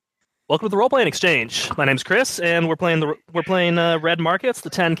Welcome to the Role Playing Exchange. My name's Chris, and we're playing Red Markets, the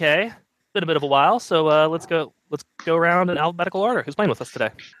 10K. Been a bit of a while, so let's go around in alphabetical order. Who's playing with us today?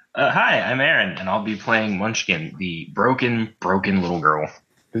 Hi, I'm Aaron, and I'll be playing Munchkin, the broken little girl.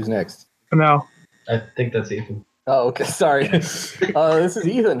 Who's next? No. I think that's Ethan. Oh, okay. Sorry. This is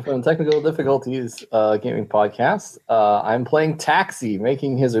Ethan from Technical Difficulties Gaming Podcast. I'm playing Taxey,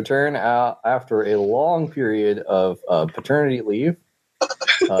 making his return after a long period of paternity leave.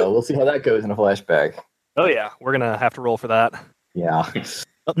 We'll see how that goes in a flashback. Oh, yeah. We're going to have to roll for that. Yeah.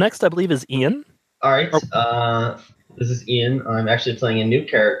 Up next, I believe, is Ian. All right. This is Ian. I'm actually playing a new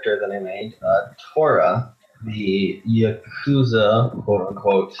character that I made, Tora, the Yakuza,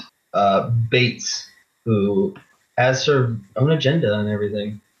 quote-unquote, Bates, who has her own agenda and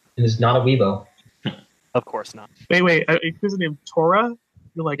everything, and is not a weebo. Of course not. Wait. Who's the name? Tora?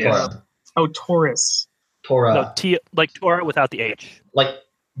 You're like, Taurus. Tora. No, like Tora without the H. Like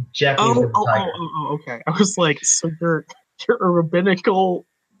Japanese tiger. Okay. I was like, so you're a rabbinical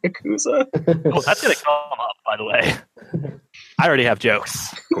Yakuza? Oh, that's going to come up, by the way. I already have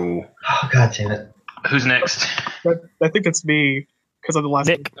jokes. Cool. Oh, God damn it. Who's next? I think that's me, because I'm the last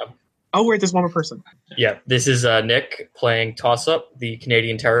Nick. one. Oh, wait, there's one more person. Yeah, this is Nick playing Toss Up, the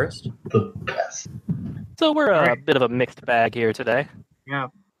Canadian terrorist. The best. So we're a Alright. bit of a mixed bag here today. Yeah.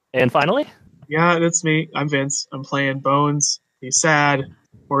 And finally, Yeah, that's me. I'm Vince. I'm playing Bonez, the sad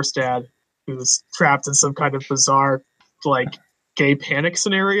horse dad who's trapped in some kind of bizarre, like, gay panic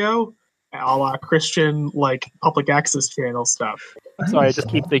scenario, a la Christian, like, public access channel stuff. sorry, I just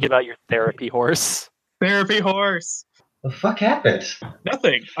keep thinking about your therapy horse. Therapy horse. The fuck happened?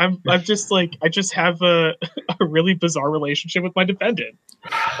 Nothing. I'm just like, I just have a really bizarre relationship with my defendant.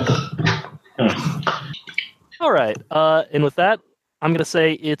 All right. And with that, I'm going to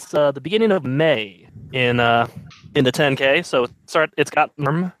say it's the beginning of May in the 10K. So it's got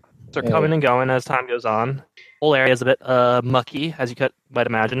warm. They're coming and going as time goes on. Whole area is a bit mucky, as you might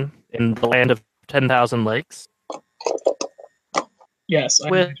imagine, in the land of 10,000 lakes. Yes.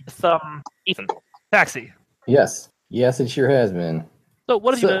 With Ethan. Taxey. Yes, it sure has been. So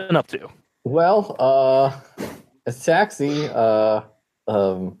what have you been up to? Well, as Taxey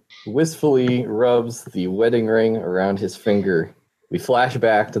wistfully rubs the wedding ring around his finger, we flash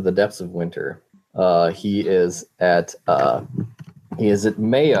back to the depths of winter. He is at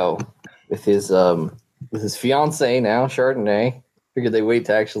Mayo with his fiancée now, Chardonnay. Figured they wait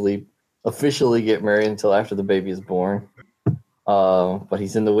to actually officially get married until after the baby is born. But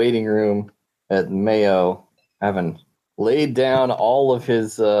he's in the waiting room at Mayo, having laid down all of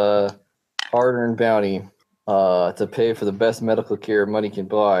his hard-earned bounty to pay for the best medical care money can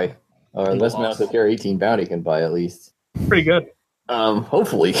buy, or the best medical care 18 bounty can buy, at least. Pretty good.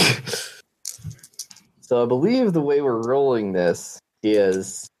 Hopefully. So I believe the way we're rolling this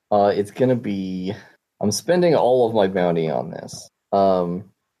is it's going to be... I'm spending all of my bounty on this. And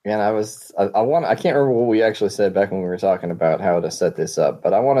I can't remember what we actually said back when we were talking about how to set this up,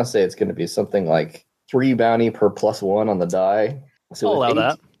 but I want to say it's going to be something like 3 bounty per +1 on the die. So I'll allow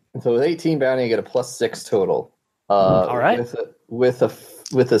that. So with 18 bounty, you get a +6 total. All right. With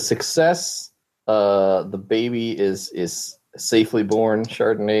a success, the baby is safely born.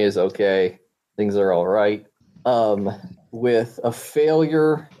 Chardonnay is okay. Things are all right. With a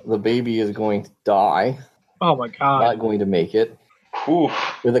failure, the baby is going to die. Oh my god. Not going to make it. Oof.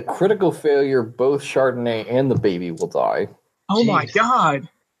 With a critical failure, both Chardonnay and the baby will die. Oh my god.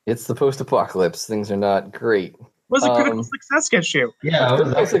 It's the post-apocalypse. Things are not great. What does a critical success get you? Yeah.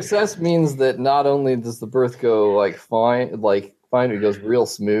 Critical success means that not only does the birth go fine, it goes real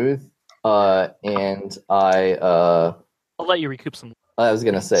smooth. And I'll let you recoup some. I was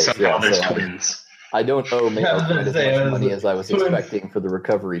gonna say, Somehow there's so twins. I don't owe Mayo quite as much money as I was expecting for the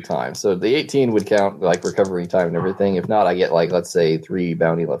recovery time. So the 18 would count like recovery time and everything. If not, I get let's say 3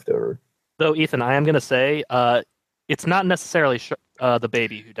 bounty left over. So Ethan, I am going to say it's not necessarily the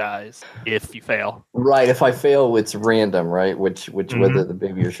baby who dies if you fail. Right. If I fail, it's random, right? Which whether the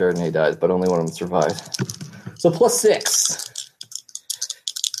baby or Chardonnay dies, but only one of them survives. So +6.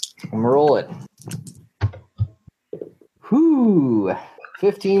 I'm gonna roll it. Whoo!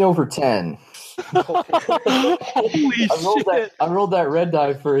 15 over 10. Holy shit! I rolled that red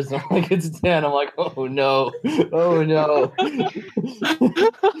die first. I'm like, it's 10. I'm like, oh no. Wait.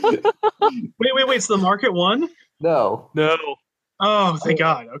 So the market won? No. Oh, thank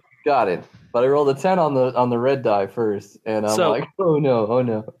God. Okay. Got it. But I rolled a 10 on the red die first, and I'm like, oh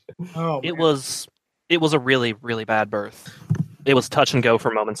no. Oh, It was a really, really bad birth. It was touch and go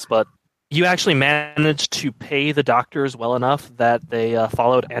for moments, but you actually managed to pay the doctors well enough that they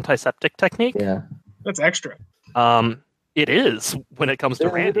followed antiseptic technique. Yeah. That's extra. It is when it comes to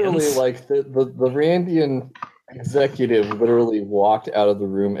They're literally Randians. like the Randian executive literally walked out of the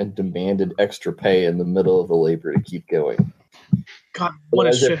room and demanded extra pay in the middle of the labor to keep going. God, what a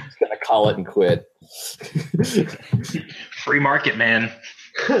As if shit. he's gonna call it and quit. Free market, man.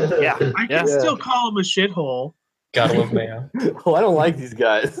 Yeah. I can still call him a shithole. Gotta love Mayo. Oh, I don't like these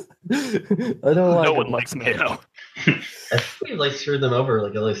guys. I don't like No one them. likes Mayo. I think we've like screwed them over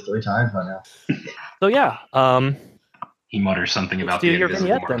like at least 3 times by now. So yeah, He mutters something let's about do the your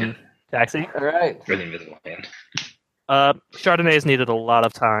invisible vignette market. then, Taxey. All right. Or the invisible hand. Chardonnay's needed a lot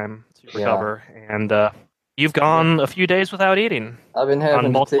of time to Yeah. recover, and you've gone a few days without eating. I've been having to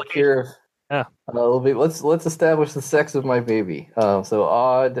multiple take care of Yeah. a little bit. Let's establish the sex of my baby. So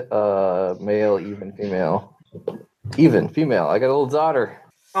odd, male, even female. Even female. I got a little daughter.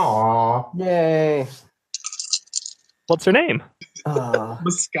 Aww. Yay. What's her name?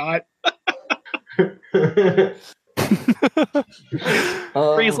 Scott.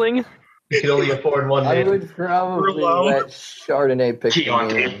 Riesling. You can only afford one I name. would probably Merlot. let Chardonnay pick the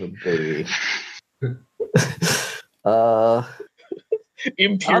Chianti. name of the baby.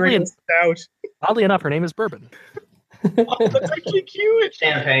 Imperial Stout. Oddly enough, her name is Bourbon. Oh, that's actually cute.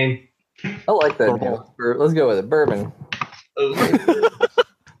 Champagne. I like that Bourbon. name. Let's go with it. Bourbon. Ooh.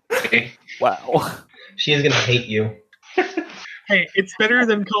 Okay. Wow. She is gonna hate you. Hey, it's better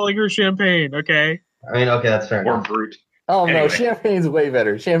than calling her champagne, okay? I mean, okay, that's fair Or enough. brute. Oh no, Anyway. Champagne's way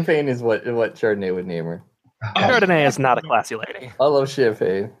better. Champagne is what Chardonnay would name her. Chardonnay is not a classy lady. I love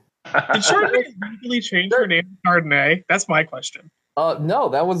champagne. Did Chardonnay legally change her name to Chardonnay? That's my question. No,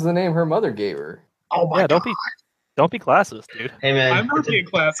 that was the name her mother gave her. Oh my Yeah, god. don't be classist, dude. Hey man, I'm not being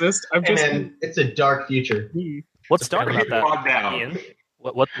classist. I'm hey just man, it's a dark future. What's dark We're about getting bogged that, down. Ian?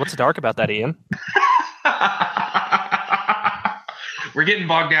 What's dark about that, Ian? We're getting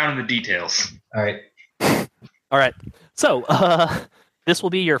bogged down in the details. All right. All right. So, this will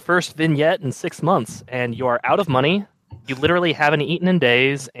be your first vignette in 6 months, and you are out of money. You literally haven't eaten in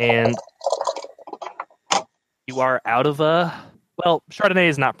days, and you are out of well, Chardonnay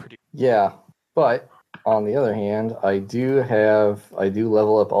is not produced. Yeah, but on the other hand, I do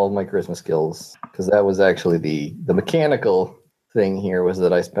level up all of my charisma skills because that was actually the mechanical thing here was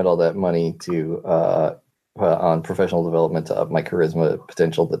that I spent all that money to on professional development to up my charisma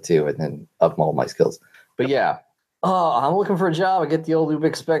potential to 2 and then up all my skills. But yeah, I'm looking for a job. I get the old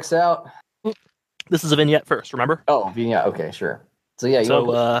Ubix specs out. This is a vignette first, remember? Oh, yeah, okay, sure. So yeah, So,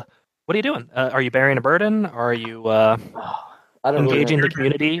 what are you doing? Are you bearing a burden? Are you I don't really engaging know the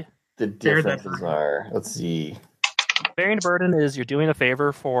community? what the Bear that differences burden. are. Let's see. Bearing a burden is you're doing a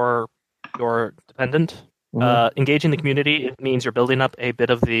favor for your dependent. Mhm. Engaging the community, it means you're building up a bit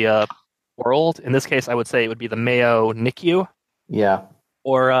of the world. In this case, I would say it would be the Mayo NICU. Yeah,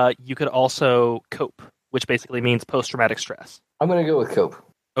 Or you could also cope, which basically means post-traumatic stress. I'm gonna go with cope.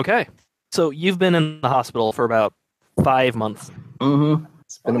 Okay. So you've been in the hospital for about 5 months. Mm-hmm.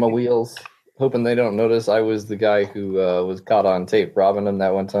 Spinning my wheels, hoping they don't notice I was the guy who was caught on tape robbing them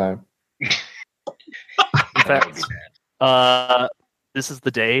that one time. In That would fact, be bad. this is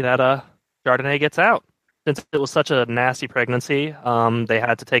the day that Chardonnay gets out. Since it was such a nasty pregnancy, they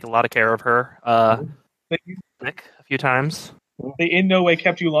had to take a lot of care of her. Sick a few times. They in no way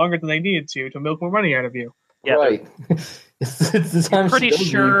kept you longer than they needed to milk more money out of you. Yeah, Right. it's the time pretty she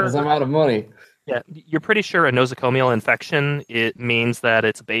sure- because I'm out of money. Yeah, you're pretty sure a nosocomial infection, it means that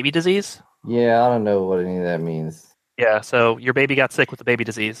it's a baby disease. Yeah, I don't know what any of that means. Yeah, so your baby got sick with the baby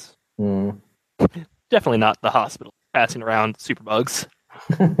disease. Hmm. Definitely not the hospital passing around superbugs.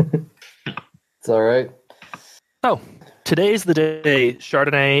 It's all right. Today's the day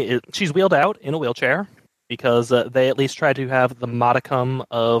Chardonnay, she's wheeled out in a wheelchair because they at least try to have the modicum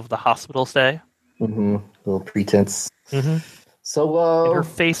of the hospital stay. Mm-hmm. Little pretense. Mm-hmm. So, And her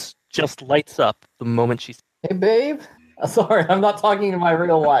face just lights up the moment she... hey, babe. Sorry, I'm not talking to my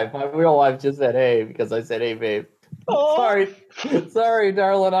real wife. My real wife just said hey because I said hey, babe. Sorry,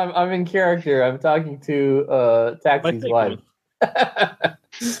 darling. I'm in character. I'm talking to Taxey's wife.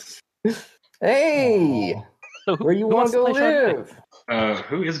 Hey, So where you who want wants to go play Chardonnay? live?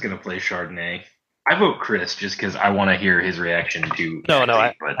 Who is going to play Chardonnay? I vote Chris just because I want to hear his reaction to. No,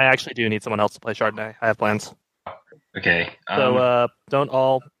 Taxey, I actually do need someone else to play Chardonnay. I have plans. Okay. So don't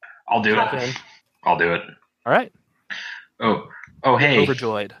all I'll do jump it. in. I'll do it. All right. Oh, hey.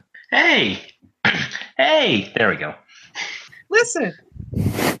 Overjoyed. Hey. Hey. There we go. Listen,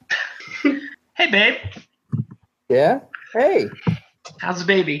 Hey, babe. Yeah. Hey. How's the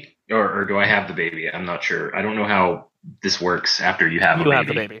baby? Or do I have the baby? I'm not sure. I don't know how this works after you have a You baby. have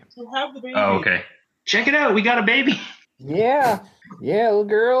the baby. you have the baby. Oh, okay. Check it out. We got a baby. Yeah. Yeah, little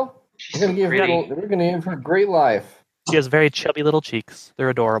girl. She's We're gonna so give pretty. her. We're gonna give her a great life. She has very chubby little cheeks. They're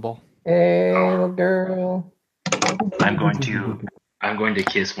adorable. Hey, little girl. I'm going to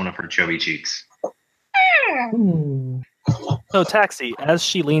kiss one of her chubby cheeks. Hmm. So, Taxey, as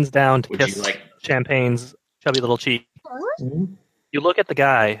she leans down to Would kiss you like? Champagne's chubby little cheek, Mhm. you look at the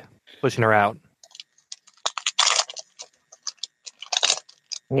guy pushing her out,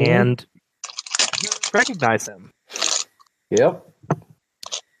 and you recognize him. Yep.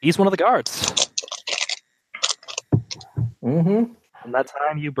 He's one of the guards. Mm-hmm. From that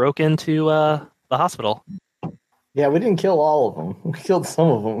time, you broke into the hospital, Yeah, we didn't kill all of them. We killed some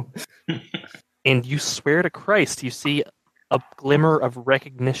of them. and you swear to Christ, you see a glimmer of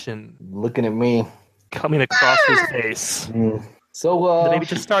recognition Looking at me. coming across his face. Mm. So, The baby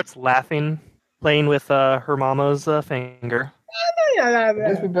just starts laughing, playing with her mama's finger. I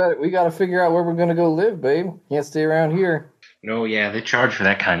guess we got to figure out where we're gonna go live, babe. Can't stay around here. No, yeah, they charge for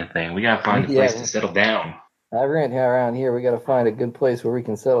that kind of thing. We gotta find a place to settle down. I rent around here. We got to find a good place where we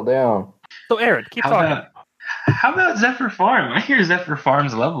can settle down. So, Aaron, keep talking. How about Zephyr Farm? I hear Zephyr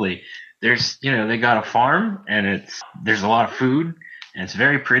Farm's lovely. There's, they got a farm, and there's a lot of food, and it's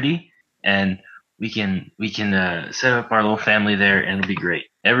very pretty, and we can set up our little family there, and it'll be great.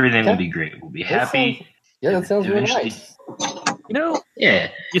 Everything will be great. We'll be happy. That sounds really Eventually- nice. Yeah.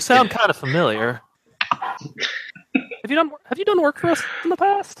 You sound kind of familiar. Have you done work for us in the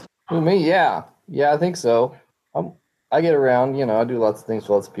past? Who, me? Yeah, I think so. I get around. I do lots of things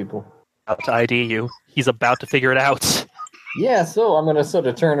for lots of people. About to ID you. He's about to figure it out. Yeah, so I'm gonna sort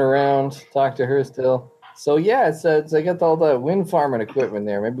of turn around, talk to her still. So yeah, it's I got all the wind farming equipment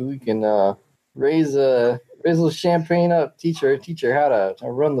there. Maybe we can raise a little champagne up, teach her how to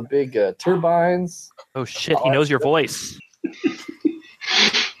run the big turbines. Oh shit, he knows your voice.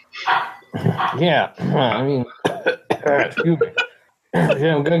 Yeah, I mean, excuse me.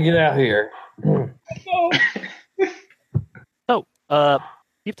 Yeah, I'm gonna get out here. So,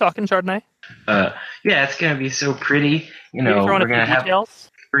 keep talking, Chardonnay. Yeah, it's gonna be so pretty. Maybe throw in a few details.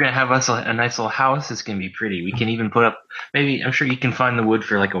 We're gonna have us a nice little house. It's gonna be pretty. We can even put up. Maybe I'm sure you can find the wood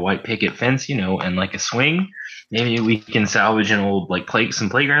for like a white picket fence, and like a swing. Maybe we can salvage an old some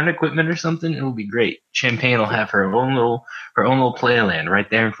playground equipment or something. It'll be great. Champagne will have her own little playland right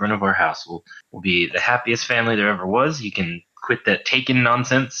there in front of our house. We'll be the happiest family there ever was. You can quit that taking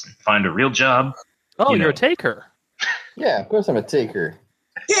nonsense and find a real job. Oh, you're a taker. Yeah, of course I'm a taker.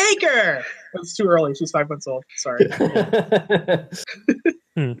 Taker! It's too early. She's 5 months old. Sorry. I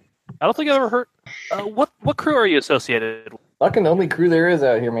don't think I've ever heard. What crew are you associated with? Fucking the only crew there is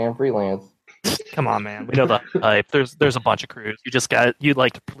out here, man. Freelance. Come on, man. We know the hype. There's a bunch of crews. You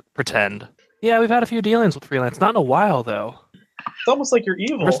like to pretend. Yeah, we've had a few dealings with Freelance. Not in a while, though. It's almost like you're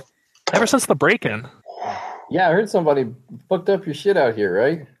evil. Ever since the break-in. Yeah, I heard somebody fucked up your shit out here,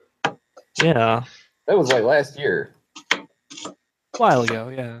 right? Yeah. That was like last year. A while ago,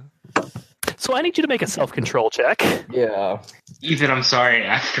 yeah. So I need you to make a self-control check. Yeah. Ethan, I'm sorry.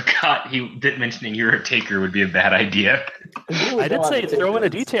 I forgot that mentioning you're a taker would be a bad idea. I did say throw in a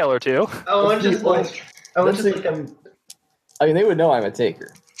detail or two. I mean, they would know I'm a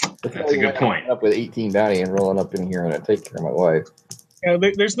taker. That's a good point. Up with 18 bounty and rolling up in here and I take care of my wife.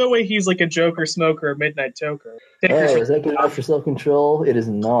 There's no way he's like a joker, smoker, or midnight toker. Is that good enough for self-control? It is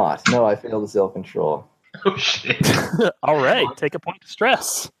not. No, I failed the self-control. Oh, shit. All right, take a point of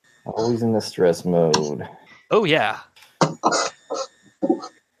stress. Always in the stress mode. Oh, yeah.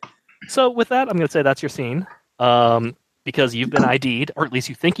 So with that, I'm going to say that's your scene. Because you've been ID'd, or at least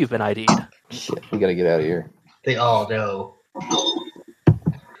you think you've been ID'd. Shit, we got to get out of here. They all know.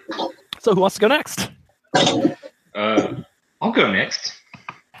 So who wants to go next? I'll go next.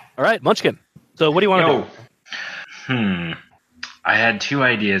 All right, Munchkin. So what do you want to do? I had two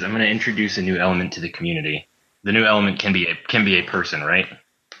ideas. I'm going to introduce a new element to the community. The new element can be a person, right?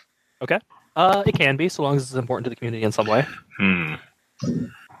 Okay. It can be, so long as it's important to the community in some way.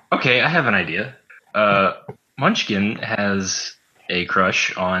 Okay, I have an idea. Munchkin has a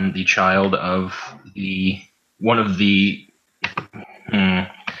crush on the child of one of the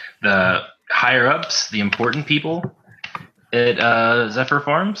higher ups, the important people at Zephyr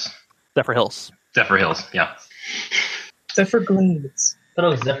Farms. Zephyr Hills. Zephyr Hills, yeah. Zephyr Gleams. I thought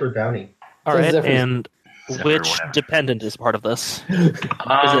it was Zephyr Bounty. All right, Zephyr- and Zephyr which whatever. dependent is part of this? You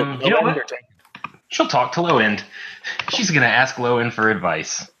know what? She'll talk to Low End. She's going to ask Low End for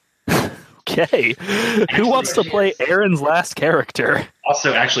advice. Okay. Who wants to play Aaron's last character?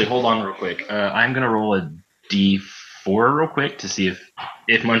 Also, actually, hold on real quick. I'm going to roll a D4 real quick to see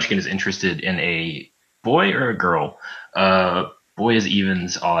if Munchkin is interested in a boy or a girl. Boy is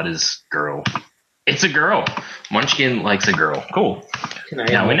evens, odd is girl. It's a girl. Munchkin likes a girl. Cool.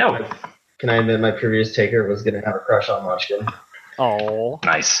 Now we know. can I admit my previous taker was going to have a crush on Munchkin? Oh,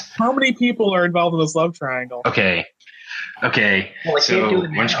 Nice. How many people are involved in this love triangle? Okay. Well, I can't do So it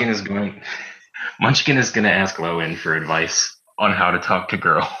now. Munchkin is going to ask Lowen for advice on how to talk to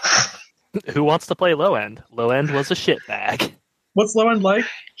girls. who wants to play low end? Low end was a shitbag. What's low end like?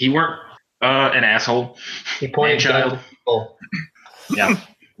 He weren't an asshole. He pointed Man-child. guns at people. Yeah.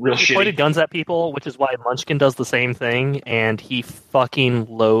 Real He pointed shitty. guns at people, which is why Munchkin does the same thing, and he fucking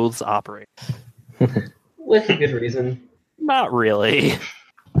loathes operating. With a good reason. Not really.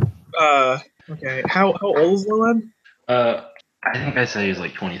 Okay. How old is low end? I think I say he's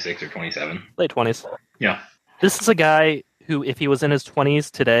like 26 or 27. Late 20s. Yeah. This is a guy who, if he was in his 20s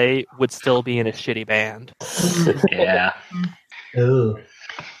today, would still be in a shitty band. Yeah. Ooh.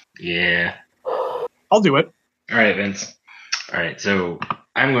 Yeah. I'll do it. All right, Vince. All right, so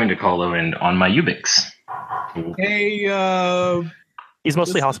I'm going to call Lowen on my Ubix. Hey, He's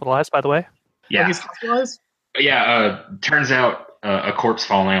mostly hospitalized, by the way. Yeah. he's hospitalized? Yeah, turns out a corpse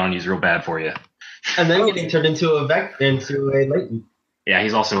falling on you is real bad for you. And then getting turned into a latent. Yeah,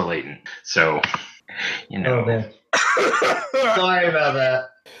 he's also a latent. So, you know. Oh, man. Sorry about that.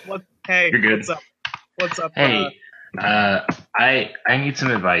 Hey, You're good. What's up? Hey, I need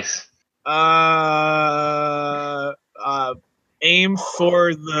some advice. Aim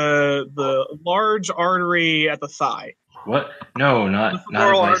for the large artery at the thigh. What? No, not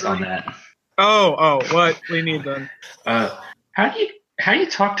femoral advice on artery. that. Oh, what we need then? How do you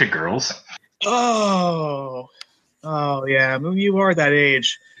talk to girls? Oh, yeah. You are that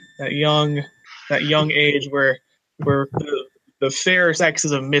age, that young age where the fair sex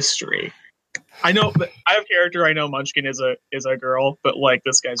is a mystery. I know. I have character. I know Munchkin is a girl, but like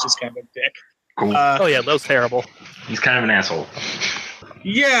this guy's just kind of a dick. Cool. Oh yeah, that was terrible. He's kind of an asshole.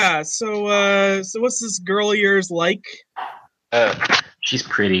 Yeah. So what's this girl of yours like? She's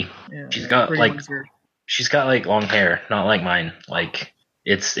pretty. Yeah, She's got pretty like ones here. she's got like long hair, not like mine. Like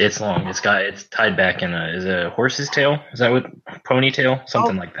it's long. It's tied back in is it a horse's tail? Is that what ponytail?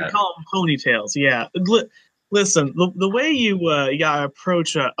 Something like that. We call them ponytails. Yeah. Listen, the way you gotta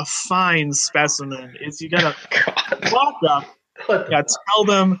approach a fine specimen is you gotta walk up, you gotta tell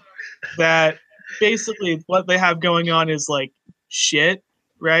them that basically what they have going on is like shit,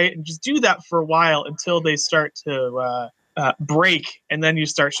 right? And just do that for a while until they start to break, and then you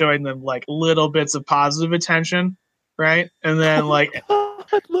start showing them like little bits of positive attention, right? And then like,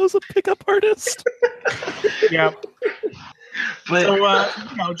 God, Lo's a pickup artist. yeah. But,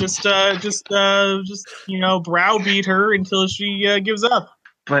 So just browbeat her until she gives up.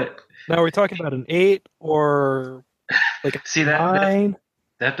 but Now are we talking about an 8 or like a see that 9?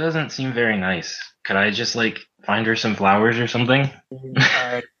 that doesn't seem very nice. Could I just like find her some flowers or something?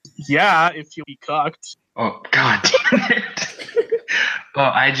 Yeah, if you'll be cucked. Oh God damn it!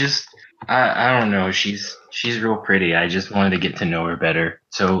 Well, I don't know. She's real pretty. I just wanted to get to know her better.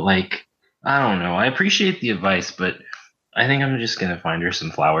 So like, I don't know. I appreciate the advice, but I think I'm just gonna find her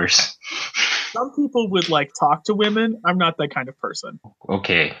some flowers. Some people would like talk to women. I'm not that kind of person.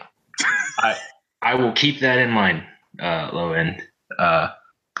 Okay. I will keep that in mind, Lowen.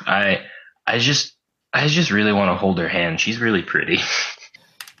 I just really want to hold her hand. She's really pretty.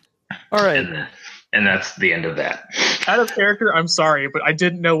 All right. And that's the end of that. Out of character, I'm sorry, but I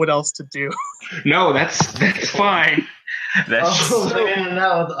didn't know what else to do. No, that's fine. That's Man,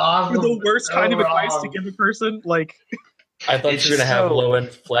 that was awesome. The worst kind of So advice to wrong. give a person, like, I thought It's you were going to have so- Lowen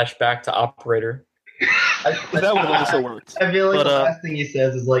flashback to operator. That would have also worked. I feel like But, the last thing he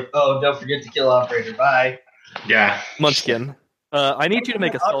says is like, "Oh, don't forget to kill operator." Bye. yeah. Munchkin, I need you to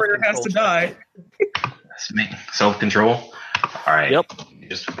make a operator has to die. Let's make self-control. All right. Yep.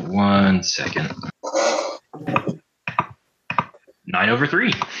 Just 1 second.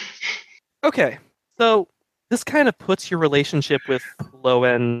 9/3. Okay, so this kind of puts your relationship with Low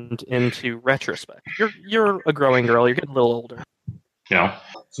End into retrospect. You're a growing girl. You're getting a little older. You know.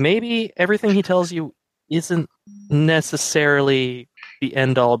 Maybe everything he tells you isn't necessarily the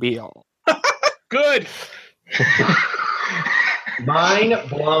end all be all. Good. Mind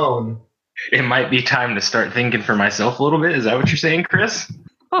blown. It might be time to start thinking for myself a little bit. Is that what you're saying, Chris?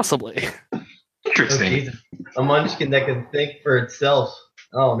 Possibly. Oh, Interesting. Jesus. A munchkin that can think for itself.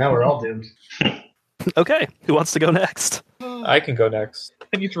 Oh, now we're all doomed. Okay, who wants to go next? I can go next.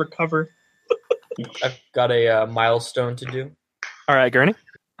 I need to recover. I've got a milestone to do. All right, Gurney.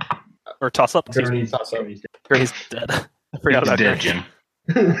 Or toss up. Excuse me. Gurney's- Toss up. Gurney's dead. I forgot about Dead, Gurney.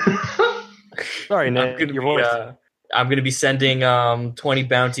 Jim. Sorry, I'm Nick. gonna Your be, voice. I'm gonna be sending 20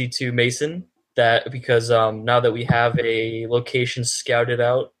 bounty to Mason. That because now that we have a location scouted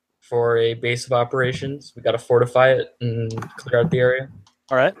out for a base of operations, we got to fortify it and clear out the area.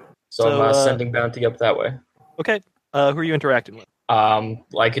 All right. So I'm sending bounty up that way. Okay. Who are you interacting with?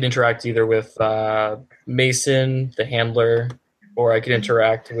 I could interact either with Mason, the handler, or I could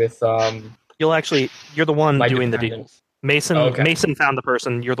interact with You're the one my doing the dependent. deals. Mason Oh, okay. Mason found the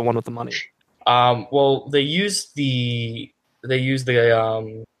person. You're the one with the money. Well, they use the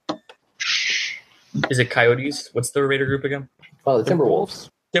is it Coyotes? What's the Raider group again? Oh, the Timberwolves.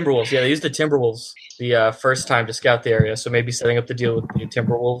 Timberwolves. Yeah, they used the Timberwolves the first time to scout the area. So maybe setting up the deal with the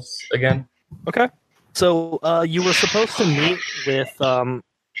Timberwolves again. Okay. So you were supposed to meet with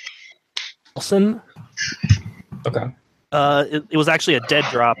Nelson. Okay. It was actually a dead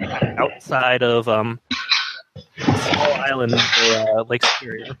drop outside of Small Island or Lake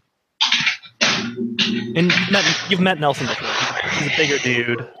Superior. And you've met Nelson before. He's a bigger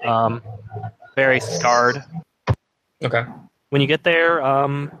dude, very scarred. Okay. When you get there,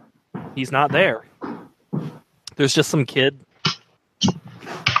 he's not there. There's just some kid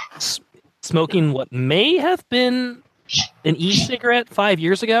smoking what may have been an e-cigarette 5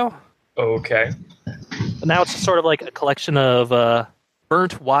 years ago. Okay. But now it's sort of like a collection of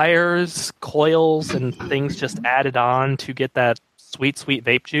burnt wires, coils, and things just added on to get that sweet, sweet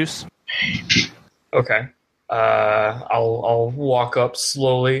vape juice. Okay. I'll walk up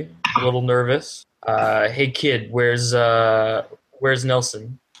slowly, a little nervous. Hey kid, where's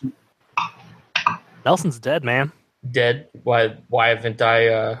Nelson? Nelson's dead, man. Dead? Why haven't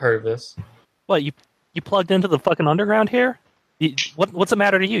I heard of this? What, you plugged into the fucking underground here? What's the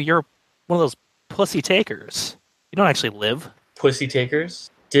matter to you? You're one of those pussy takers. You don't actually live. Pussy takers?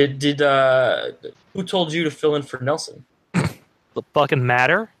 Did who told you to fill in for Nelson? The fucking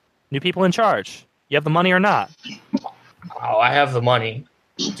matter? New people in charge. You have the money or not? Oh, I have the money.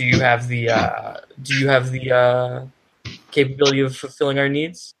 Do you have the capability of fulfilling our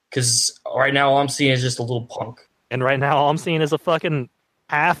needs? Because right now all I'm seeing is just a little punk. And right now all I'm seeing is a fucking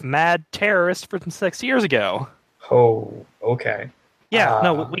half-mad terrorist from 6 years ago. Oh, okay. Yeah,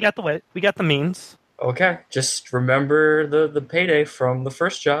 no, we got the means. Okay, just remember the payday from the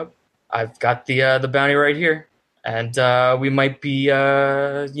first job. I've got the bounty right here. And we might be,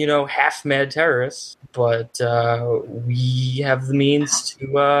 half-mad terrorists, but we have the means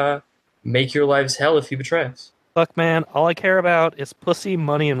to make your lives hell if you betray us. Look, man, all I care about is pussy,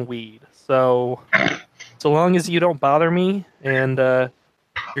 money, and weed. So long as you don't bother me and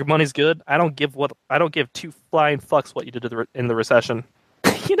your money's good, I don't give two flying fucks what you did in the recession.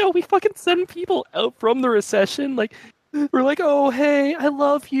 We fucking send people out from the recession. Like, we're like, oh, hey, I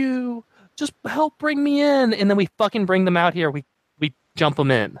love you. Just help bring me in. And then we fucking bring them out here. We jump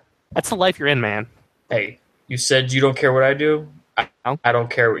them in. That's the life you're in, man. Hey, you said you don't care what I do? No. I don't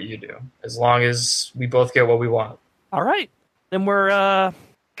care what you do. As long as we both get what we want. All right. Then we're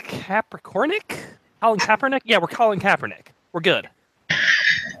Capricornic? Colin Kaepernick? Yeah, we're Colin Kaepernick. We're good.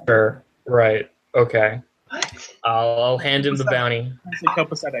 Sure. Right. Okay. I'll hand him the bounty. It's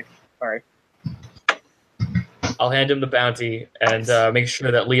copacetic. Sorry. I'll hand him the bounty and make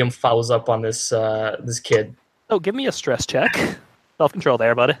sure that Liam follows up on this kid. Oh, give me a stress check. Self-control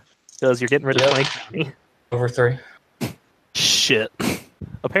there, buddy. Because you're getting rid of Plank. Over 3. Shit.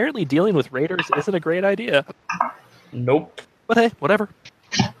 Apparently dealing with raiders isn't a great idea. Nope. But hey, whatever.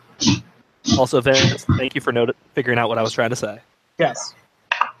 Also, Vince, thank you for figuring out what I was trying to say. Yes.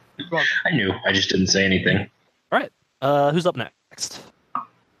 I knew. I just didn't say anything. All right. Who's up next?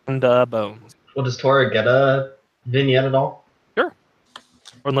 And Bones. Well, does Tora get a vignette at all? Sure.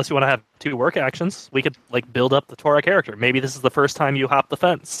 Or unless you want to have 2 work actions, we could build up the Tora character. Maybe this is the first time you hop the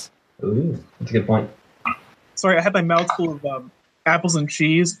fence. Ooh, that's a good point. Sorry, I had my mouth full of apples and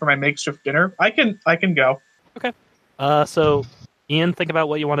cheese for my makeshift dinner. I can go. Okay. So, Ian, think about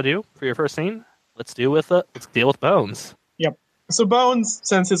what you want to do for your first scene. Let's deal with Bones. Yep. So Bones,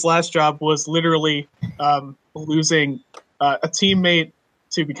 since his last job was literally losing a teammate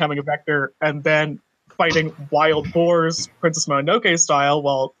to becoming a vector, and then fighting wild boars, Princess Mononoke style,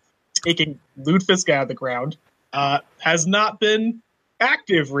 while taking Lutefisk out of the ground, has not been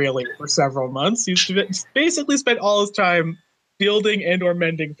active really for several months. He's basically spent all his time building and or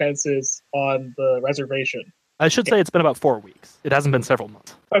mending fences on the reservation. I should say it's been about 4 weeks. It hasn't been several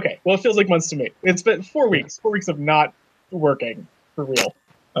months. Okay, well, it feels like months to me. It's been 4 weeks. 4 weeks of not working for real.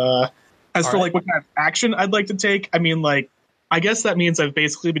 As for what kind of action I'd like to take, I mean, I guess that means I've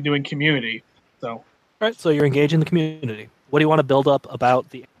basically been doing community. So, all right. So you're engaging the community. What do you want to build up about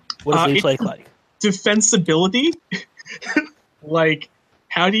what does each lake like? Defensibility.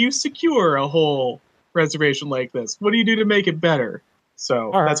 How do you secure a whole reservation like this? What do you do to make it better?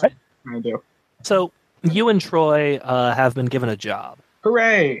 So that's what I'm trying to do. So you and Troy have been given a job.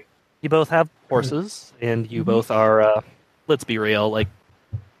 Hooray! You both have horses, and you both are, let's be real,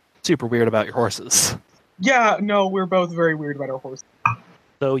 super weird about your horses. Yeah, no, we're both very weird about our horses.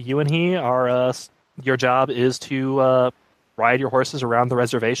 So you and he are. Your job is to ride your horses around the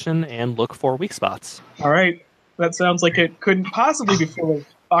reservation and look for weak spots. All right, that sounds like it couldn't possibly be full of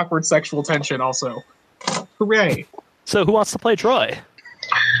awkward sexual tension. Also, hooray! So who wants to play Troy?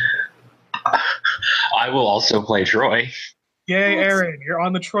 I will also play Troy. Yay, Aaron, you're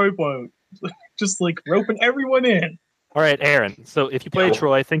on the Troy boat. Just like roping everyone in. All right, Aaron. So if you play Yo.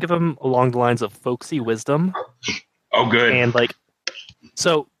 Troy, think of him along the lines of folksy wisdom. Oh, good. And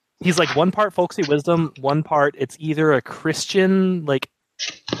so he's like one part folksy wisdom, one part it's either a Christian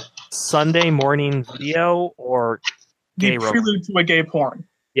Sunday morning video or gay The romance. prelude to a gay porn.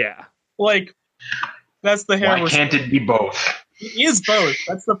 Yeah. Like, that's the hair. Why can't it be both? It is both.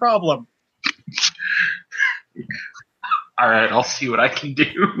 That's the problem. All right, I'll see what I can do.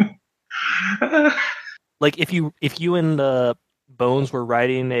 Like if you and Bones were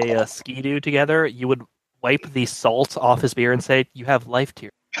riding a ski-doo together, you would wipe the salt off his beer and say, "You have life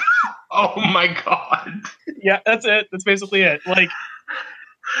tears." Oh my god. Yeah, that's it. That's basically it. Like,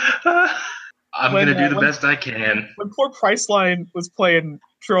 I'm When, gonna do the when- best I can. when poor Priceline was playing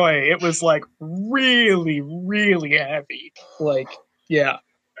Troy, it was like really, really heavy. Like, yeah.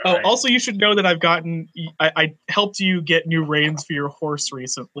 Oh, Alright. also, you should know that I helped you get new reins for your horse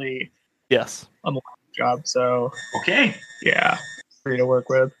recently. Yes. Job, so Okay. yeah, free to work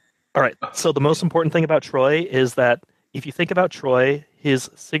with. All right. So the most important thing about Troy is that if you think about Troy, his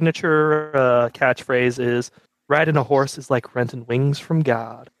signature catchphrase is "Riding a horse is like renting wings from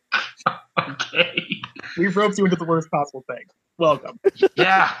God." Okay. We've roped you into the worst possible thing. Welcome.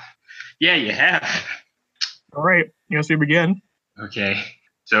 Yeah. Yeah, you have. All right, yes, we begin. Okay.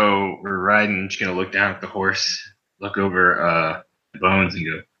 So we're riding, just gonna look down at the horse, look over Bones and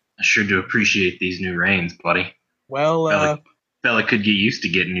go, I sure do appreciate these new reins, buddy. Well, Fella could get used to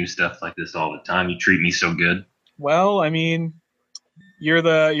getting new stuff like this all the time. You treat me so good. I mean, you're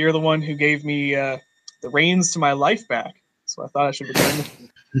the one who gave me the reins to my life back, so I thought I should return them.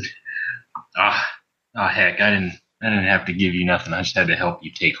 Heck, I didn't have to give you nothing. I just had to help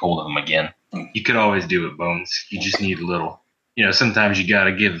you take hold of them again. You could always do it, Bones. You just need a little. Sometimes you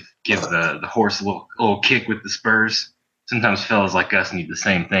gotta give the horse a little kick with the spurs. Sometimes fellas like us need the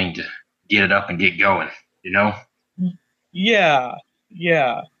same thing to get it up and get going. Yeah,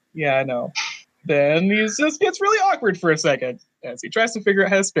 I know. Then he just gets really awkward for a second as he tries to figure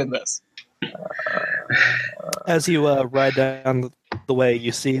out how to spin this. As you ride down the way,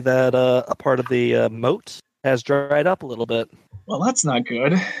 you see that a part of the moat has dried up a little bit. Well, that's not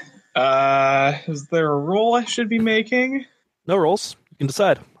good. Is there a roll I should be making? No rolls. You can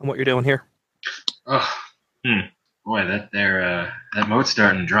decide on what you're doing here. Oh, boy, that moat's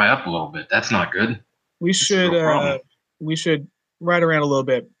starting to dry up a little bit. That's not good. We should no problem. we should ride around a little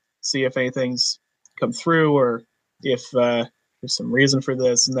bit, see if anything's come through or if there's some reason for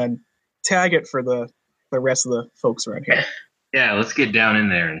this, and then tag it for the rest of the folks around here. Yeah, let's get down in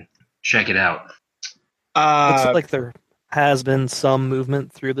there and check it out. Looks like there has been some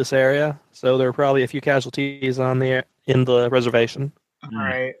movement through this area, so there are probably a few casualties in the reservation. All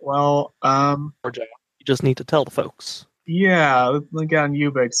right. Well, You just need to tell the folks. yeah, let's get on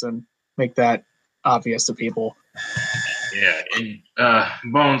Ubix and make that obvious to people. Yeah,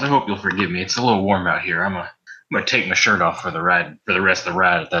 and Bones, I hope you'll forgive me. It's a little warm out here. I'm gonna take my shirt off for the rest of the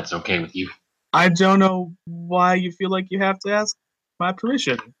ride, if that's okay with you. I don't know why you feel like you have to ask my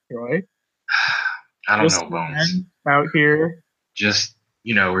permission, Roy. I don't Just know, Bones. men out here. Just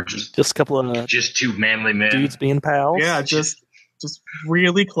we're just Just a couple of two manly men. dudes being pals. Yeah, just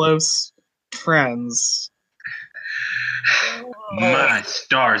really close friends. My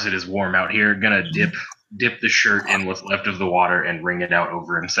stars, it is warm out here. Gonna dip the shirt in what's left of the water and wring it out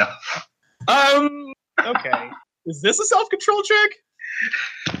over himself. Okay. Is this a self-control check?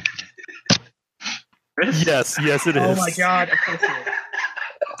 Yes, it is. Oh my god, of course it is.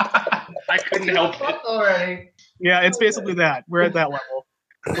 I couldn't help it. Alright. Yeah, it's basically that. We're at that level.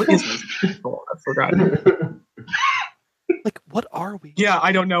 What is this? Oh, I've forgotten. Like, what are we? Yeah,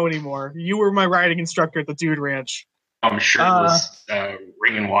 I don't know anymore. You were my riding instructor at the Dude Ranch. I'm shirtless,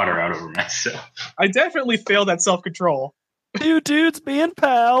 wringing water out over myself. I definitely failed at self-control. Two dudes being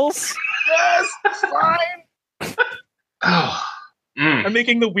pals. Yes, fine. Oh, I'm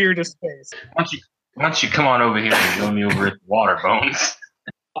making the weirdest face. why don't you come on over here and join me over at the water, Bones?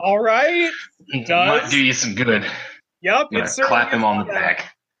 All right. It Does? might do you some good. Yep. I'm gonna It's certainly clap him on the is.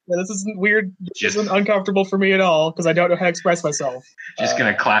 back. Yeah, this isn't weird. This Just- isn't uncomfortable for me at all because I don't know how to express myself. Just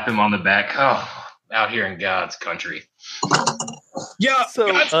gonna clap him on the back. Oh, out here in God's country. Yeah.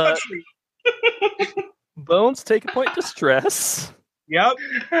 So, God's country. Bones, take a point to stress. Yep.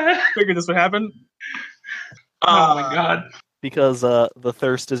 Figured this would happen. Oh my god. Because the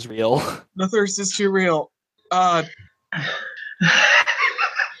thirst is real. The thirst is too real.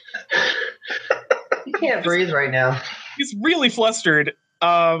 You can't breathe right now. He's really flustered.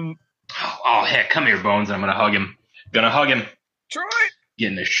 Oh heck, come here, Bones. I'm gonna hug him. Gonna hug him. Troy!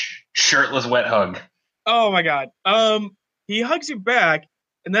 Getting a shirtless wet hug. Oh my god. He hugs you back,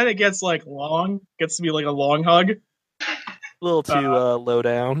 and then it gets like long. Gets to be like a long hug. A little too low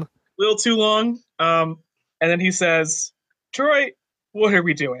down. A little too long. And then he says, Troy, what are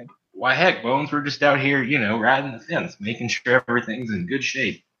we doing? Why heck, Bones, we're just out here, riding the fence, making sure everything's in good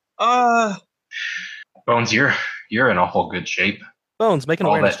shape. Bones, you're in awful good shape. Bones, make an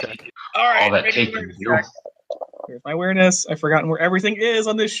awareness check. All right. All that taking you do. Here's my awareness. I've forgotten where everything is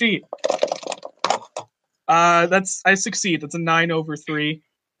on this sheet. I succeed. That's a 9/3.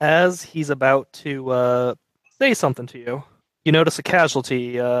 As he's about to say something to you, you notice a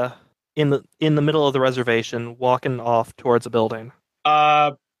casualty in the middle of the reservation, walking off towards a building.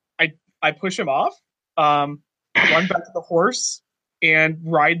 I push him off, run back to the horse, and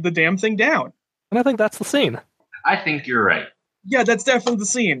ride the damn thing down. And I think that's the scene. I think you're right. Yeah, that's definitely the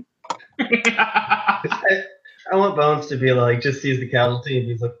scene. I want Bones to be like, just sees the casualty and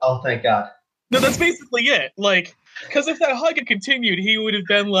he's like, oh, thank God. No, that's basically it. Like, because if that hug had continued, he would have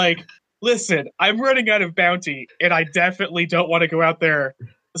been like, listen, I'm running out of bounty, and I definitely don't want to go out there,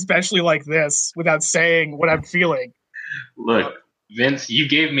 especially like this, without saying what I'm feeling. Look, Vince, you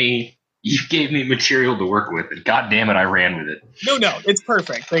gave me material to work with, and god damn it, I ran with it. No, it's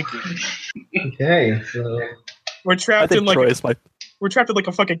perfect. Thank you. Okay, so We're trapped in like We're trapped in like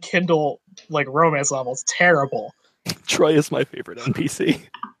a fucking Kindle like romance novel. It's terrible. Troy is my favorite NPC.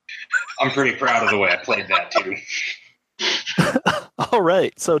 I'm pretty proud of the way I played that too. All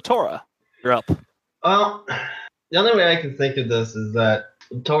right, so Tora, you're up. well, the only way I can think of this is that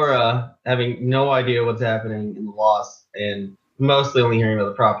Tora, having no idea what's happening in the Lost and mostly only hearing about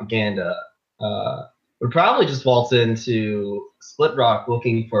the propaganda, would probably just waltz into Split Rock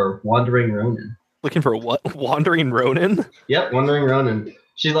looking for Wandering Ronin. Looking for what? Wandering Ronin? Yep, Wandering Ronin.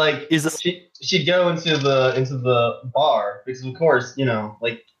 She'd she'd go into the bar because of course,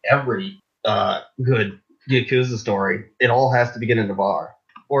 like every good Yakuza story, it all has to begin in a bar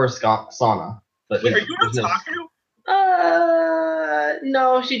or a sauna. But Wait, are you otaku?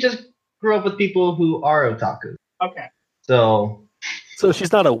 No, she just grew up with people who are otaku. Okay. So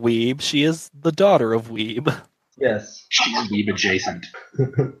she's not a weeb. She is the daughter of weeb. yes, She's weeb adjacent.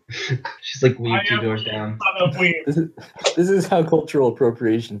 she's like weeb 2 doors down. Son of weeb. This is how cultural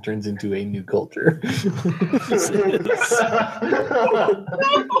appropriation turns into a new culture.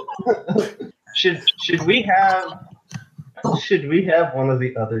 Should we have one of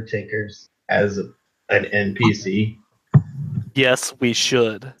the other takers as an NPC? Yes, we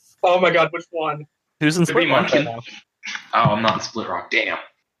should. Oh my god, which one? Who's in Could be Split Rock right Munchkin. now? Oh, I'm not in Split Rock. Damn.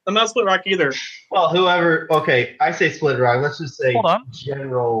 I'm not Split Rock either. Well, whoever. Okay, I say Split Rock. Let's just say Hold on.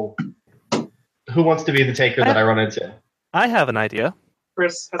 general. Who wants to be the taker that I run into? I have an idea.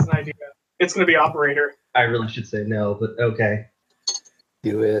 Chris has an idea. It's going to be Operator. I really should say no, but okay.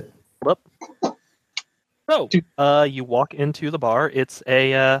 Do it. So, you walk into the bar. It's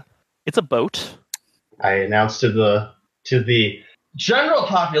a boat. I announce to the general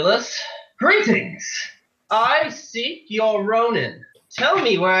populace, greetings. I seek your Ronin. Tell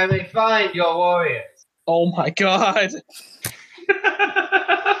me where I may find your warriors. Oh my god.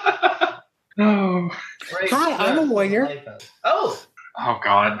 Oh. Great Hi, I'm a warrior. Oh, Oh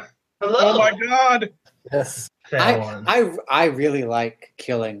god. hello. Oh my god. Yes. I really like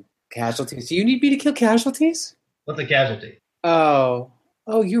killing casualties. Do you need me to kill casualties? What's a casualty? Oh,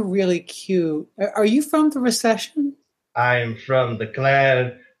 you're really cute. Are you from the Recession? I am from the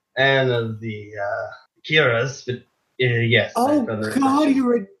clan and of the Kiras, but yes. Oh I'm from the God, Recession.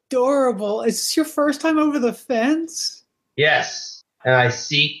 you're adorable. Is this your first time over the fence? Yes, and I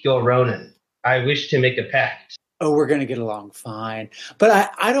seek your Ronin. I wish to make a pact. Oh, we're gonna get along fine.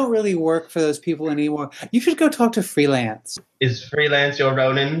 But I don't really work for those people anymore. You should go talk to Freelance. Is Freelance your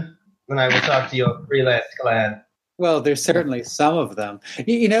Ronin? Then I will talk to your Freelance clan. Well, there's certainly some of them.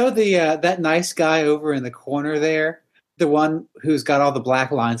 You know that nice guy over in the corner there, the one who's got all the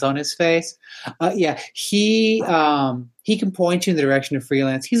black lines on his face. Yeah, he can point you in the direction of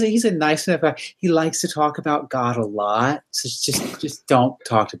Freelance. He's a nice enough guy. He likes to talk about God a lot, so just don't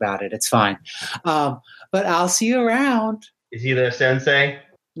talk about it. It's fine. But I'll see you around. Is he their sensei?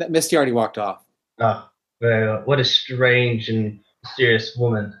 That Misty already walked off. Oh, well, what a strange and mysterious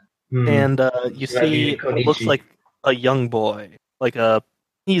woman. And you That'd see be what looks Konichi. like a young boy.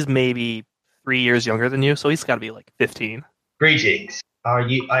 He's maybe 3 years younger than you, so he's got to be like 15. Greetings.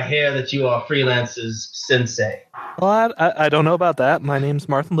 I hear that you are Freelance's sensei. Well, I don't know about that. My name's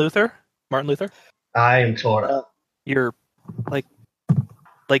Martin Luther. I am Tora. You're like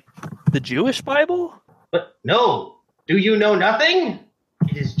the Jewish Bible? But no, do you know nothing?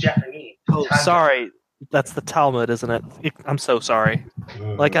 It is Japanese. Oh, sorry. That's the Talmud, isn't it? I'm so sorry.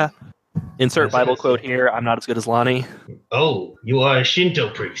 Insert Bible quote here. I'm not as good as Lonnie. Oh, you are a Shinto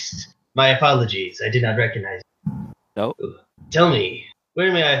priest. My apologies. I did not recognize you. No. Tell me,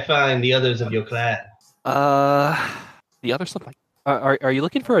 where may I find the others of your clan? The other stuff. Are you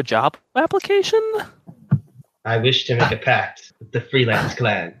looking for a job application? I wish to make a pact with the Freelance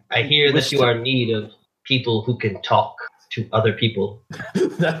clan. I hear that you are in need of people who can talk to other people.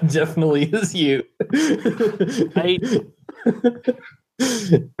 That definitely is you.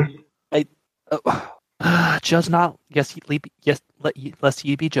 Judge not. Yes, lest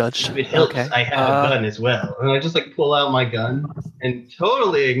ye be judged. If it helps, Okay. I have a gun as well. And I just pull out my gun and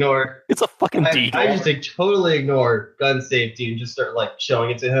totally ignore. It's a fucking deed. I just totally ignore gun safety and just start showing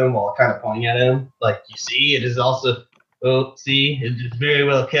it to him while kind of pointing at him. You see, it is also. Oh, see, it is very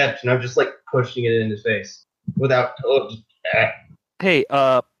well kept, and I'm just pushing it in his face without. Hey,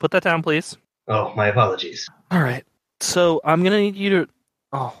 put that down, please. Oh, my apologies. All right. So I'm gonna need you to.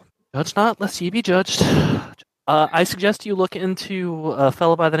 Oh, judge not, lest ye be judged. I suggest you look into a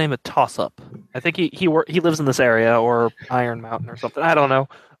fellow by the name of Toss Up. I think he lives in this area or Iron Mountain or something. I don't know.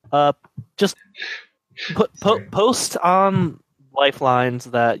 Just post on Lifelines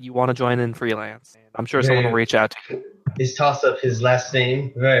that you want to join in Freelance. I'm sure someone will reach out to you. Is Toss Up his last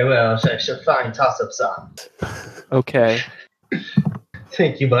name? Very well. I shall find Toss Up-san. Okay.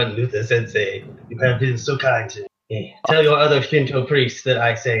 Thank you, Martin Luther Sensei. You have been so kind to me. Tell your other Shinto priests that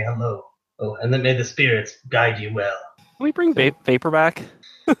I say hello. Oh, and that may the spirits guide you well. Can we bring Vapor back?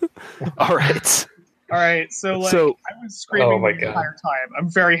 All right. All right, so I was screaming the entire time. I'm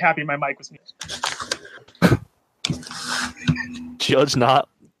very happy my mic was muted. Judge not,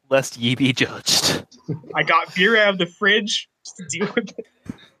 lest ye be judged. I got beer out of the fridge to deal with it.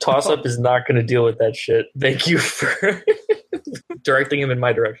 Toss Up is not going to deal with that shit. Thank you for directing him in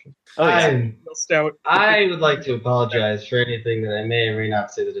my direction. Oh, yeah. Stout. I would like to apologize for anything that I may or may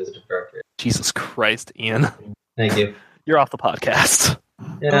not say that isn't appropriate. Jesus Christ, Ian. Thank you. You're off the podcast.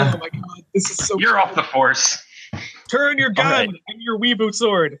 Yeah. Oh my god, this is so. You're off the force. Turn your gun and your weeboot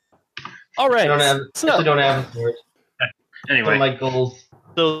sword. All right. I don't have a sword. Anyway. One of my goals.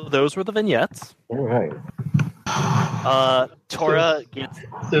 So those were the vignettes. All right. Tora gets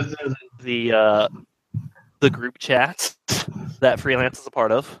the group chat that Freelance is a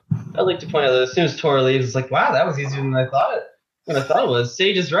part of. I'd like to point out that as soon as Tora leaves, it's wow, that was easier than I thought it. What I thought it was.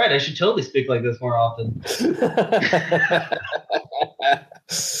 Sage is right. I should totally speak like this more often.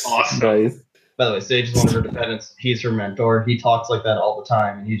 Awesome. Nice. By the way, Sage is one of her dependents. He's her mentor. He talks like that all the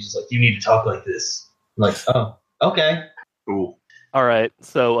time, and he's just you need to talk like this. I'm oh, okay. Cool. All right.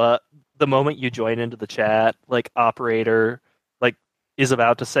 So the moment you join into the chat, operator is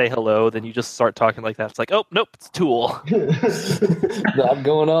about to say hello, then you just start talking like that. It's oh, nope, it's Tool. Not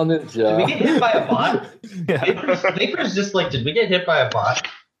going on this job. Did we get hit by a bot? Yeah. Vapor's just did we get hit by a bot?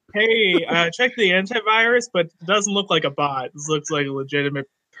 Hey, check the antivirus, but it doesn't look like a bot. This looks like a legitimate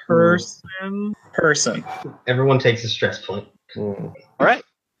person. Everyone takes a stress point. All right.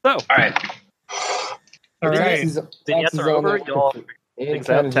 So. All right. All right. Vignettes are over. Y'all Any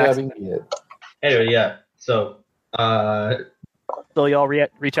kind of job you can get. Anyway, yeah. So, So y'all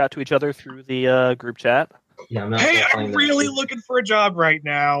reach out to each other through the group chat. Yeah, I'm I'm really looking for a job right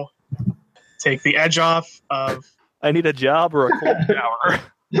now. Take the edge off of. I need a job or a cold shower.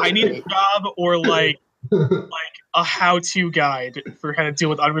 I need a job or a how-to guide for how to deal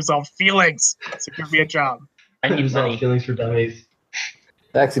with unresolved feelings. So give me a job. I need money. Feelings for dummies.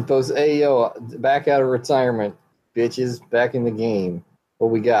 Taxey posts, hey, yo, back out of retirement. Bitches, back in the game. What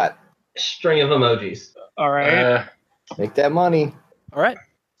we got? String of emojis. All right. Make that money. All right.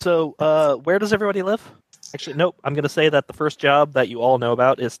 So where does everybody live? Actually, nope. I'm going to say that the first job that you all know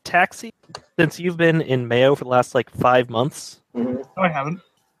about is Taxey. Since you've been in Mayo for the last 5 months. Mm-hmm. No, I haven't.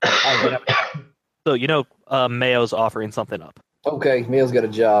 So Mayo's offering something up. Okay, Neil's got a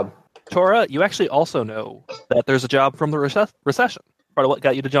job. Tora, you actually also know that there's a job from the recession. Part of what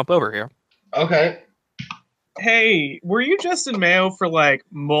got you to jump over here. Okay. Hey, were you just in Mayo for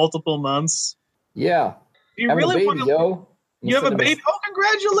multiple months? Yeah. You Having really a want baby, to? yo. You have a baby? Oh,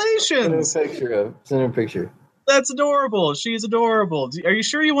 congratulations! Send her a picture. That's adorable. She's adorable. Are you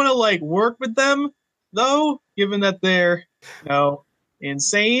sure you want to work with them though? Given that they're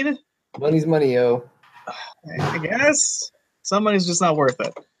insane. Money's money, yo. I guess some money's just not worth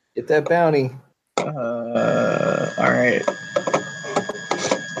it. Get that bounty. All right.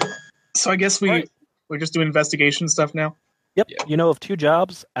 So I guess Right. we're just doing investigation stuff now. Yep. Yeah. You know of 2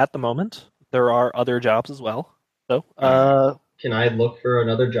 jobs at the moment. There are other jobs as well. So, Can I look for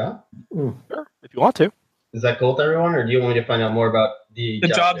another job? sure, if you want to. Is that cool with everyone, or do you want me to find out more about the The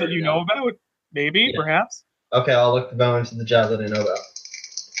job there that you now? know about, maybe, Yeah. perhaps. Okay, I'll look into the job that I know about.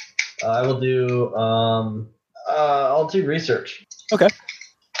 I will do. I'll do research. Okay.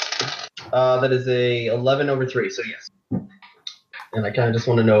 That is a 11 over 3, so yes. And I kind of just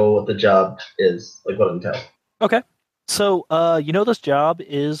want to know what the job is, like what it entails. Okay. So, you know this job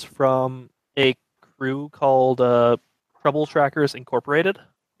is from a crew called Trouble Trackers Incorporated.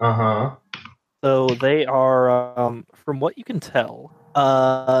 Uh-huh. So they are, from what you can tell,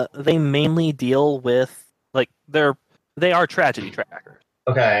 they mainly deal with they are tragedy trackers.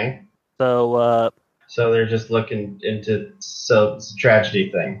 Okay. So, So they're just looking into it's a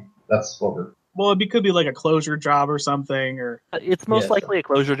tragedy thing. That's what we're. Well, it could be like a closure job or something, or it's most Yes. likely a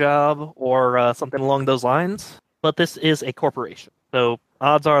closure job or something along those lines. But this is a corporation, so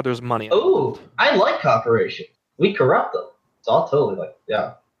odds are there's money. Oh, I like cooperation. We corrupt them. So I'll totally like.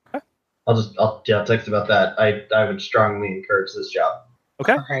 Yeah. Okay. I'll text about that. I would strongly encourage this job.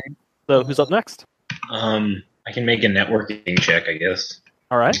 Okay. okay. So who's up next? I can make a networking check, I guess.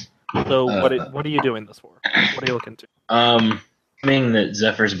 All right. So Uh, what are you doing this for? What are you looking to? Assuming that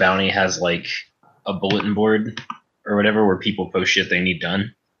Zephyr's Bounty has like a bulletin board or whatever where people post shit they need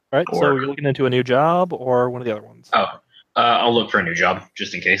done. All right. So Or- you're looking into a new job or one of the other ones? I'll look for a new job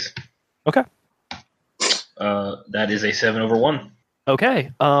just in case. Okay. That is a 7 over 1.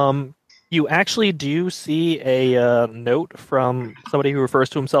 Okay. You actually do see a note from somebody who refers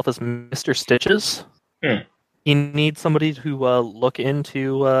to himself as Mr. Stitches. He needs somebody to look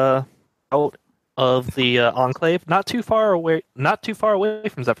into out of the enclave, not too far away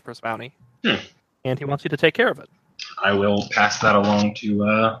from Zephyr's Bounty, and he wants you to take care of it. I will pass that along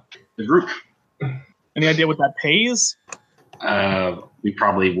to the group. Any idea what that pays? We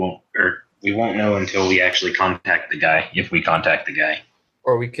probably won't, or we won't know until we actually contact the guy, if we contact the guy.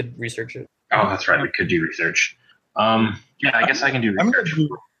 Or we could research it. Oh, that's right. We could do research. Yeah, I guess I can do I'm gonna research.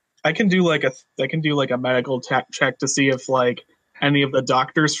 I can do like a medical check to see if like any of the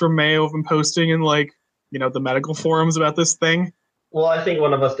doctors from Mayo have been posting in like the medical forums about this thing. Well, I think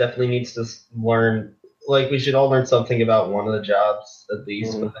one of us definitely needs to learn. Like, we should all learn something about one of the jobs at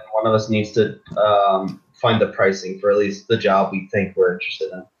least, but then one of us needs to find the pricing for at least the job we think we're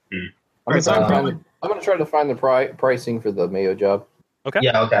interested in. I'm Right, so going to try to find the pricing for the Mayo job. Okay.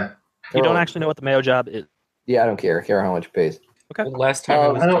 Yeah, okay. You don't actually know what the Mayo job is. Yeah, I don't care. I care how much it pays. Okay. Well, last time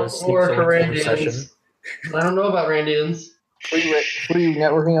it was I to don't sneak work for someone through session. Randians. I don't know about Randians. What are you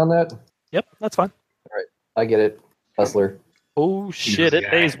networking on that? Yep, that's fine. I get it. Hustler. Oh shit! It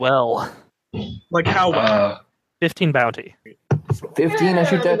pays well. Like how well? 15 bounty. 15, I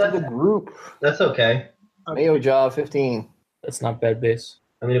shoot that to the group. That's okay. Mayo job, 15. That's not bad base.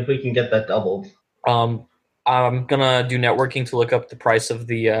 I mean, if we can get that doubled. I'm gonna do networking to look up the price of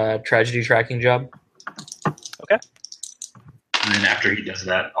the tragedy tracking job. And then after he does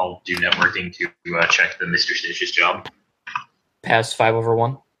that, I'll do networking to check the Mr. Stitch's job. Pass 5 over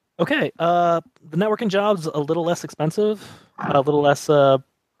 1. Okay. The networking job's a little less expensive, a little less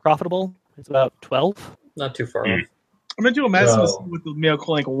profitable. It's about 12. Not too far Hmm. off. I'm gonna do a medicine to So- see what the Mayo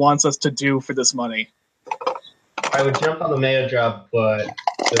Clinic wants us to do for this money. I would jump on the Mayo job, but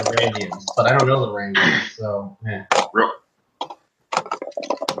the Randians. But I don't know the Randians, so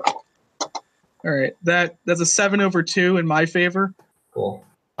All right, that's a 7 over 2 in my favor. cool.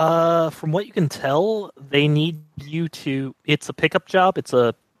 From what you can tell, they need you to. It's a pickup job. It's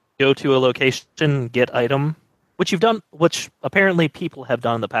a go to a location, get item, which you've done, which apparently people have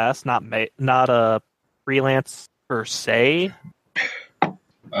done in the past. Not a freelance per se.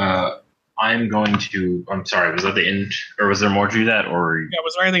 I'm going to. I'm sorry. Was that the end, or was there more to that? Or Yeah,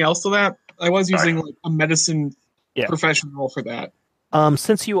 was there anything else to that? I was Sorry. using like a medicine Yeah. professional for that.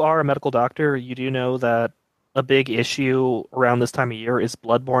 Since you are a medical doctor, you do know that a big issue around this time of year is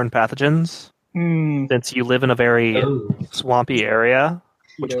bloodborne pathogens. Hmm. Since you live in a very Ooh. swampy area,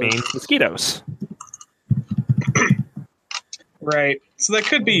 which Mosquitoes. means mosquitoes. Right. So that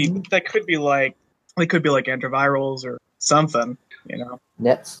could be like antivirals or something.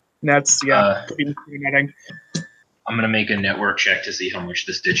 Nets. Nets. Yeah. Uh, Could be mosquito netting. I'm going to make a network check to see how much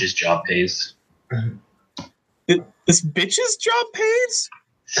the Stitch's job pays. This bitch's job pays?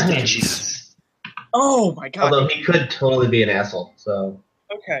 Stitches. Oh my god. Although he could totally be an asshole, so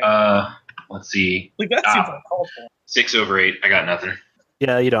Okay. Let's see. Like that seems uncalled for. 6 over 8. I got nothing.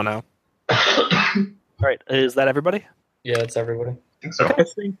 Yeah, you don't know. All right, is that everybody? Yeah, that's everybody. So I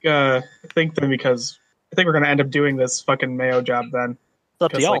think then because I think we're gonna end up doing this fucking Mayo job then. It's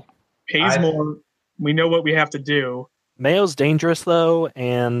up to Because, y'all. like, pays more. We know what we have to do. Mayo's dangerous though,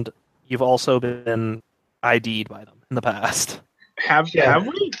 and you've also been ID'd by them in the past. Have we?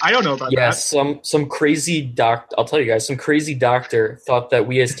 I don't know about that. Some crazy doctor. I'll tell you guys, some crazy doctor thought that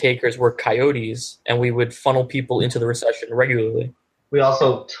we as takers were coyotes, and we would funnel people into the recession regularly. We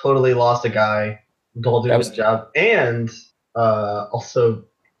also totally lost a guy who told him his job, and also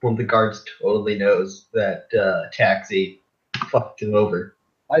one of the guards totally knows that Taxey fucked him over.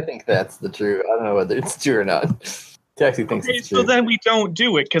 I think that's the truth. I don't know whether it's true or not. Taxey thinks it's true. So then we don't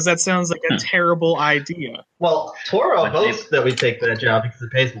do it because that sounds like a terrible idea. Well, Tora votes that we take that job because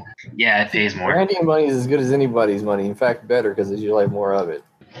it pays more. Yeah, it pays more. Randian money is as good as anybody's money. In fact, better because you have more of it.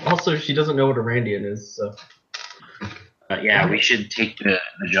 Also, she doesn't know what a Randian is, so. Yeah, we should take the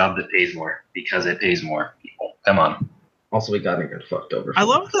job that pays more because it pays more people. Come on. Also, we gotta get fucked over. I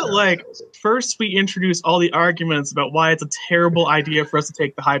love that, first we introduce all the arguments about why it's a terrible idea for us to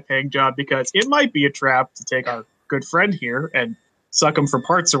take the high-paying job because it might be a trap to take our good friend here and suck him for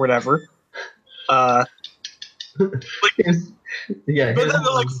parts or whatever. Yeah, but then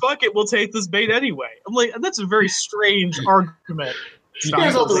they're like, fuck it, we'll take this bait anyway. I'm like, that's a very strange argument.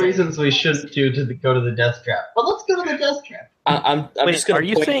 Here's all the reasons we shouldn't go to the death trap. Well, let's go to the death trap. I'm Wait, just gonna are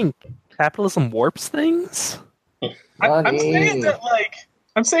you saying capitalism warps things? I'm saying that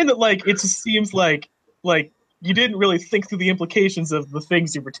it just seems like you didn't really think through the implications of the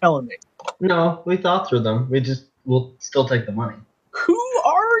things you were telling me. No, we thought through them. We'll still take the money. Who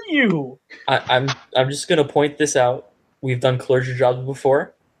are you? I'm just gonna point this out. We've done clergy jobs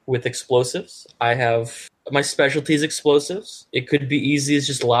before with explosives. My specialty is explosives. It could be easy as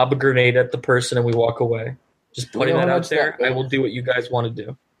just lob a grenade at the person and we walk away. Just putting that out there. I will do what you guys want to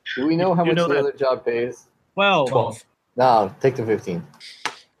do. Do we know how much the other job pays? Well, 12. No, take the 15.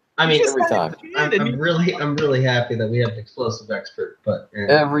 I mean, every time. I'm really happy that we have an explosive expert, but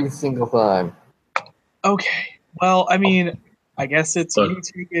every single time. Okay. Well, I mean, I guess it's you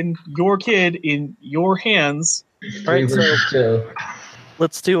taking your kid in your hands. All right, so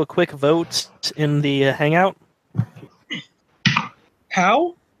let's do a quick vote in the hangout.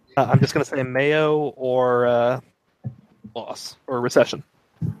 How? I'm just going to say Mayo or loss or recession.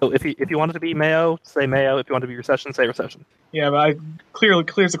 So if you wanted to be Mayo, say Mayo. If you want to be recession, say recession. Yeah, but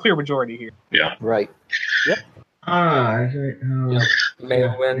there's a clear majority here. Yeah. Right. Yep.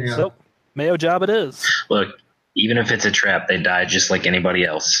 Mayo wins. Yeah. So Mayo job it is. Look, even if it's a trap, they die just like anybody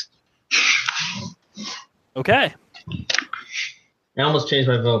else. Okay. I almost changed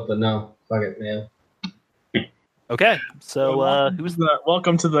my vote, but no. Fuck it, man. Okay. So who's the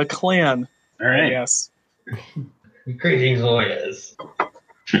welcome to the clan? All right. Yes. Greetings, lawyers.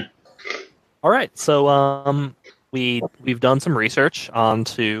 All right. So we've done some research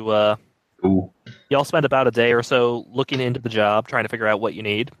onto. Y'all spent about a day or so looking into the job, trying to figure out what you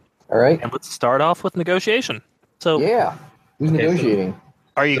need. All right. And let's start off with negotiation. So yeah, who's negotiating?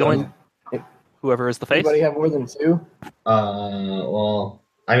 Are you going? Whoever is the face. Anybody have more than 2? Well,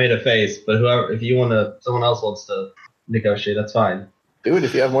 I made a face, but if someone else wants to negotiate, that's fine. Do it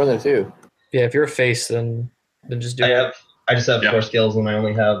if you have more than 2. Yeah, if you're a face, then just do it. I just have 4 skills, and I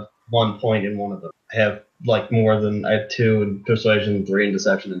only have 1 point in one of them. I have I have 2 in persuasion, 3 in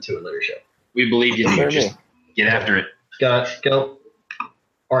deception, and 2 in leadership. We believe you. Just get after it. Go.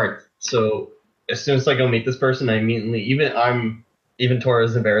 All right. So as soon as I go meet this person, I immediately even Tora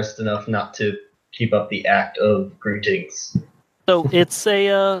is embarrassed enough not to keep up the act of greetings. So it's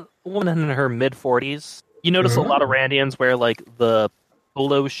a woman in her mid-40s. You notice a lot of Randians wear the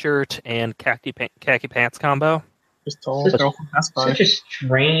polo shirt and khaki pants combo. Just told girl from Best Buy. Such a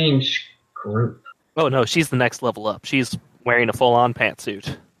strange group. Oh no, she's the next level up. She's wearing a full-on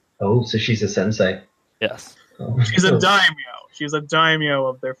pantsuit. Oh, so she's a sensei. Yes. Oh. She's a daimyo. She's a daimyo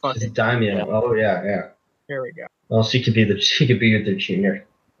of their fucking. She's a daimyo. Yeah. Oh yeah. There we go. Well, she could be their junior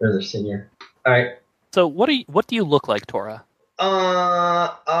or their senior. All right. So what do you look like, Tora?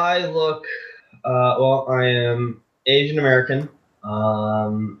 I look. Well, I am Asian American.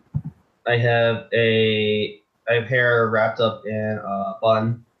 I have hair wrapped up in a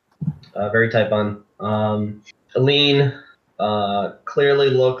bun, a very tight bun. Lean.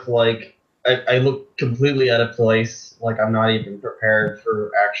 Clearly look like I look completely out of place. Like I'm not even prepared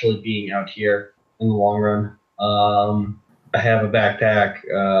for actually being out here in the long run. I have a backpack,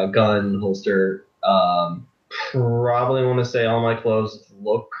 gun, holster. Probably want to say all my clothes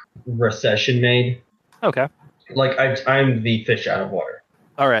look recession made. Okay. Like I'm the fish out of water.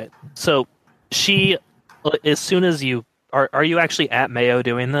 All right. So she, as soon as you are you actually at Mayo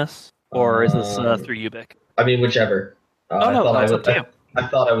doing this, or is this through Ubik? I mean, whichever. It's up to you. I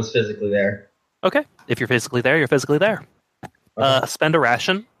thought I was physically there. Okay. If you're physically there, you're physically there. Okay. Spend a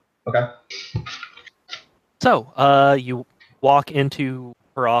ration. Okay. So, you walk into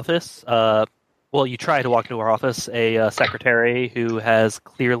her office. Well, you try to walk into her office. A secretary who has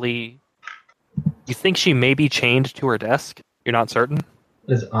clearly, you think she may be chained to her desk. You're not certain.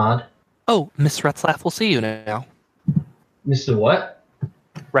 That is odd. Oh, Miss Retzlaff will see you now. Mr. What?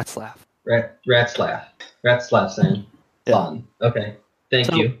 Retzlaff. Ratslaff. Ratslaff saying. Yeah. Fun. Okay. Thank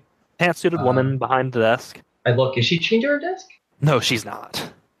So- you. Pantsuited woman behind the desk. I look. Is she chained to her desk? No, she's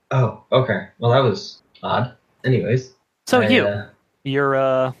not. Oh, okay. Well, that was odd. Anyways. So I,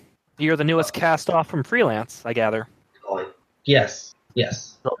 you're the newest cast off from Freelance, I gather. Yes.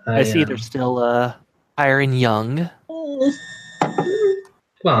 Yes. I see they're still hiring young.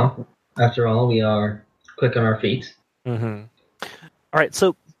 Well, after all, we are quick on our feet. Mm-hmm. All right,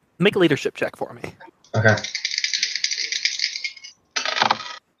 so make a leadership check for me. Okay.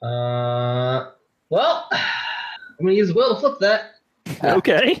 Well, I'm gonna use will to flip that.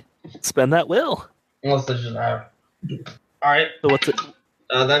 Okay, spend that will. Unless I just have. All right. So what's it?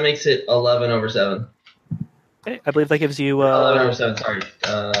 That makes it 11/7. Okay, I believe that gives you. 11/7. Sorry.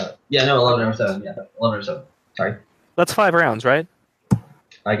 11/7. Yeah, 11/7. Sorry. That's 5 rounds, right?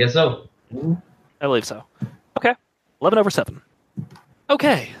 I guess so. I believe so. Okay, 11/7.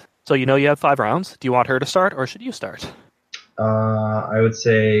 Okay, so you know you have 5 rounds. Do you want her to start, or should you start? I would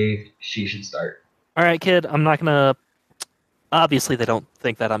say she should start. All right, kid. I'm not gonna. Obviously, they don't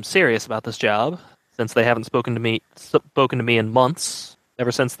think that I'm serious about this job, since they haven't spoken to me in months.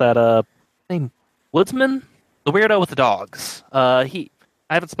 Ever since that name Woodsman, the weirdo with the dogs. I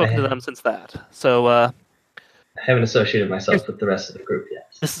haven't spoken to them since that. So I haven't associated myself with the rest of the group yet.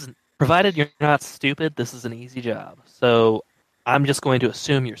 this is provided you're not stupid. This is an easy job. So I'm just going to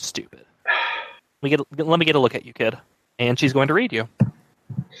assume you're stupid. Let me get a look at you, kid. And she's going to read you.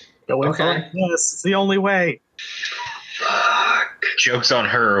 Go in Okay. for this. It's the only way. Fuck. Joke's on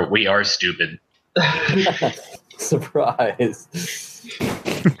her. We are stupid. Surprise.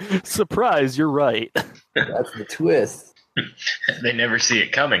 Surprise, you're right. That's the twist. They never see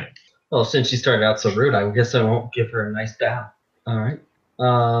it coming. Well, since she started out so rude, I guess I won't give her a nice bow. All right.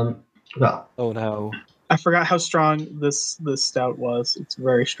 Well, Oh no. I forgot how strong this stout was. It's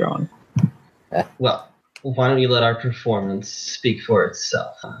very strong. well, why don't you let our performance speak for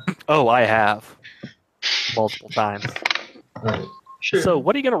itself? Oh, I have. Multiple times. Sure. So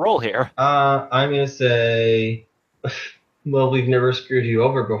what are you going to roll here? I'm gonna say, well, we've never screwed you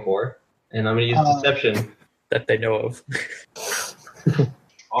over before, and I'm gonna use deception. That they know of.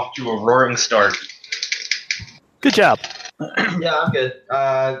 Off to a roaring start. Good job. Yeah, I'm good.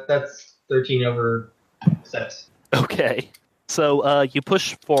 That's 13/6. Okay. So you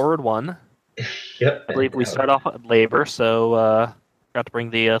push forward 1. Yep. I believe we start off at labor, so forgot to bring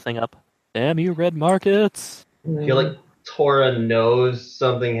the thing up. Damn you, red markets. I feel like Tora knows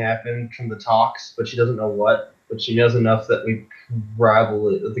something happened from the talks, but she doesn't know what. But she knows enough that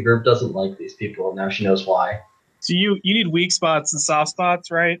the group doesn't like these people, and now she knows why. So you need weak spots and soft spots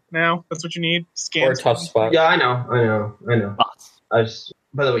right now? That's what you need? Or a tough spot. Yeah, I know. Bots.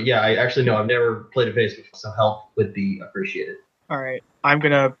 By the way, yeah, I actually know. I've never played a base before, so help would be appreciated. All right. I'm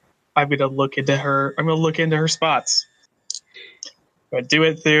gonna look into her. I'm gonna look into her spots. But do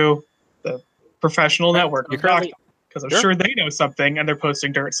it through the professional network You're currently- because I'm Sure. sure they know something and they're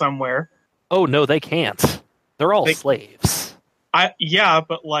posting dirt somewhere. Oh no, they can't. They're all They- slaves. Yeah,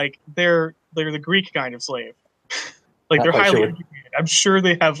 but like they're the Greek kind of slave. Like Not they're quite highly sure. educated. I'm sure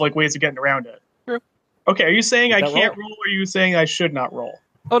they have like ways of getting around it. True. Okay, are you saying I Is that can't roll, or are you saying I should not roll?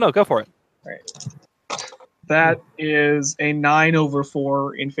 Oh no, go for it. That is a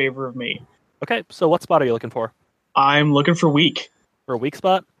 9/4 in favor of me. Okay, so what spot are you looking for? I'm looking for weak. For a weak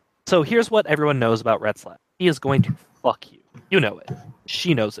spot? So here's what everyone knows about Retzlaff. He is going to fuck you. You know it.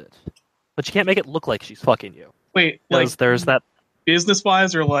 She knows it. But you can't make it look like she's fucking you. Wait, like Because there's that business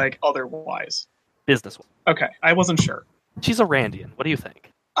wise or like otherwise? business one. Okay, I wasn't sure. She's a Randian. What do you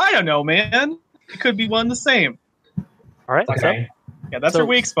think? I don't know, man. It could be one the same. All right, Okay. Yeah, that's So- her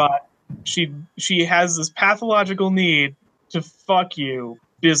weak spot. She has this pathological need to fuck you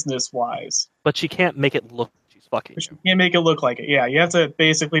business wise. but she can't make it look like she's fucking But she you. can't make it look like it. Yeah, you have to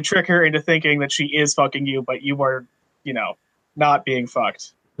basically trick her into thinking that she is fucking you, but you are, not being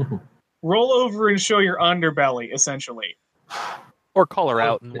fucked. Roll over and show your underbelly, essentially. Or call her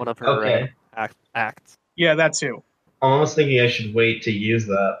out in one of her Okay. acts. Yeah, that too. I'm almost thinking I should wait to use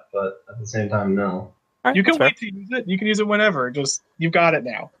that, but at the same time, no. All right, You can that's wait to use it. You can use it whenever. Just you've got it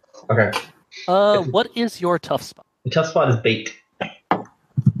now. Okay. fair. What is your tough spot? The tough spot is bait. All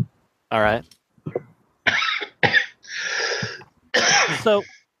right. So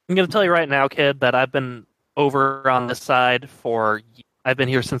I'm going to tell you right now, kid, that I've been over on this side for I've been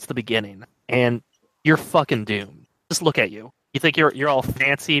here since the beginning, and you're fucking doomed. Just look at you. You think you're all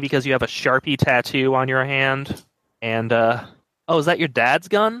fancy because you have a Sharpie tattoo on your hand, and oh, is that your dad's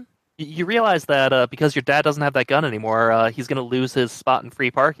gun? You realize that because your dad doesn't have that gun anymore, he's going to lose his spot in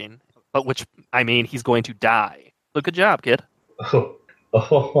free parking. But which, I mean, he's going to die. So good job, kid.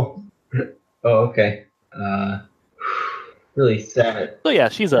 Oh, okay. Really sad. So yeah,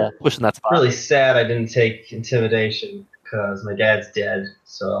 she's pushing that spot. Really sad I didn't take intimidation because my dad's dead.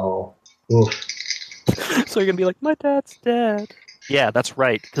 So, oof. So you're going to be like, my dad's dead. Yeah, that's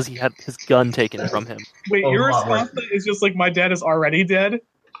right, because he had his gun taken from him. Wait, Oh, your a lot response is just like, my dad is already dead?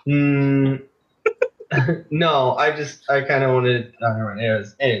 No, I kind of wanted.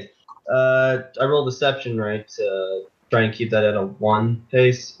 Anyways, I rolled deception right to try and keep that at a 1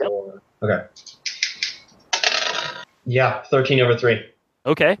 pace. Okay. Yeah, 13/3.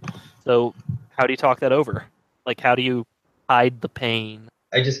 Okay, so how do you talk that over? Like, how do you hide the pain?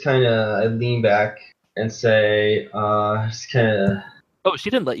 I just kind of lean back and say, just kind of. Oh, she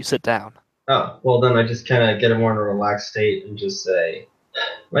didn't let you sit down. Oh, well then I just kind of get more in a relaxed state and just say,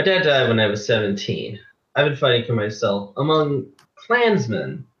 my dad died when I was 17. I've been fighting for myself among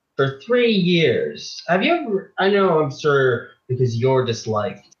Klansmen for 3 years. Have you ever, I know I'm sure because you're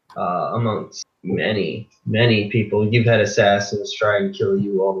disliked amongst many, many people. You've had assassins try and kill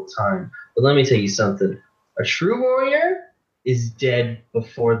you all the time. But let me tell you something. A true warrior is dead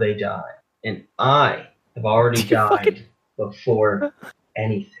before they die. And I have already died before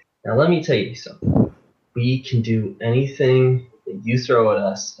anything. Now let me tell you something. We can do anything that you throw at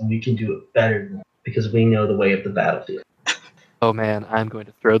us, and we can do it better than that because we know the way of the battlefield. Oh man, I'm going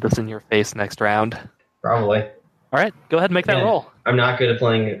to throw this in your face next round. Probably. All right, go ahead and make that Yeah. roll. I'm not good at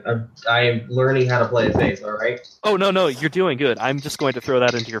playing it. I am learning how to play a face, all right? Oh, no, you're doing good. I'm just going to throw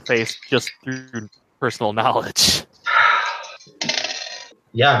that into your face just through personal knowledge.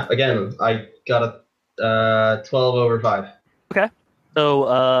 Yeah, again, I got a 12/5. Okay.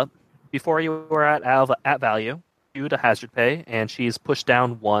 So, before you were at value, due to hazard pay, and she's pushed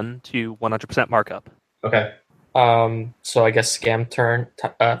down 1 to 100% markup. Okay. So I guess scam time.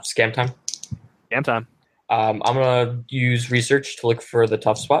 Damn time. I'm gonna use research to look for the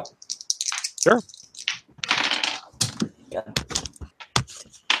tough spot. Sure.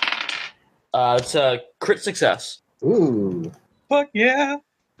 It's a crit success. Ooh. Fuck yeah.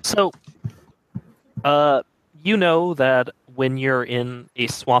 So, you know that when you're in a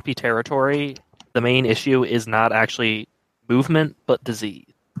swampy territory, the main issue is not actually movement, but disease.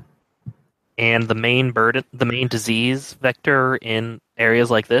 And the main disease vector in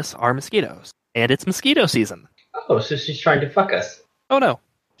areas like this are mosquitoes. And it's mosquito season. Oh, so she's trying to fuck us. Oh no.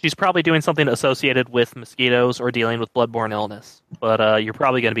 She's probably doing something associated with mosquitoes or dealing with bloodborne illness. But you're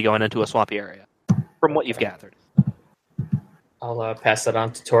probably going to be going into a swampy area, from what you've gathered. I'll pass that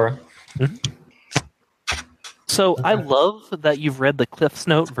on to Tora. Mm-hmm. So I love that you've read the Cliff's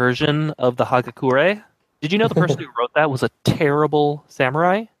Note version of the Hagakure. Did you know the person who wrote that was a terrible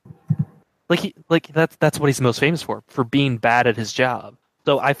samurai? That's what he's most famous for being bad at his job.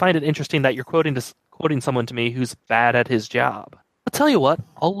 So I find it interesting that you're quoting someone to me who's bad at his job. I'll tell you what,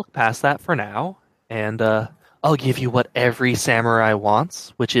 I'll look past that for now, and I'll give you what every samurai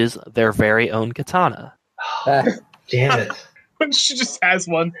wants, which is their very own katana. Damn it. She just has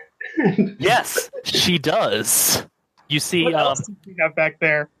one. Yes, she does. You see, What else do we have back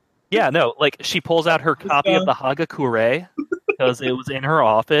there? yeah, no, like she pulls out her copy of the Hagakure because it was in her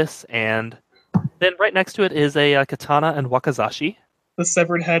office, and then right next to it is a katana and wakizashi. The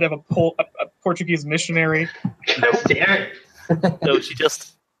severed head of a Portuguese missionary. Damn it. So she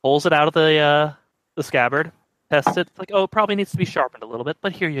just pulls it out of the scabbard, tests it. It's like, oh, it probably needs to be sharpened a little bit,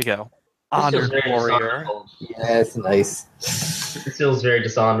 but here you go. This feels Honored very warrior. dishonorable. Yeah, it's nice. It feels very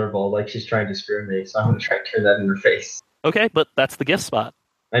dishonorable, like she's trying to screw me, so I'm going to try to turn that in her face. Okay, but that's the gift spot.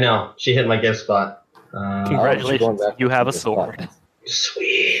 I know. She hit my gift spot. Congratulations, you have a sword.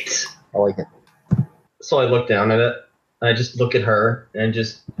 Sweet. I like it. So I look down at it, and I just look at her, and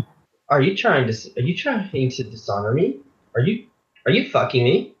just, are you trying to dishonor me? Are you fucking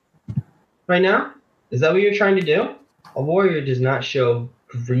me? Right now? Is that what you're trying to do? A warrior does not show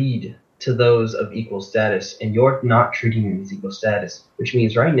greed to those of equal status, and you're not treating me as equal status, which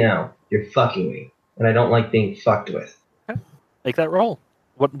means right now, you're fucking me, and I don't like being fucked with. Okay. Make that roll.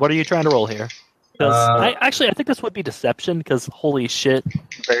 What are you trying to roll here? Because I think this would be deception, because holy shit,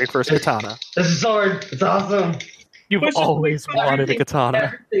 very first katana. This is sword. It's awesome. You've always wanted a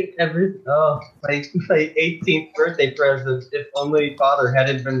katana. Everything. Oh, my 18th birthday present. If only father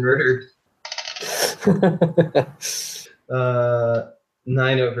hadn't been murdered.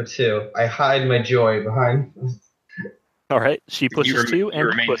 9/2. I hide my joy behind. All right, she pushes 2, You and you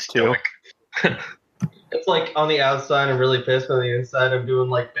remain push 2. stoic. It's like on the outside, I'm really pissed. On the inside, I'm doing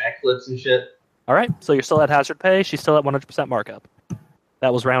like backflips and shit. All right, so you're still at hazard pay. She's still at 100% markup.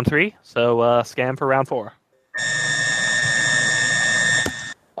 That was round 3, so scam for round 4.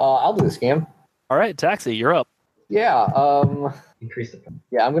 I'll do the scam. All right, Taxey, you're up. Yeah. Increase the price.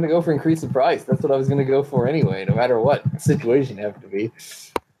 Yeah, I'm gonna go for increase the price. That's what I was gonna go for anyway, no matter what situation it happened to be.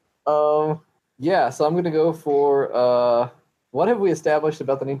 Yeah, so I'm gonna go for what have we established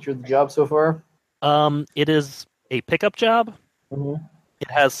about the nature of the job so far? It is a pickup job. Mm-hmm. It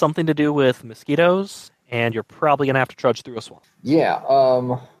has something to do with mosquitoes, and you're probably gonna have to trudge through a swamp. Yeah,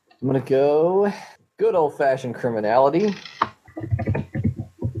 I'm gonna go good old fashioned criminality.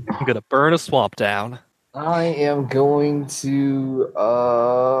 I'm gonna burn a swamp down. I am going to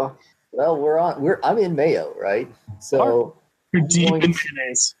well I'm in Mayo, right? So You're I'm deep going in to-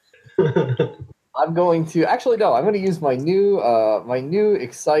 mayonnaise. I'm going to actually no. I'm going to use my new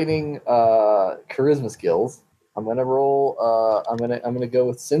exciting charisma skills. I'm going to roll. I'm going to go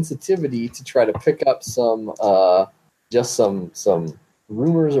with sensitivity to try to pick up some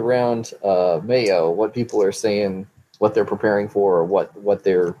rumors around Mayo. What people are saying, what they're preparing for, or what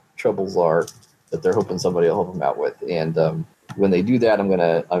their troubles are that they're hoping somebody will help them out with. And when they do that, I'm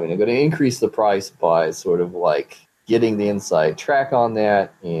gonna increase the price by sort of like getting the inside track on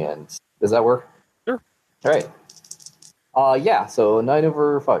that. And does that work? Sure. All right. Yeah. So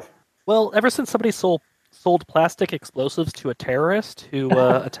 9/5. Well, ever since somebody sold plastic explosives to a terrorist who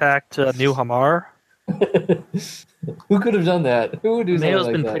attacked New Hamar, Who could have done that? Who would do something Mayo's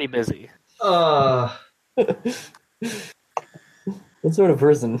like been that? pretty busy. What sort of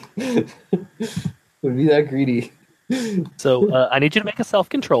person would be that greedy? So I need you to make a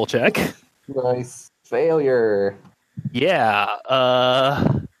self-control check. Nice. Failure. Yeah.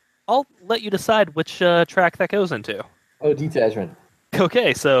 I'll let you decide which track that goes into. Oh, detachment.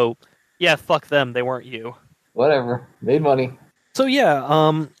 Okay, so yeah, fuck them. They weren't you. Whatever. Made money. So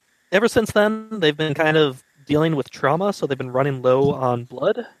yeah, ever since then, they've been kind of dealing with trauma, so they've been running low on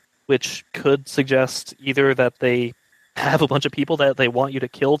blood, which could suggest either that they have a bunch of people that they want you to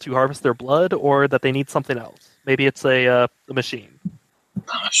kill to harvest their blood, or that they need something else. Maybe it's a machine.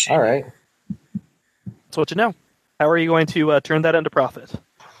 All right. That's what you know. How are you going to turn that into profit?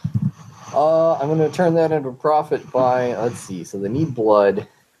 I'm going to turn that into profit by, let's see, so they need blood.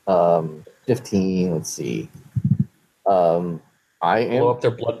 15, let's see. I am Blow up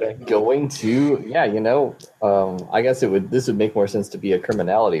their blood bank. going to, I guess this would make more sense to be a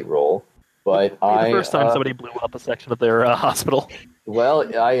criminality roll, but The first time somebody blew up a section of their hospital. well,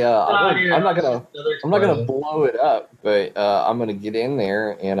 I'm not gonna Another blow it up, but I'm gonna get in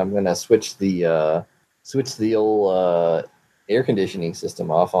there and I'm gonna switch the old air conditioning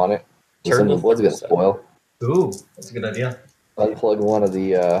system off on it. Turn Some of the the blood's gonna thermostat. spoil. Ooh, that's a good idea. Unplug one of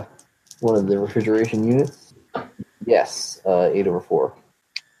the refrigeration units. Yes, 8/4. All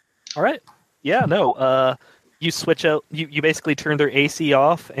right. Yeah, no. You switch out. You basically turn their AC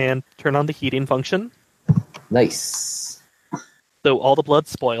off and turn on the heating function. Nice. So all the blood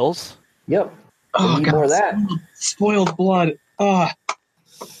spoils. Yep. Oh, Need God, more of that. spoiled blood. Ah,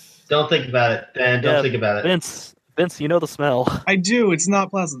 Don't think about it, Dan. Don't Yeah, think about it. Vince, you know the smell. I do. It's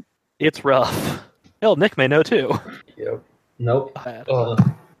not pleasant. It's rough. Hell, Nick may know too. Yep. Nope. Bad.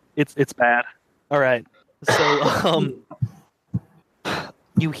 Ugh. It's bad. All right. So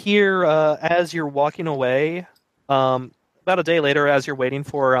you hear as you're walking away, about a day later, as you're waiting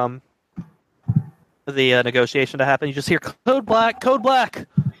for the negotiation to happen, you just hear code black,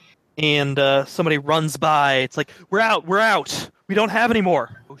 and somebody runs by. It's like, we're out, we don't have any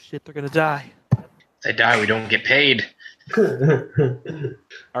more. Oh shit, they're gonna die. If they die, we don't get paid.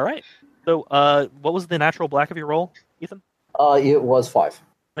 All right. So what was the natural black of your roll, Ethan? It was 5.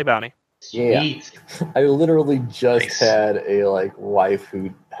 My bounty. Yeah. Sweet. I literally just Nice. had a wife who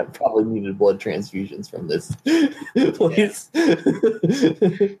had probably needed blood transfusions from this place.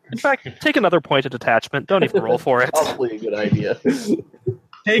 In fact, take another point of detachment. Don't even roll for it. Probably a good idea.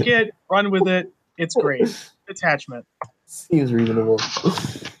 Take it, run with it. It's great. Attachment. Seems reasonable.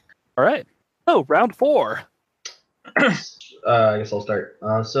 All right. Oh, round 4. I guess I'll start. You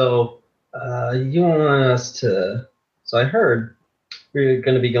want us to... So I heard we're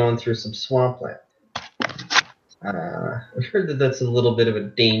going to be going through some swampland. I've heard that that's a little bit of a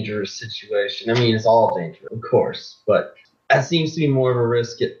dangerous situation. I mean, it's all dangerous, of course, but that seems to be more of a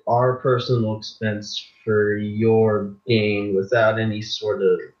risk at our personal expense for your gain without any sort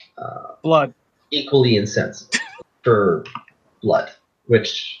of Blood. equally insensitive for blood,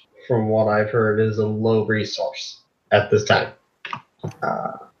 which, from what I've heard, is a low resource at this time.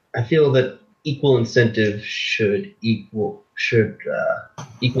 I feel that equal incentive should equal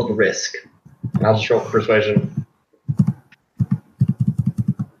the risk. And I'll just roll persuasion.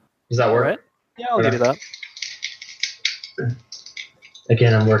 Does that work? All right. Yeah, I'll give you that.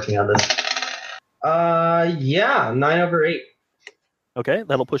 Again, I'm working on this. 9/8. Okay,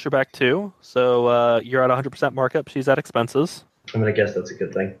 that'll push her back 2. So you're at 100% markup. She's at expenses. I'm gonna guess that's a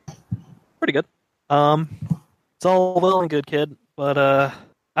good thing. Pretty good. It's all well and good, kid, but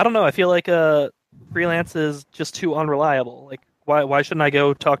I don't know. I feel like Freelance is just too unreliable. Like, why shouldn't I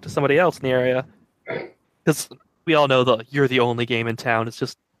go talk to somebody else in the area? Because we all know you're the only game in town. It's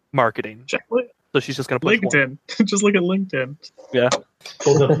just marketing. Check So she's just gonna push LinkedIn. Just look at LinkedIn. Yeah.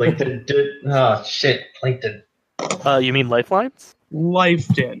 Hold up LinkedIn. Oh shit, LinkedIn. You mean Lifelines?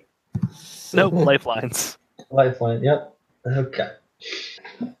 LifeDin. Nope, Lifelines. Lifeline. Yep. Okay.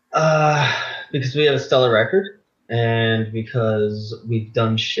 Because we have a stellar record, and because we've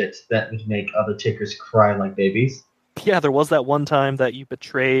done shit that would make other takers cry like babies. Yeah, there was that one time that you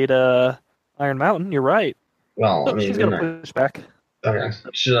betrayed Iron Mountain. You're right. Well, So I mean, she's gonna push back. Okay.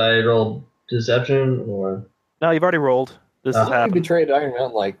 Should I roll deception or? No, you've already rolled. This has I happened. betrayed Iron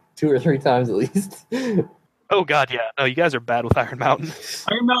Mountain like 2 or 3 times at least. Oh god, yeah. No, you guys are bad with Iron Mountain.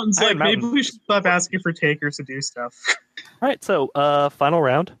 Iron Mountain's Iron maybe Mountain. we should stop asking for takers to do stuff. All right, so final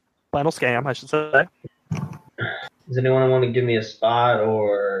round, final scam, I should say. Does anyone want to give me a spot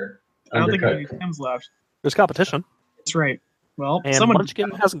or I don't think we have undercut? any times left. There's competition, That's right. Well, and someone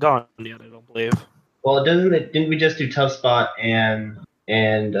Munchkin hasn't gone yet. I don't believe. Well, didn't we just do tough spot and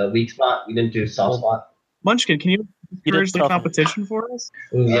weak spot? We didn't do soft spot. Munchkin, can you You did encourage the tough. competition for us?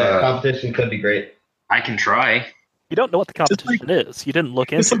 Ooh, yeah, competition could be great. I can try. You don't know what the Just competition is. You didn't look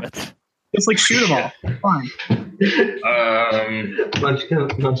just into like- it. Just like shoot them all. Fine.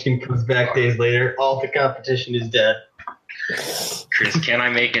 Munchkin comes back days later. All the competition is dead. Chris, can I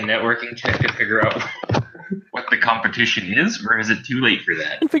make a networking check to figure out what the competition is, or is it too late for You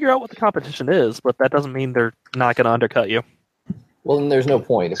that? can figure out what the competition is, but that doesn't mean they're not going to undercut you. Well, then there's no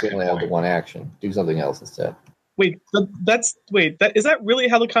point if we only have the one action. Do something else instead. Wait, is that really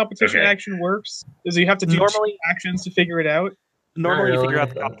how the competition Okay. action works? Is you have to do Normally- 2 actions to figure it out? Normally, you really. figure out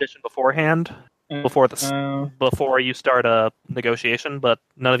the competition beforehand, before you start a negotiation, but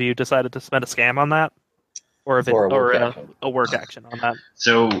none of you decided to spend a scam on that, or a work action on that.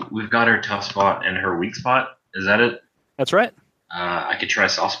 So we've got her tough spot and her weak spot. Is that it? That's right. I could try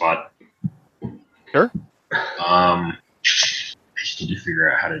soft spot. Sure. I just need to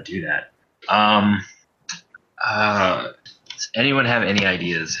figure out how to do that. Does anyone have any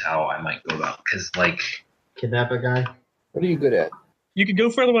ideas how I might go about? Because Kidnap a guy. What are you good at? You could go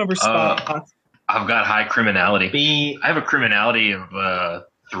for one of our spots. I've got high criminality. I have a criminality of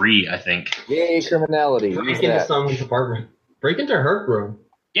 3, I think. Yay, criminality. Break Use into that. someone's apartment. Break into her room.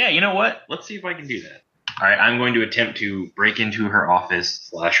 Yeah, you know what? Let's see if I can do that. All right, I'm going to attempt to break into her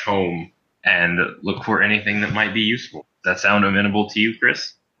office/home and look for anything that might be useful. Does that sound amenable to you,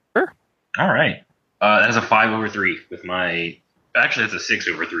 Chris? Sure. All right. That's a 5/3 with my. Actually, that's a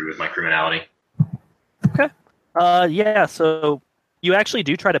 6/3 with my criminality. Yeah, so you actually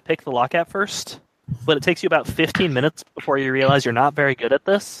do try to pick the lock at first, but it takes you about 15 minutes before you realize you're not very good at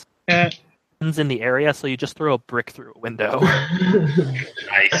this. It's in the area, so you just throw a brick through a window.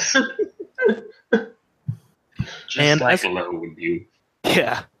 Nice. Just And like as- a low would do.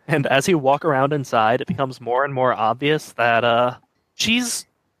 Yeah, and as you walk around inside, it becomes more and more obvious that she's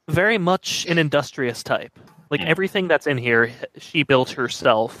very much an industrious type. Like, everything that's in here, she built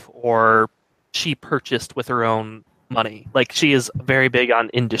herself, or she purchased with her own money. Like, she is very big on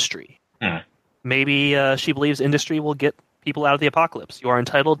industry. Maybe she believes industry will get people out of the apocalypse. You are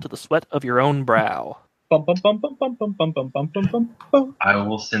entitled to the sweat of your own brow. Bum, bum, bum, bum, bum, bum, bum, bum, bum, bum, bum, bum. I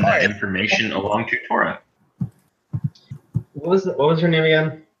will send that information along to Tora. What was her name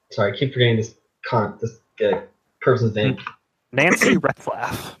again? Sorry, I keep forgetting this person's name. Nancy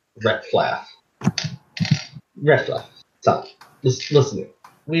Retflaff. Retflaff. Retflaff. So, just listen.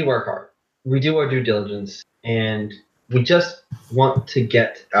 We work hard. We do our due diligence, and we just want to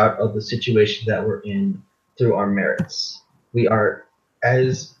get out of the situation that we're in through our merits. We are,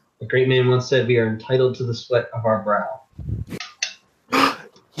 as a great man once said, we are entitled to the sweat of our brow.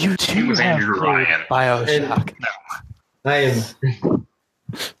 You It too was have Andrew played Ryan. Bioshock. I am.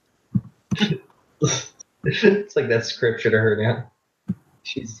 It's like that script should have heard now.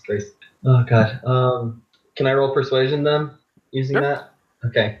 Jesus Christ. Oh God. Can I roll persuasion then? Using Sure. that?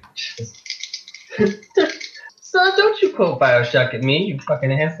 Okay. Son, don't you quote Bioshock at me, you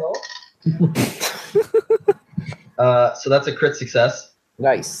fucking asshole. So that's a crit success.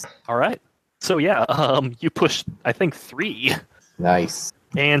 Nice. All right. So yeah, you pushed, I think, 3. Nice.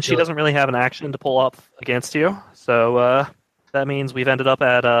 And she doesn't really have an action to pull up against you. So that means we've ended up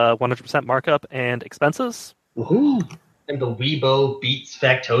at 100% markup and expenses. Woohoo! And the Weibo beats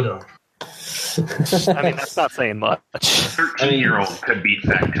Factotum. I mean, that's not saying much. 13-year-old could beat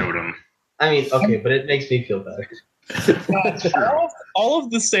Factotum. I mean, okay, but it makes me feel better. All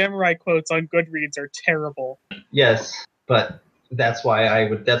of the samurai quotes on Goodreads are terrible. Yes, but that's why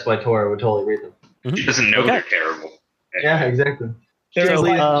Tora would totally read them. She doesn't know they're terrible. Yeah, exactly. There's So,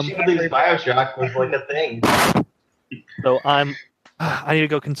 like, She believes Bioshock was like a thing. So I need to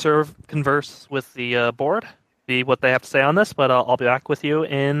go converse with the board, see what they have to say on this, but I'll be back with you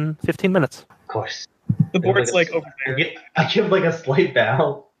in 15 minutes. Of course. the board's like over there. I give like a slight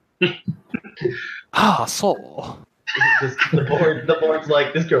bow. Soul. The board's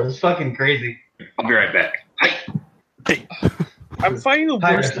like, this girl's fucking crazy. I'll be right back. Hey. I'm finding the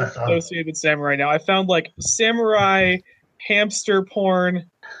Hi, worst Ressa-san. associated with samurai now. I found like samurai hamster porn,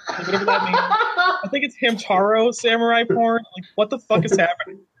 whatever that means. I think it's Hamtaro samurai porn. Like, what the fuck is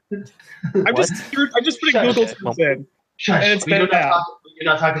happening? I just put a Google search in. Shush, And it's been bad.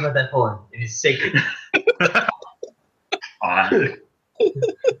 You're not talking about that porn. It is sacred. It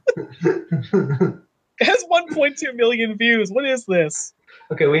has 1.2 million views. What is this?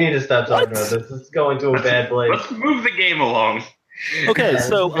 Okay, we need to stop talking about this. This is going to a bad place. Let's move the game along. Okay, Yeah,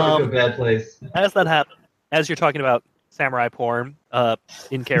 so this is going to a bad place. as that happens, as you're talking about samurai porn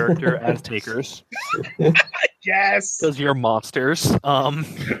in character as takers, Yes. because you're monsters,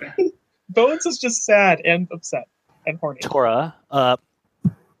 Bonez is just sad and upset and horny. Tora,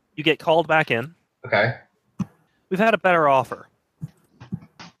 you get called back in. Okay. We've had a better offer.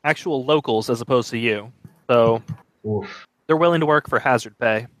 Actual locals as opposed to you. So Oof. they're willing to work for hazard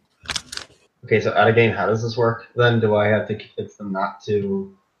pay. Okay, so out of game, how does this work? Then do I have to convince them not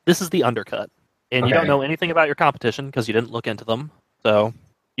to? This is the undercut. And you Okay. don't know anything about your competition because you didn't look into them. So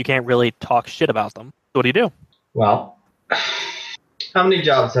you can't really talk shit about them. So what do you do? Well, how many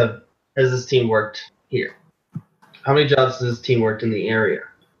jobs has this team worked here? How many jobs has this team worked in the area?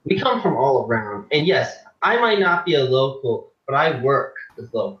 We come from all around, and yes, I might not be a local, but I work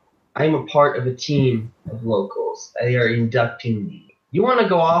with locals. I am a part of a team of locals. They are inducting me. You want to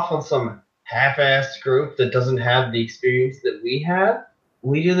go off on some half-assed group that doesn't have the experience that we have?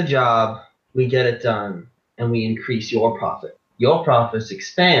 We do the job, we get it done, and we increase your profit. Your profits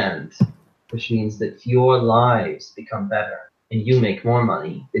expand, which means that your lives become better, and you make more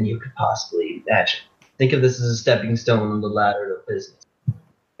money than you could possibly imagine. Think of this as a stepping stone on the ladder of business.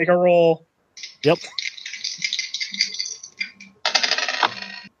 Take a roll. Yep.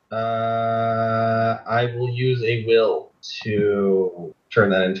 I will use a will to turn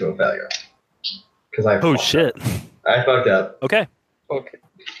that into a failure. Because Oh, shit. I fucked up. Okay. Okay.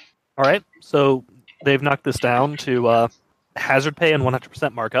 All right. So they've knocked this down to hazard pay and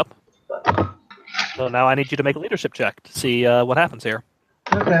 100% markup. So now I need you to make a leadership check to see what happens here.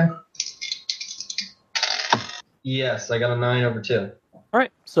 Okay. Yes, I got a 9/2. All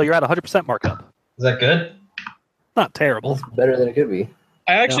right. So you're at 100% markup. Is that good? Not terrible. Better than it could be.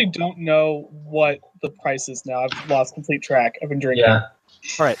 I actually don't know what the price is now. I've lost complete track. I've been drinking. Yeah.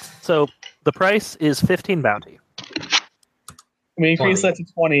 All right. So the price is 15 bounty. We increased 20. that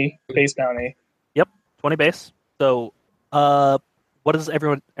to 20 base bounty. 20 base. So what is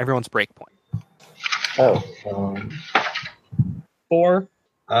everyone's break point? Oh, 4.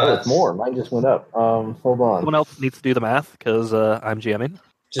 it's more. Mine just went up. Hold on. Someone else needs to do the math because I'm GMing.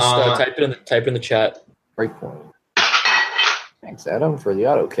 Just type it in the chat. Breakpoint. Thanks, Adam, for the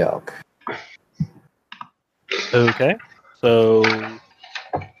auto calc. Okay. So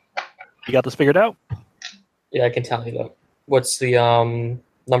you got this figured out? Yeah, I can tell you that. What's the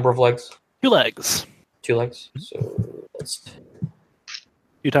number of legs? 2 legs. 2 legs. So that's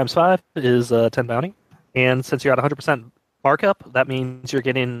 2 times 5 is 10 bounty. And since you're at 100% markup, that means you're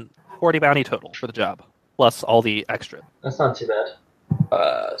getting 40 bounty total for the job, plus all the extra. That's not too bad.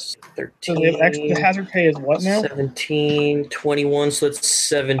 13. So the hazard pay is what now? 17, 21, so that's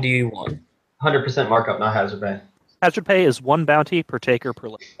 71. 100% markup, not hazard pay. Hazard pay is 1 bounty per taker per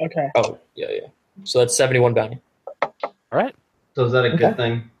leg. Okay. Oh, yeah. So that's 71 bounty. All right. So is that a Okay. good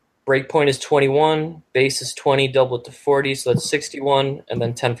thing? Breakpoint is 21, base is 20, double it to 40, so that's 61, and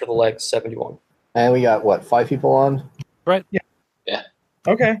then 10 for the legs, 71. And we got, what, 5 people on?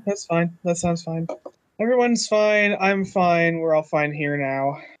 Okay, that's fine. That sounds fine. Everyone's fine. I'm fine. We're all fine here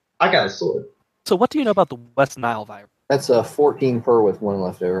now. I got a sword. So what do you know about the West Nile virus? That's a 14 per with 1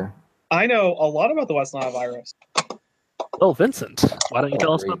 left over. I know a lot about the West Nile virus. Oh, Vincent, why don't you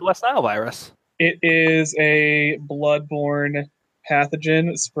tell us about the West Nile virus? It is a bloodborne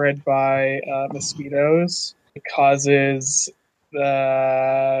pathogen spread by mosquitoes. It causes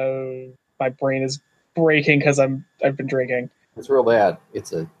My brain is breaking because I've been drinking. It's real bad.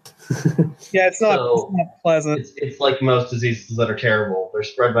 It's a. Yeah, it's not pleasant. It's like most diseases that are terrible. They're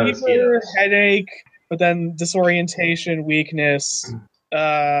spread by Fever, mosquitoes. headache, but then disorientation, weakness,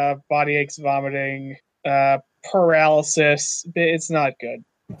 body aches, vomiting, paralysis. It's not good.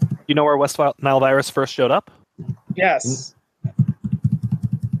 You know where West Nile Virus first showed up? Yes.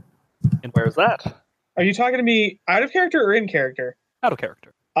 And where is that? Are you talking to me out of character or in character? Out of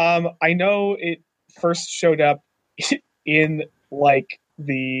character. I know it first showed up in like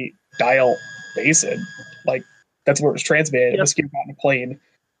the Dial Basin. Like that's where it was transmitted. It was on a plane.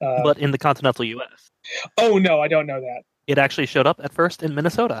 But in the continental U.S. Oh no, I don't know that. It actually showed up at first in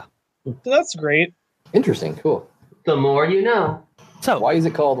Minnesota. So that's great. Interesting. Cool. The more you know. So Why is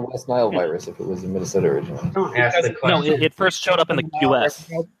it called West Nile virus if it was in Minnesota originally? Don't ask the no, question. it first showed up in the U.S.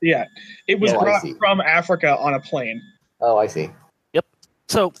 Yeah, it was Oh, I brought see. from Africa on a plane. Oh, I see.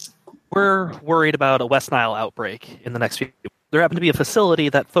 So we're worried about a West Nile outbreak in the next few. There happened to be a facility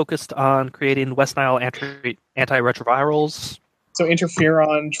that focused on creating West Nile antiretrovirals. So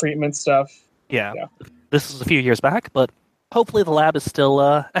interferon treatment stuff. Yeah. Yeah. This is a few years back, but hopefully the lab is still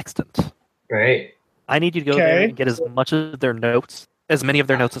extant. Right. I need you to go there Okay. and get as much of their notes, as many of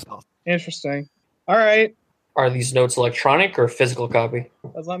their notes as possible. Interesting. All right, Are these notes electronic or physical copy?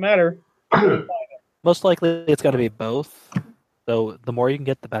 does not matter. Most likely it's got to be both. So the more you can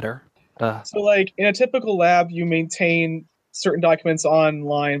get, the better. So, like in a typical lab, you maintain certain documents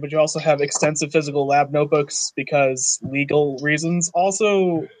online, but you also have extensive physical lab notebooks because legal reasons.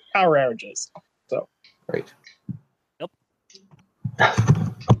 Also, power outages. Right.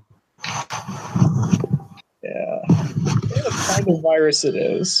 Yeah. What kind of virus it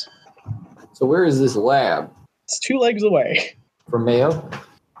is? So where is this lab? It's 2 legs away. From Mayo?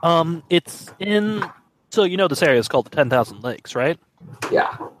 It's in. So you know this area is called the 10,000 Lakes, right?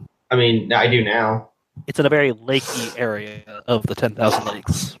 Yeah. I mean, I do now. It's in a very lakey area of the 10,000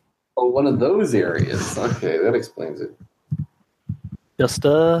 Lakes. Oh, one of those areas. Okay, that explains it. Just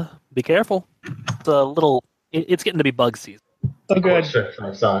be careful. It's a little. It's getting to be bug season. So good. Sure,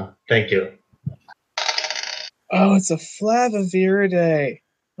 my son. Thank you. Oh, it's a Flaviviridae.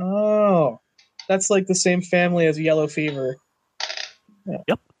 Oh, that's like the same family as yellow fever.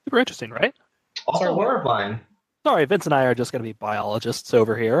 Super interesting, right? Also Sorry, what? horrifying. Sorry, Vince and I are just going to be biologists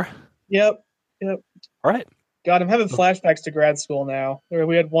over here. Yep. All right. God, I'm having flashbacks to grad school now.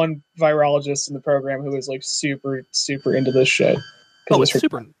 We had one virologist in the program who was like super, super into this shit. 'Cause Oh, it was it's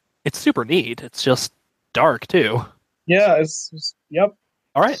super. It's super neat. It's just dark too. Yeah, yep.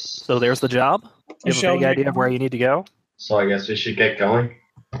 All right. So there's the job. You have a Shall vague we- idea of where you need to go. So I guess we should get going.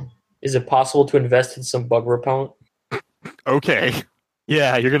 Is it possible to invest in some bug repellent? Okay.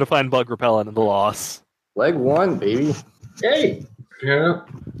 Yeah, you're gonna find bug repellent in the loss. Leg 1, baby. Hey! Yeah.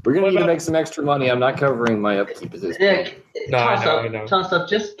 We're gonna What need to about- make some extra money. I'm not covering my upkeep at this point. Nick, No, toss I know. Toss up.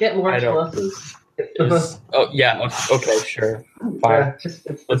 Just get more I know. explosives. Oh yeah. Okay, sure. Fine. Yeah, it's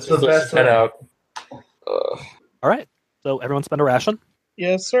Let's the just best head way. out. All right. So everyone spend a ration.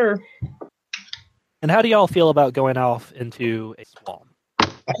 Yes, sir. And how do y'all feel about going off into a swamp? I'm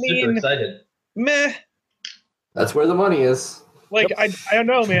mean- super excited. Meh. That's where the money is. Like, I don't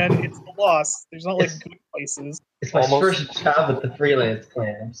know, man. It's the loss. There's not like good places. It's my Almost. first job at the freelance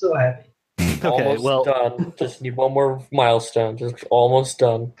clan. I'm so happy. Okay. Almost Well, done. Just need one more milestone. Just almost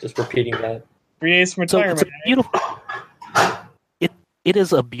done. Just repeating that. 3 days from so it's retirement. a beautiful. It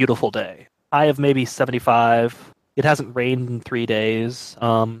is a beautiful day. High of maybe 75. It hasn't rained in 3 days.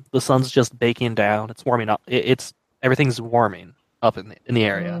 The sun's just baking down. It's warming up. It's everything's warming up in the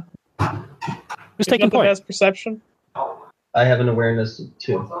area. Who's You've taking got the point? best perception. I have an awareness of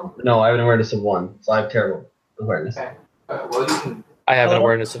 2. No, I have an awareness of 1. So I have terrible awareness. Well, you can. I have an Hello?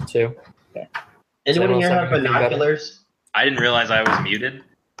 awareness of 2. Anyone Anyone here else have have anything better? binoculars? I didn't realize I was muted,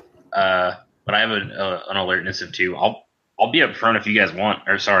 but I have an alertness of 2. I'll be up front if you guys want.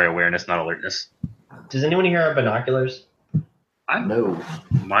 Or sorry, awareness, not alertness. Does anyone here have binoculars? I No.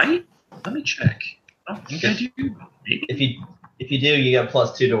 might. Let me check. I don't think I do. Maybe. If you do, you get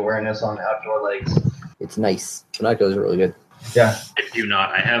 +2 to awareness on outdoor legs. It's nice. Binoculars are really good. Yeah. I do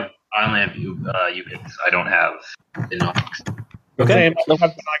not. I only have UVics. I don't have binoculars. Okay. Same. I don't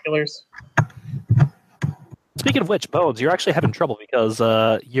have binoculars. Speaking of which, Bones, you're actually having trouble because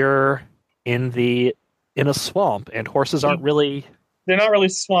you're in a swamp and horses aren't really. They're not really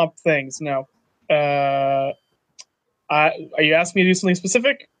swamp things, no. Are you asking me to do something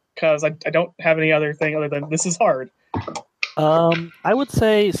specific? Because I don't have any other thing other than this is hard. I would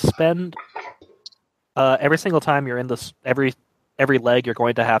say spend every single time you're in this every leg you're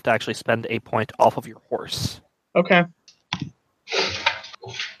going to have to actually spend a point off of your horse. Okay.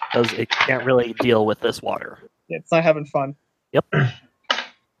 because it can't really deal with this water. It's not having fun. Yep.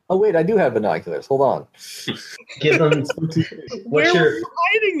 Oh wait, I do have binoculars. Hold on. Give them. Where were you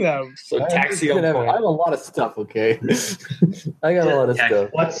hiding them? So Taxey on I point. have a lot of stuff. Okay, I got a lot of stuff.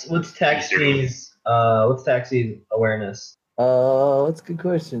 What's Taxey's awareness? That's a good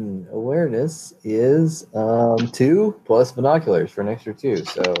question. Awareness is 2 plus binoculars for an extra 2.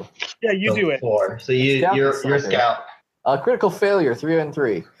 So Yeah, you do it. 4. So you're a scout. critical failure 3 and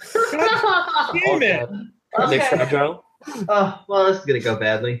 3. Damn it. Are they Okay. fragile? Oh well, this is gonna go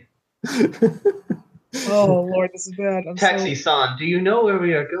badly. Oh Lord, this is bad. I'm Taxey-san, do you know where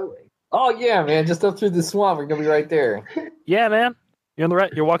we are going? Oh yeah, man! Just up through the swamp. We're gonna be right there. Yeah, man. You're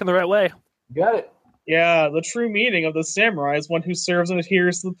walking the right way. Got it. Yeah, the true meaning of the samurai is one who serves and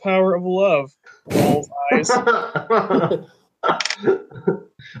adheres to the power of love. Bull's eyes.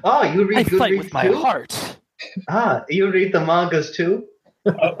 Oh, you read I fight Goodreads with my too? heart. Ah, you read the mangas too?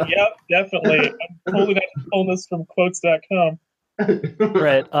 Yep, definitely. I'm totally not pulling this from quotes.com.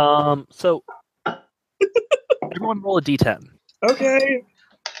 Right. So everyone roll a d10. Okay.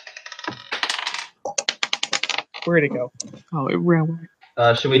 Where'd it go? Oh, it ran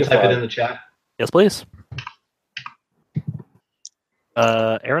away. Should we type it in the chat? Yes, please.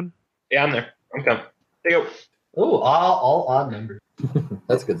 Aaron? Yeah, I'm there. I'm coming. There you Oh, all odd numbers.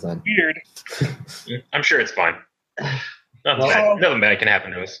 That's a good sign. Weird. go. I'm sure it's fine. Nothing Well- bad. Nothing bad can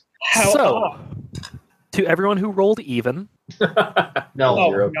happen to us. How So, odd. to everyone who rolled even, No. Oh,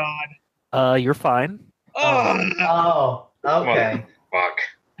 Zero. God. you're fine. Oh, Okay. Fuck.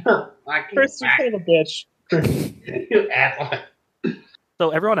 Chris, you son of a bitch. You asshole.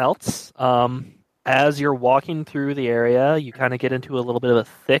 So everyone else, as you're walking through the area, you kind of get into a little bit of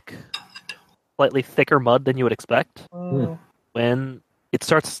a slightly thicker mud than you would expect Oh, when it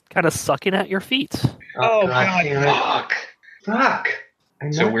starts kind of sucking at your feet. Oh, God. damn it. Fuck. Fuck.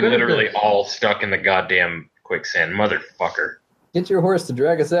 I'm So not we're good at literally this. all stuck in the goddamn quicksand, motherfucker. Get your horse to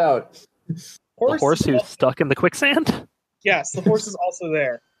drag us out. The horse who's stuck in the quicksand? Yes, the horse is also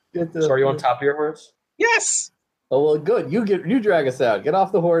there. Get the, So are you on top of your horse? Yes. Oh well, good. You drag us out. Get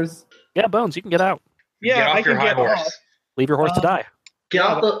off the horse. Yeah, Bones, you can get out. Yeah, get off I your can high get horse. off. Leave your horse to die. Get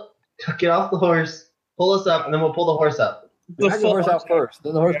off the horse. Pull us up, and then we'll pull the horse up. The Drag the full horse out horse. first.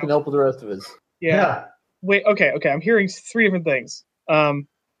 Then the horse Yeah. can help with the rest of us. Yeah. Wait. Okay. I'm hearing 3 different things.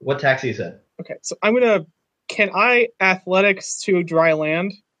 What Taxey said. Okay. So I'm gonna. Can I athletics to dry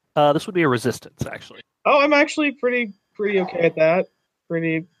land? This would be a resistance, actually. Oh, I'm actually pretty okay at that.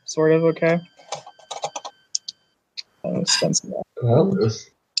 Pretty sort of okay. Spend some more. Well, it was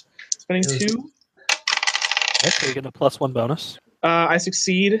Spending It was- 2. Okay, so you get a +1 bonus. I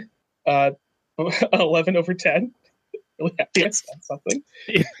succeed. 11 over 10. Really happy I spent something.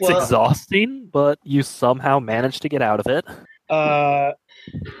 It's Well- exhausting, but you somehow managed to get out of it. I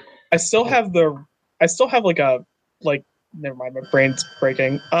still have never mind, my brain's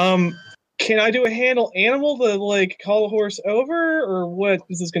breaking. Can I do a handle animal to call a horse over, or what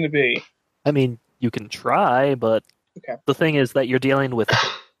is this going to be? I mean, you can try, but Okay. the thing is that you're dealing with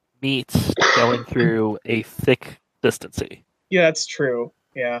meat going through a thick distancy. Yeah, that's true.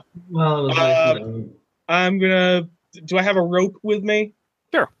 Yeah, well, it was nice to know. I'm gonna. Do I have a rope with me?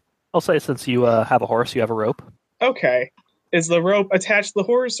 I'll say since you have a horse, you have a rope. Okay. Is the rope attached to the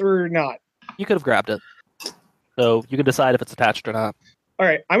horse or not? You could have grabbed it. So you can decide if it's attached or not. All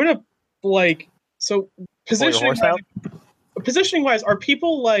right, I'm gonna so Pull your positioning horse out? positioning wise, are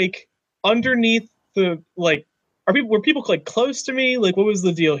people underneath the were people close to me? What was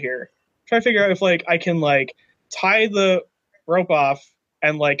the deal here? Trying to figure out if I can tie the rope off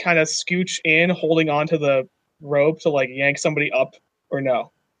and kind of scooch in, holding onto the rope to yank somebody up, or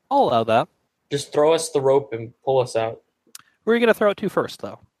no? I'll allow that. Just throw us the rope and pull us out. Where are you going to throw it to first,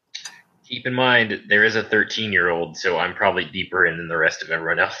 though? Keep in mind, there is a 13-year-old, so I'm probably deeper in than the rest of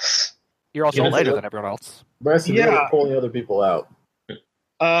everyone else. You're also Yeah, lighter so- than everyone else. Rest of Yeah. you are pulling other people out.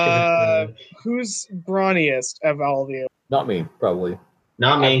 Who's brawniest of all of you? Not me, probably.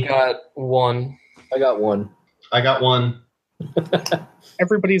 Not me. I've got 1. I got one. I got one.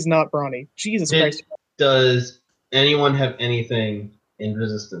 Everybody's not brawny. Jesus Did- Christ. Does anyone have anything in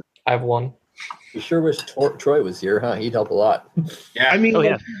resistance? I have 1. You sure wish Troy was here, huh? He'd help a lot. Yeah, I mean, Oh,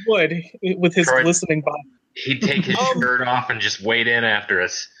 yeah. he would with his Troy- glistening body. he'd take his shirt off and just wade in after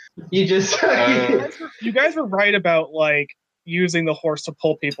us. You just You guys were right about using the horse to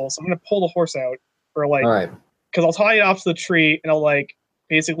pull people, so I'm gonna pull the horse out, or All right. because I'll tie it off to the tree and I'll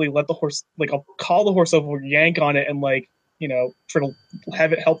basically let the horse I'll call the horse over, yank on it, and try to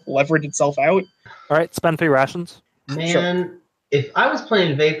have it help leverage itself out. All right, spend 3 rations. man. If I was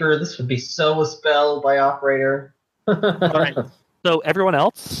playing Vapor, this would be so a spell by operator. All right. So everyone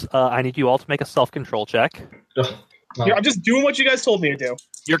else, I need you all to make a self-control check. Ugh. Yeah, I'm just doing what you guys told me to do.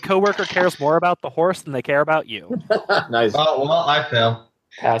 Your coworker cares more about the horse than they care about you. Nice. Oh, well, I fail.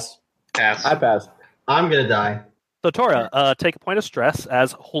 Pass. Pass. I pass. I'm going to die. So Tora, take a point of stress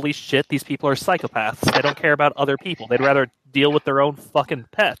as, holy shit, these people are psychopaths. They don't care about other people. They'd rather deal with their own fucking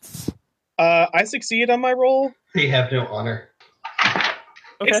pets. I succeed on my roll. They have no honor.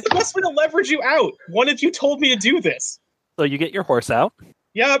 Okay. It's the best way to leverage you out. One of you told me to do this. So you get your horse out.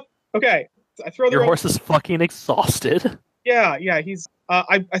 Yep. Okay. I throw the Your rope. horse is fucking exhausted. Yeah. He's.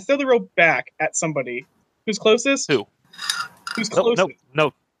 I throw the rope back at somebody. Who's closest? Who? Who's closest?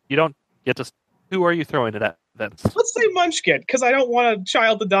 No. You don't get to... Who are you throwing it at, Vince? Let's say Munchkin, because I don't want a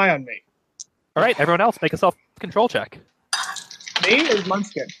child to die on me. All right, everyone else, make a self-control check. Me or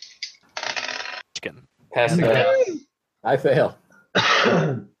Munchkin? Munchkin. Pass it. I fail.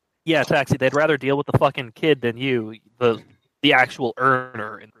 Yeah, Taxey, they'd rather deal with the fucking kid than you, the actual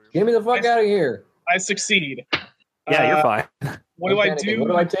earner. Get me the fuck out of here. I succeed. Yeah, you're fine. What do I'm I panicking. do? What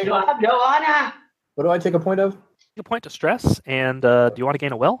do I take? You have no honor. What do I take a point of? Take a point to stress, and do you want to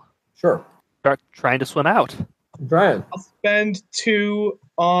gain a will? Sure. Start trying to swim out. I'm trying. I'll spend 2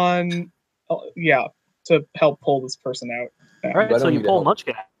 on, to help pull this person out. All right, Why so don't you we pull help?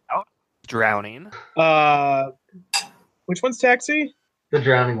 Munchkin out, drowning. Which one's Taxey? The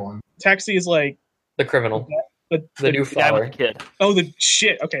drowning one. Taxey is like The criminal. the The new The guy with flower. the kid. oh the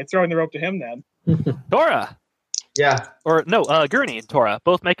shit. Okay, throwing the rope to him then. Tora! Yeah. Or, no, Gurney and Tora.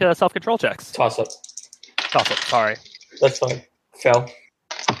 Both make self-control checks. Toss up. Toss it, sorry. That's fine. Fail.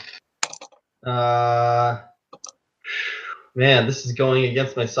 Man, this is going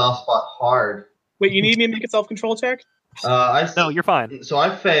against my soft spot hard. Wait, you need me to make a self-control check? No, you're fine. So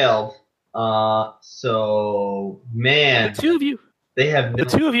I failed. So man, The two of you they have no. The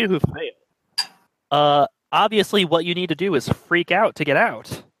two of you who failed. Obviously, what you need to do is freak out to get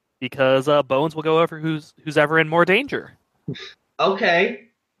out, because Bonez will go over who's ever in more danger. Okay.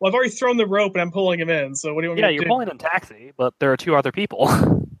 Well, I've already thrown the rope and I'm pulling him in. So what do you want me Yeah, to you're do? pulling in Taxey, but there are 2 other people.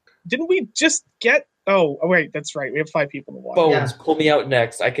 Didn't we just get? Oh, wait, that's right. We have 5 people in the water. Bones, pull me out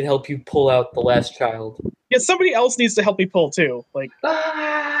next. I can help you pull out the last child. Yeah, somebody else needs to help me pull too. Like,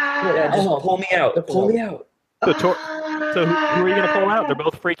 Yeah, just Oh. pull me out. Pull me out. So who are you going to pull out? They're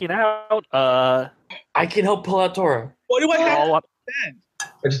both freaking out. I can help pull out Tora. what do I have All up. to spend?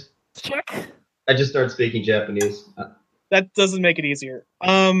 I just Check. started speaking Japanese. That doesn't make it easier.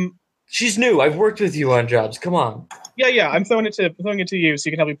 She's new. I've worked with you on jobs. Come on. Yeah. I'm throwing it to you so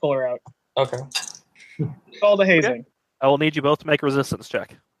you can help me pull her out. Okay. All the hazing. I will need you both to make a resistance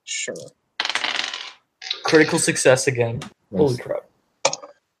check. Sure. Critical success again. Holy crap.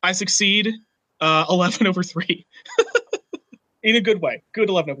 I succeed. 11 over 3. In a good way. Good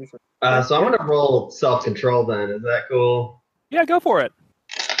 11 over 3. So I'm gonna roll self-control then. Is that cool? Yeah, go for it.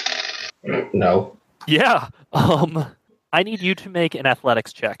 No. Yeah. I need you to make an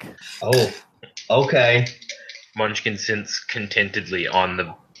athletics check. Oh. Okay. Munchkin sits contentedly on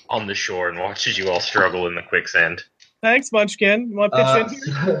the shore and watches you all struggle in the quicksand. Thanks, Munchkin. You want to pitch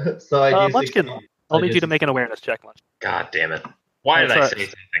in here? So I do Munchkin, succeed. I'll I need do you to make an awareness check, Munchkin. God damn it. Why did I That's say right.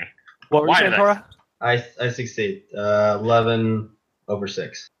 something? What were you Why saying, did I- Tora? I succeed. 11 over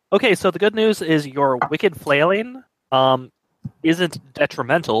 6. Okay, so the good news is your wicked flailing isn't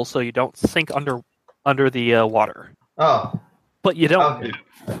detrimental, so you don't sink under the water. Oh. But you don't.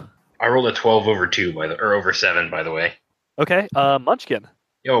 Okay. I rolled a 12 over 2 or over 7 by the way. Okay, Munchkin.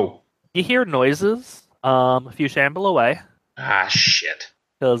 Yo. You hear noises a few shamble away Ah shit.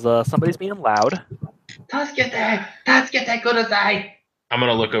 because somebody's being loud.助けてください. I'm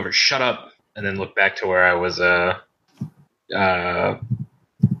gonna look over, shut up, and then look back to where I was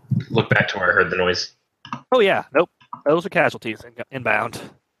look back to where I heard the noise. Oh yeah, nope. Those are casualties inbound.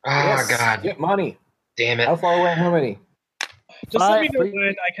 Ah Yes, god. Get money. Damn it. How far away? How many? Just let me Five, know three-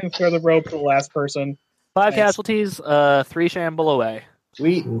 when I can throw the rope to the last person. 5 Thanks. casualties, 3 shamble away.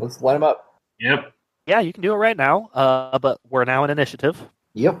 Sweet. Let's line them up. Yep. Yeah, you can do it right now, but we're now in initiative.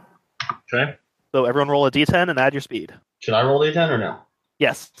 Yep. Okay. So everyone roll a d10 and add your speed. Should I roll D10 or no?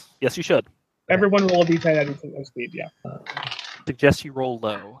 Yes, you should. Everyone roll a d10 at your speed, yeah. Suggest you roll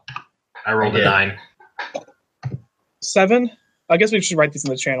low. I rolled a Yeah. 9. 7? I guess we should write these in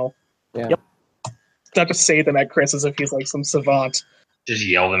the channel. Yeah. Yep. Not to say them at Chris as if he's like some savant. Just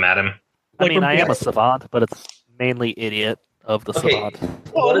yell them at him. I Like mean, we're I am a bored. savant, but it's mainly idiot of the Okay. savant.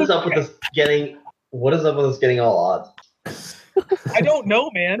 What is up with this getting? What is up with us getting all odds? I don't know,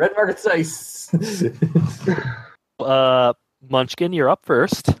 man. Red market size. Munchkin, you're up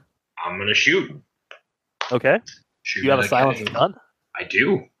first. I'm gonna shoot. Okay. Shoot You have a at silenced guy. gun? I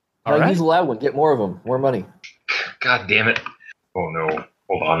do. All Now right. use a loud one. Get more of them. More money. God damn it. Oh no.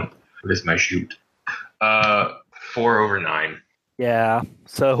 Hold on. What is my shoot? 4/9. Yeah.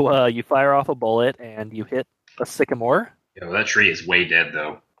 So you fire off a bullet and you hit a sycamore. That tree is way dead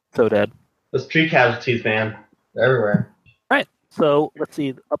though. So dead. Those tree casualties, man. They're everywhere. Right. So let's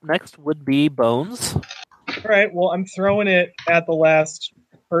see. Up next would be Bonez. All right. Well, I'm throwing it at the last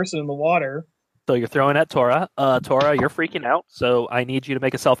person in the water. So you're throwing at Tora. Tora, you're freaking out. So I need you to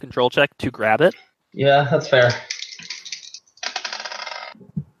make a self-control check to grab it. Yeah, that's fair.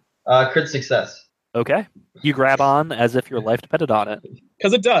 Crit success. Okay. You grab on as if your life depended on it.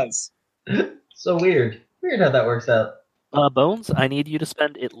 Because it does. So weird. Weird how that works out. Bonez, I need you to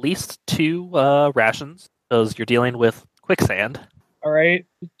spend at least 2 rations because you're dealing with quicksand. All right.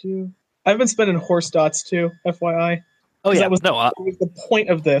 I've been spending horse dots too, FYI. Oh yeah, That was, no. that was the point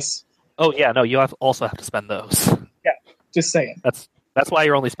of this. Oh yeah, no. You also have to spend those. Just saying. That's why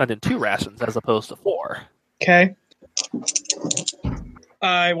you're only spending 2 rations as opposed to 4. Okay.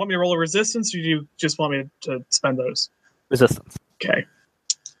 Want me to roll a resistance, or do you just want me to spend those? Resistance. Okay.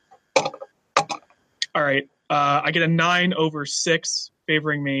 All right. I get a 9/6,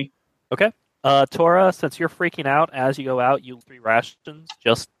 favoring me. Okay. Tora, since you're freaking out as you go out, you 3 rations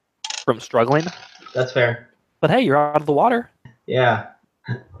just from struggling. That's fair. But hey, you're out of the water. Yeah.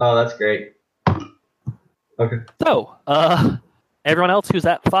 Oh, that's great. Okay. So, everyone else who's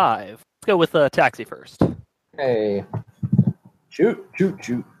at 5, let's go with Taxey first. Hey. Shoot.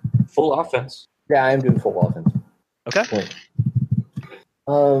 Full offense. Yeah, I am doing full offense. Okay.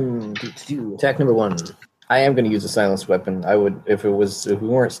 Attack number 1. I am going to use a silenced weapon. I would, if we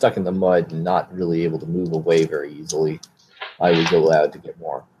weren't stuck in the mud and not really able to move away very easily, I would go loud to get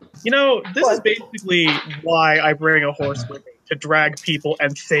more. This is basically why I bring a horse with me, to drag people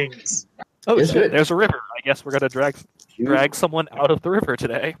and things. Oh, Is shit, it? there's a river. I guess we're going to drag someone out of the river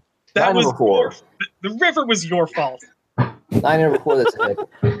today. That was number 4. the river was your fault. 9/4. That's a hit.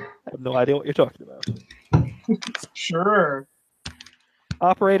 I have no idea what you're talking about. Sure.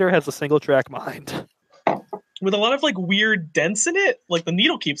 Operator has a single track mind. With a lot of weird dents in it, the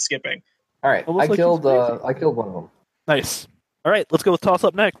needle keeps skipping. All right, Almost I like killed. he's crazy. I killed one of them. Nice. All right, let's go with toss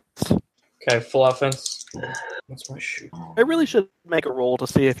up next. Okay, full offense. What's my shoot? I really should make a roll to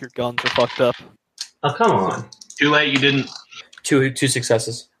see if your guns are fucked up. Oh, come on. Too late. You didn't. 2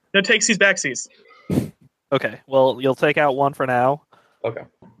 successes. No takesies, backsies. Okay, well, you'll take out 1 for now. Okay.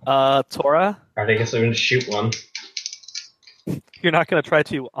 Tora, Alright, I guess I'm going to shoot one. you're not going to try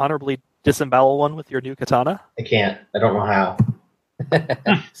to honorably disembowel one with your new katana? I can't. I don't know how.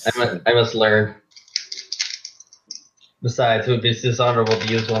 I must learn. Besides, it would be dishonorable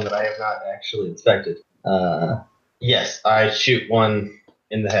to use one that I have not actually inspected. Yes, I shoot one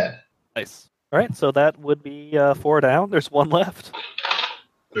in the head. Nice. All right, so that would be 4 down. There's 1 left.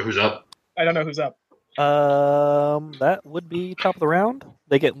 So who's up? I don't know who's up. That would be top of the round.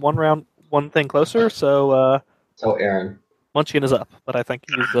 They get 1 thing closer, so So, Aaron. Munchkin is up, but I think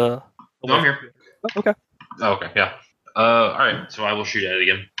he's No, I'm here. Okay. Oh, okay, yeah. All right, so I will shoot at it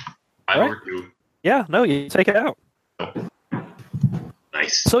again. All right. 5/2. Yeah, no, you take it out.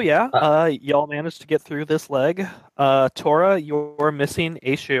 Nice. So yeah, y'all managed to get through this leg. Tora, you're missing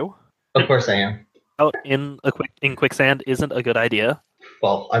a shoe. Of course I am. Out in quicksand isn't a good idea.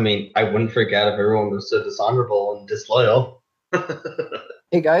 Well, I mean, I wouldn't freak out if everyone was so dishonorable and disloyal.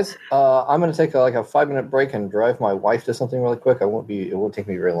 Hey guys, I'm going to take a 5-minute break and drive my wife to something really quick. It won't take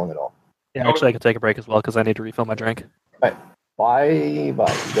me very long at all. Yeah, actually, I could take a break as well because I need to refill my drink. Bye. You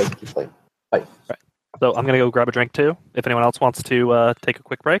guys keep playing. Bye. So I'm gonna go grab a drink too. If anyone else wants to take a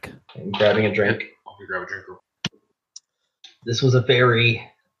quick break. I'm grabbing a drink. I'll go grab a drink. This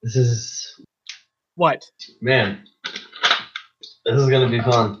is... What? Man. This is going to be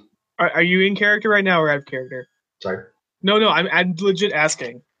fun. Are you in character right now or out of character? Sorry. No, I'm legit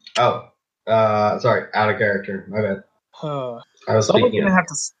asking. Oh. Sorry. Out of character. My bad. I was Someone's speaking gonna have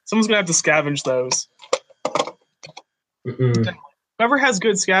to scavenge those. Mm-mm. Whoever has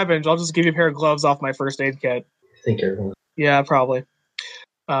good scavenge, I'll just give you a pair of gloves off my first aid kit. I think everyone... Yeah, probably.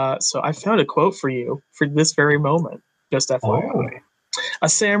 So I found a quote for you for this very moment. Just FYI. Oh. A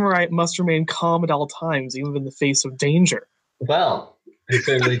samurai must remain calm at all times, even in the face of danger. Well, I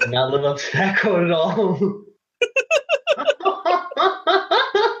certainly did not live up to that quote at all.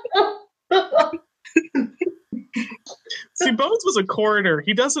 See, Bonez was a coroner.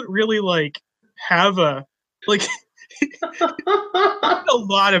 He doesn't really have a a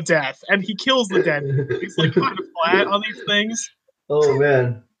lot of death, and he kills the dead. He's kind of flat on these things. Oh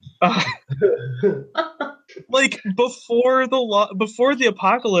man. Before the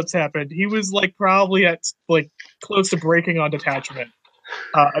apocalypse happened, he was probably at close to breaking on detachment.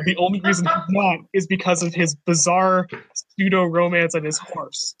 The only reason he's not is because of his bizarre pseudo romance and his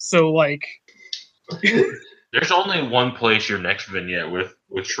horse. So like, There's only one place your next vignette with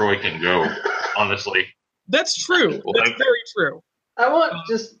Troy can go. Honestly, that's true. That's very true. I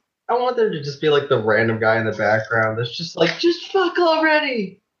want there to just be like the random guy in the background that's just like, just fuck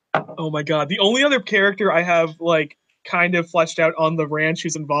already. Oh my god. The only other character I have like kind of fleshed out on the ranch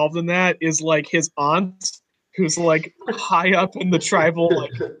who's involved in that is like his aunt, who's like high up in the tribal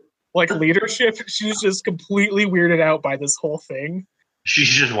like leadership. She's just completely weirded out by this whole thing. she's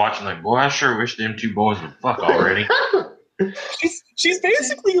just watching like, boy, I sure wish them two boys would fuck already. She's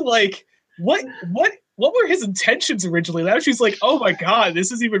basically like, what were his intentions originally? Now she's like, oh my god,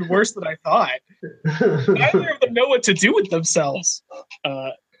 this is even worse than I thought. Neither of them know what to do with themselves.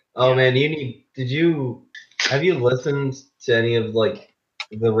 Oh man, have you listened to any of like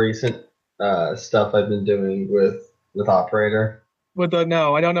the recent stuff I've been doing with Operator?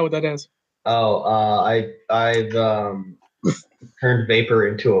 No, I don't know what that is. Oh, I've turned Vapor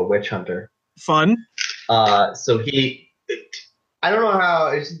into a witch hunter. Fun. So I don't know how,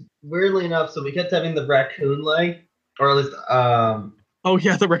 it's weirdly enough, so we kept having the raccoon leg, or at least Oh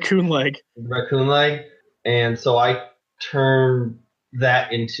yeah, the raccoon leg. And so I turned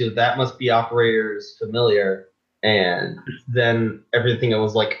that into, that must be Operator's familiar, and then everything, it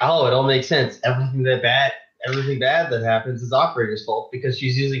was like, oh, it all makes sense. Everything bad that happens is Operator's fault because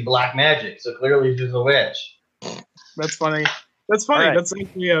she's using black magic, so clearly she's a witch. That's funny. Right. That's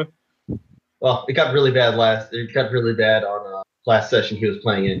actually Well, it got really bad on last session he was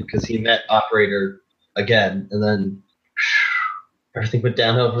playing in, because he met Operator again, and then everything went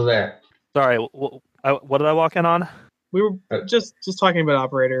downhill from there. Sorry, what did I walk in on? we were just talking about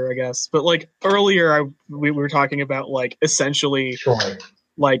Operator, I guess. But like earlier, we were talking about like essentially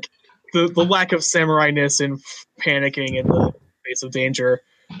like the lack of samurai-ness and panicking in the face of danger.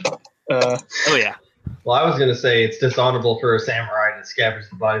 Oh yeah. Well, I was going to say it's dishonorable for a samurai to scavenge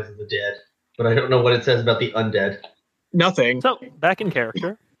the bodies of the dead, but I don't know what it says about the undead. Nothing. So back in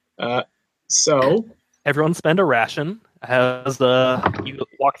character. So Everyone spend a ration as you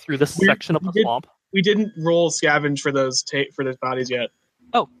walk through this section of the swamp. We didn't roll scavenge for those bodies yet.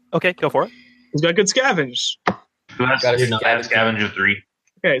 Oh, okay, go for it. Who's got good scavenge? Who has scavenge of 3?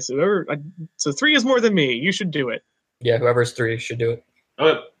 Okay, so 3 is more than me. You should do it. Yeah, whoever's 3 should do it.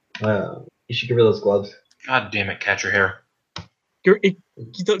 Oh, You should give her those gloves. God damn it, catch your hair.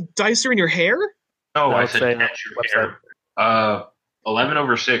 The dice are in your hair? No, I let's said say catch your hair. 11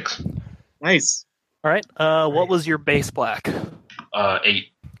 over 6. Nice. All right. What was your base black? 8.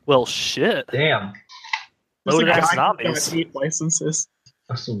 Well, shit. Damn. Loaded There's a ass guy who's zombies. got 8 licenses.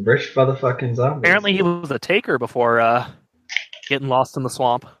 Some rich motherfucking zombies. Apparently, he was a taker before getting lost in the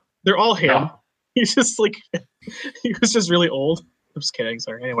swamp. They're all him. No. He's just like he was just really old. I'm just kidding.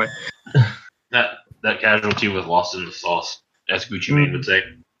 Sorry. Anyway, That casualty was lost in the sauce, as Gucci Mane would say.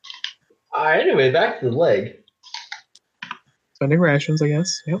 Alright, anyway, back to the leg. spending rations, I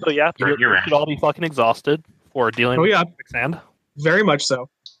guess. Yep. So yeah, Burn you your should all be fucking exhausted for dealing Oh, with yeah. quicksand. Very much so.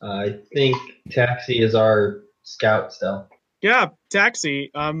 I think Taxey is our scout still. Yeah,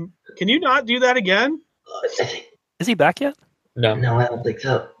 Taxey. Can you not do that again? Is he back yet? No. No, I don't think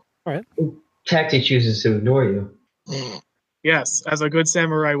so. All right. Taxey chooses to ignore you. Yes, as a good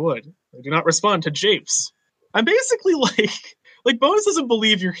samurai would. I do not respond to japes. I'm basically like Bonez doesn't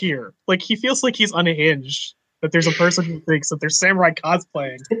believe you're here. Like he feels like he's unhinged. That there's a person who thinks that there's samurai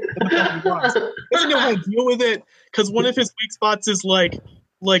cosplaying. In the fucking box. He doesn't know how to deal with it because one of his weak spots is like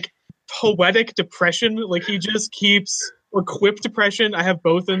poetic depression. Like he just keeps or quip depression. I have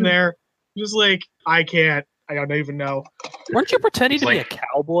both in there. Just like I can't. I don't even know. Weren't you pretending to be a Like-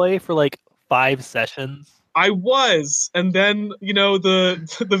 cowboy for like 5 sessions? I was, and then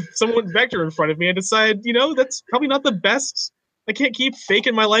the someone vector in front of me and decided, that's probably not the best. I can't keep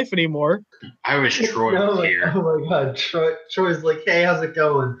faking my life anymore. I wish Troy No, was like, here. oh my god, Troy's like, hey, how's it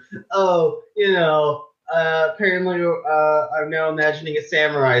going? Oh, apparently I'm now imagining a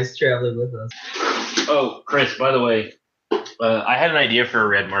samurai is traveling with us. Oh, Chris, by the way, I had an idea for a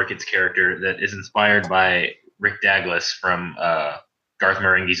Red Markets character that is inspired by Rick Douglas from Garth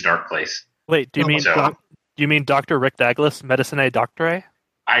Marenghi's Dark Place. Wait, do you Oh, mean so- do you mean Dr. Rick Douglas, Medicine Doctore?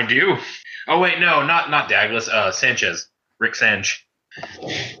 I do. Oh wait, no, not Douglas. Sanchez, Rick Sanch.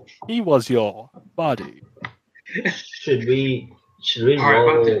 He was your body. Should we All right,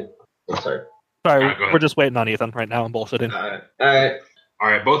 roll? Oh, sorry. Sorry, Alright, go ahead. we're just waiting on Ethan right now. I'm bullshitting. Alright. All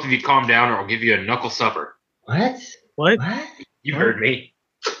right, both of you calm down, or I'll give you a knuckle supper. What? What? What? You heard me.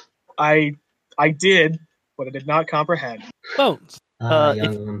 I did, but I did not comprehend. Bones.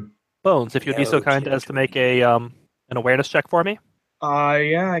 Young one. Bones, if you'd be so kind as to make an awareness check for me.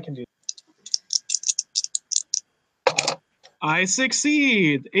 Yeah, I can do. I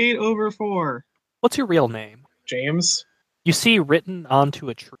succeed. 8/4. What's your real name? James. You see written onto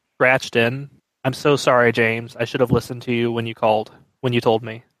a tree, scratched in. I'm so sorry, James. I should have listened to you when you called. When you told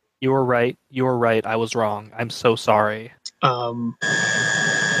me. You were right. You were right. I was wrong. I'm so sorry. Well,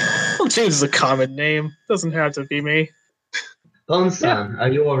 James is a common name. Doesn't have to be me. Bonez-san, are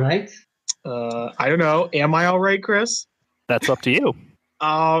you alright? I don't know. Am I all right, Chris? That's up to you.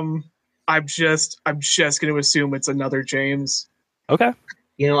 I'm just going to assume it's another James. Okay.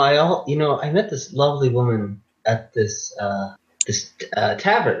 I met this lovely woman at this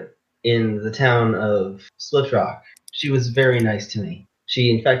tavern in the town of Split Rock. She was very nice to me. She,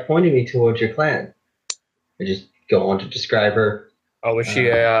 in fact, pointed me towards your clan. I just go on to describe her. Oh, was she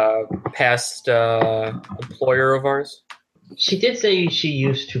a past employer of ours? She did say she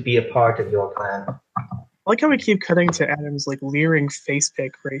used to be a part of your clan. I like how we keep cutting to Adam's like leering face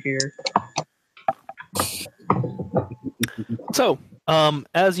pic right here. So,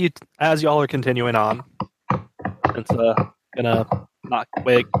 as y'all are continuing on, it's gonna not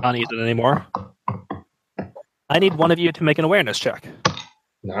wait on Ethan anymore. I need one of you to make an awareness check.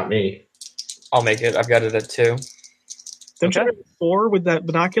 Not me. I'll make it. I've got it at 2. Don't you have 4 with that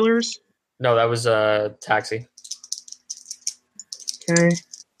binoculars? No, that was Taxey. Okay.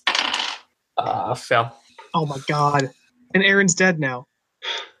 Fail. Oh my god. And Aaron's dead now.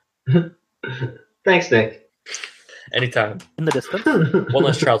 Thanks, Nick. Anytime. In the distance, One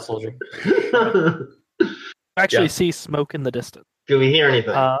less child soldier. you actually Yeah. see smoke in the distance. Do we hear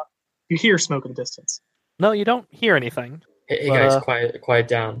anything? You hear smoke in the distance. No, you don't hear anything. Hey guys, quiet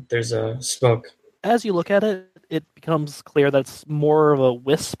down. There's smoke. As you look at it, it becomes clear that it's more of a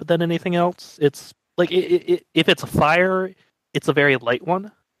wisp than anything else. It's like if it's a fire, it's a very light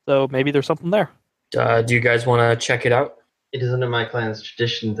one. So maybe there's something there. Do you guys want to check it out? It is under my clan's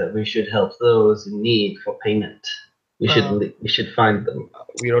tradition that we should help those in need for payment. We should find them.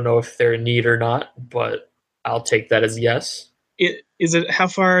 We don't know if they're in need or not, but I'll take that as yes. How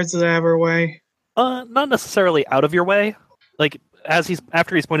far is it out of our way? Not necessarily out of your way. Like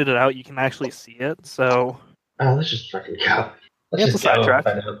after he's pointed it out, you can actually see it. So Let's just fucking go. Yeah, it's a sidetrack.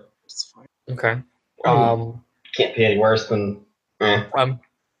 It's fine. Okay. Can't be any worse than. I'm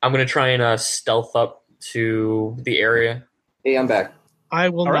gonna try and stealth up to the area. Hey, I'm back. I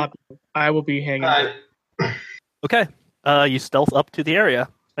will All not. I will be hanging. okay, you stealth up to the area.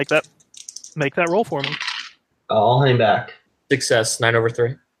 Make that roll for me. I'll hang back. Success.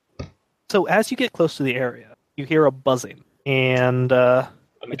 9/3. So as you get close to the area, you hear a buzzing, and A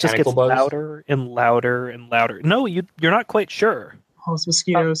it just gets mechanical buzz. louder and louder and louder. No, you're not quite sure. Oh, it's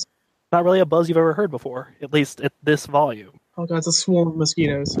mosquitoes. Not really a buzz you've ever heard before, at least at this volume. Oh god, it's a swarm of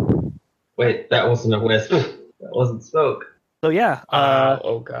mosquitoes. Wait, that wasn't a wisp. That wasn't smoke. So yeah,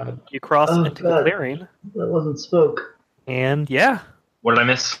 Oh god. you cross Oh, into the God. clearing, That wasn't smoke. and yeah, What did I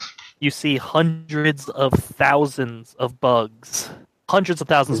miss? you see hundreds of thousands of bugs. Hundreds of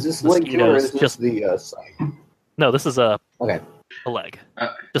thousands Is this of link here or mosquitoes. is this Just the site? no, this is a Okay. leg. Uh.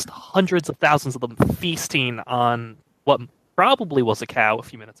 Just hundreds of thousands of them feasting on what probably was a cow a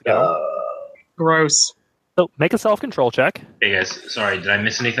few minutes ago. Gross. So make a self-control check. Hey guys, sorry, did I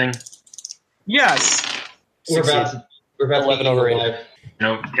miss anything? Yes. We're about Succeed. to 11 eat over 8. alive.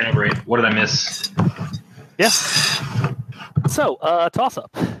 No, 10 over 8. What did I miss? Yeah. So, toss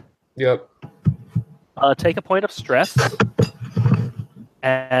up. Yep. Take a point of stress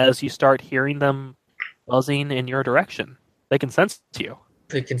as you start hearing them buzzing in your direction. They can sense you.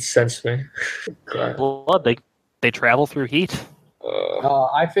 They can sense me. God. Blood, they travel through heat.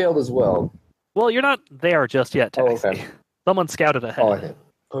 I failed as well. Well, you're not there just yet, Oh, Taxey. okay. Someone scouted ahead. Oh, okay.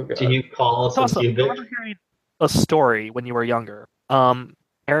 Oh, God. Do you call us Toss a up. You cubic? remember hearing a story when you were younger?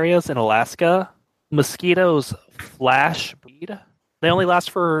 Areas in Alaska, mosquitoes flash breed. They only last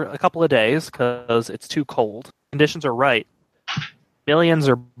for a couple of days because it's too cold. Conditions are right. Millions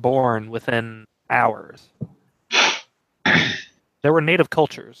are born within hours. There were native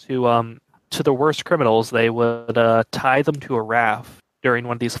cultures who, to the worst criminals, they would tie them to a raft during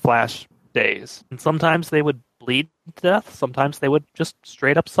one of these flash days. And sometimes they would bleed to death. Sometimes they would just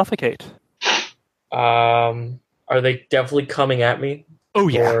straight up suffocate. Are they definitely coming at me? Oh,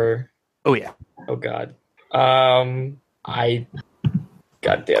 yeah. Or, Oh, yeah. oh god.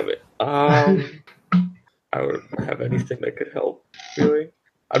 God damn it. I don't have anything that could help, really.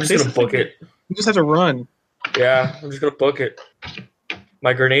 I'm just gonna book it. You just have to run. Yeah, I'm just gonna book it.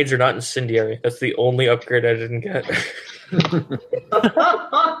 My grenades are not incendiary. That's the only upgrade I didn't get.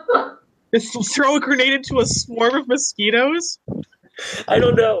 Just throw a grenade into a swarm of mosquitoes? I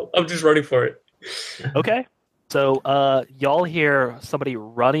don't know. I'm just running for it. Okay. So, y'all hear somebody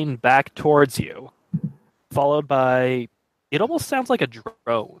running back towards you, followed by. It almost sounds like a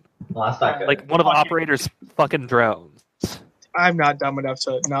drone, Well, that's not good. like one of the operators' fucking drones. I'm not dumb enough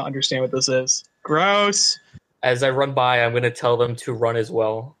to not understand what this is. Gross. As I run by, I'm going to tell them to run as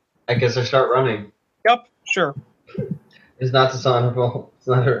well. I guess I start running. Yep, sure. It's not dishonorable. It's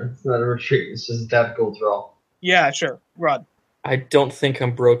not a retreat. It's just a tactical withdrawal. Yeah, sure. Run. I don't think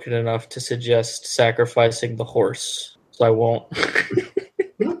I'm broken enough to suggest sacrificing the horse, so I won't.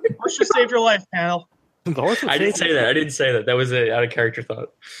 Horse just saved your life, pal. The horse. I didn't say that. I didn't say that. That was an out of character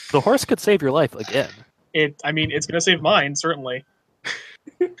thought. The horse could save your life again. It's going to save mine, certainly.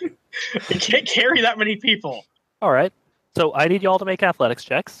 It can't carry that many people. All right. So I need y'all to make athletics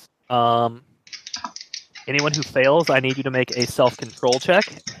checks. Anyone who fails, I need you to make a self-control check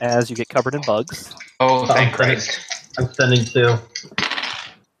as you get covered in bugs. Oh, thank Christ. I'm sending 2.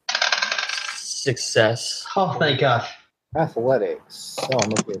 Success. Oh, thank God. Athletics. Oh,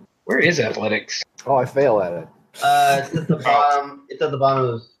 I'm okay. Where is athletics? Oh, I fail at it. It's at the bottom. It's at the bottom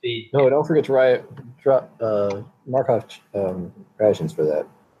of the speed. No, don't forget to mark off rations for that.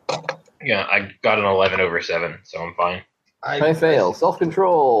 Yeah, I got an 11/7, so I'm fine. I fail.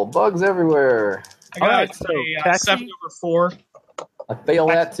 Self-control. Bugs everywhere. I got Alright, so a Taxey? 7/4. I fail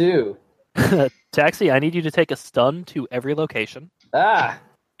that too. Taxey, I need you to take a stun to every location. Ah!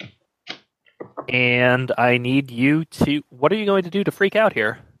 And I need you to... What are you going to do to freak out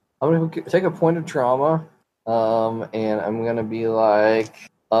here? I'm going to take a point of trauma, and I'm going to be like...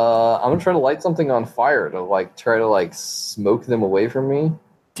 I'm going to try to light something on fire to, try to, smoke them away from me.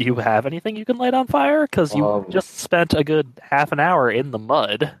 Do you have anything you can light on fire? Because you just spent a good half an hour in the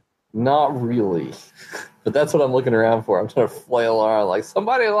mud. Not really. But that's what I'm looking around for. I'm trying to flail around like,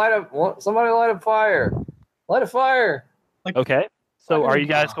 somebody light a fire. Light a fire. Okay. So are you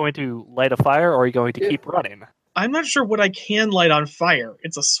guys going to light a fire, or are you going to keep running? I'm not sure what I can light on fire.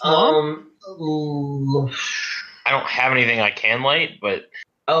 It's a swamp? I don't have anything I can light, but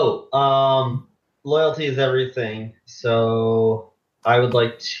Loyalty is everything. So I would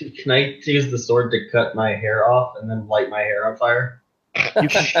like to. Can I use the sword to cut my hair off and then light my hair on fire?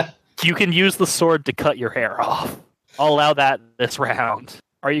 You can use the sword to cut your hair off. I'll allow that this round.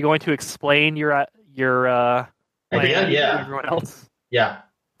 Are you going to explain your plan to everyone else? Yeah.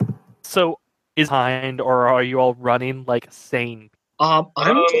 So is behind, or are you all running like sane? I'm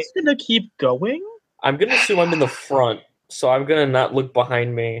just gonna keep going. I'm going to assume I'm in the front, so I'm going to not look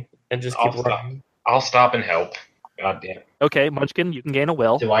behind me and just keep running. I'll stop and help. God damn. Okay, Munchkin, you can gain a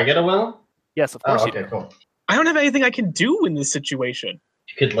will. Do I get a will? Yes, of course you okay, do. cool. I don't have anything I can do in this situation.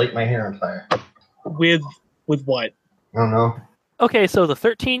 You could light my hair on fire. With what? I don't know. Okay, so the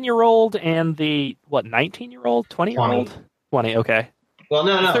 13-year-old and the 19-year-old, 20-year-old, 20. Okay. Well,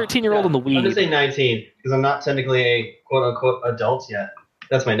 no. 13-year-old in the I'm weed. going to say 19 because I'm not technically a quote-unquote adult yet.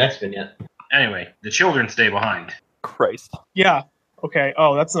 That's my next vignette. Anyway, the children stay behind. Christ. Yeah. Okay.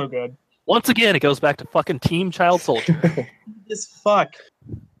 Oh, that's no good. Once again, it goes back to fucking Team Child Soldier. This fuck.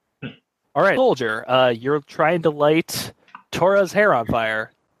 All right, Soldier, you're trying to light Tora's hair on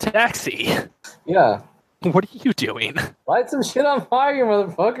fire. Taxi, Yeah. what are you doing? Light some shit on fire, you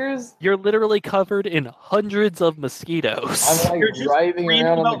motherfuckers. You're literally covered in hundreds of mosquitoes. I'm You're just driving screaming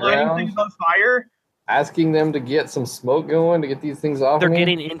around on the about lighting ground, things on fire? asking them to get some smoke going to get these things off They're me.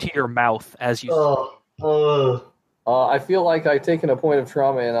 getting into your mouth as you... I feel like I've taken a point of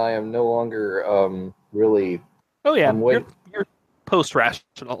trauma and I am no longer really. Oh yeah, I'm you're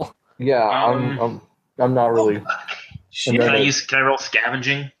post-rational. Yeah, I'm not really. Can I roll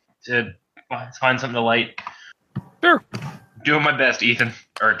scavenging to find something to light? Sure. Doing my best, Ethan.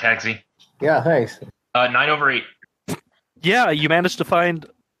 Or Taxi. Yeah, thanks. 9/8. Yeah, you managed to find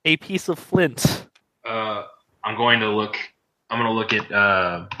a piece of flint. I'm going to look at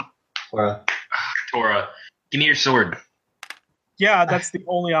Tora. Give me your sword. Yeah, that's the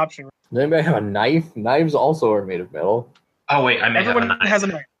only option. Does anybody have a knife? Knives also are made of metal. Oh wait, I may Everyone have a knife. has a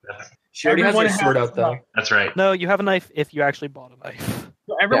knife. She already has Everyone her sword has out, though. That's right. No, you have a knife if you actually bought a knife.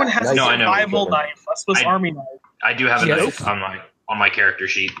 No, everyone Yeah, has nice. a No, I know. survival knife, a Swiss Army knife. I do have a Yes. knife on my character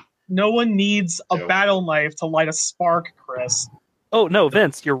sheet. No one needs a So- battle knife to light a spark, Chris. Oh no,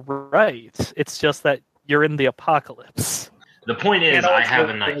 Vince, you're right. It's just that you're in the apocalypse. The point is, And I also- have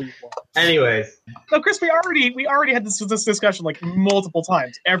a knife. Anyways, No, Chris, we already had this discussion like multiple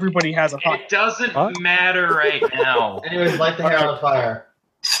times. Everybody has a pocket. It doesn't Huh? matter right now. anyways, light the hair on fire.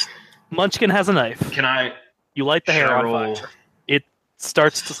 Munchkin has a knife. Can I? You light the hair on roll? fire. It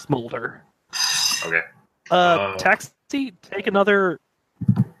starts to smolder. Okay. Taxi, take another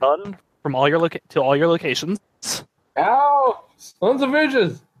gun from all your to all your locations. Ow! Sons of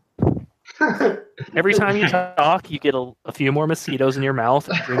bitches! Every time you talk, you get a few more mosquitoes in your mouth,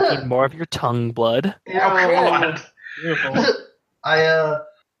 drinking more of your tongue blood. Oh, God. Beautiful.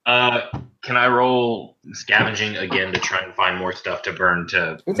 Can I roll scavenging again to try and find more stuff to burn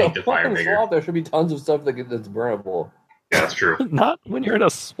to It's make a the fire fucking bigger? swamp. There should be tons of stuff that's burnable. Yeah, that's true. Not when you're in a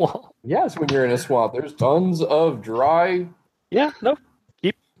swamp. Yes, when you're in a swamp, there's tons of dry. Yeah, no.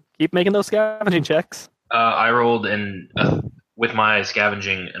 Keep making those scavenging checks. I rolled with my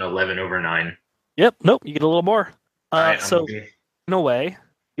scavenging an 11 over 9. Yep, nope, you get a little more. Alright, I'm So, looking. in a way,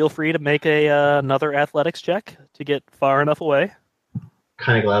 feel free to make another athletics check to get far enough away.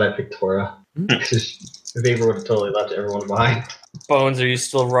 Kind of glad I picked Tora. Vapor would have totally left everyone behind. Bones, are you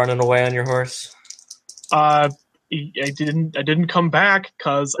still running away on your horse? I didn't come back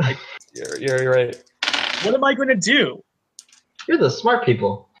because I. You're right. What am I going to do? You're the smart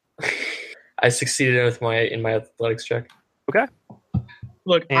people. I succeeded in my athletics check.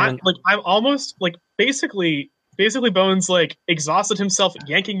 Look, And- I'm almost like basically Bones like exhausted himself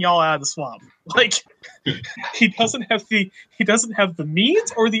yanking y'all out of the swamp. Like he doesn't have the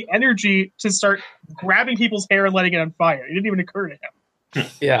means or the energy to start grabbing people's hair and letting it on fire. It didn't even occur to him.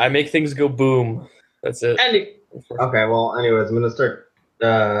 Yeah, I make things go boom. That's it. Okay, well, anyways, I'm gonna start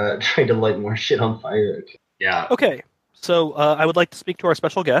trying to light more shit on fire. Yeah, Okay, so I would like to speak to our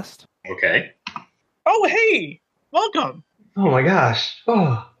special guest. okay. Oh, hey, welcome, Oh my gosh.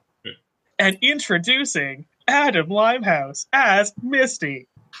 Oh. and introducing Adam Limehouse as Misty.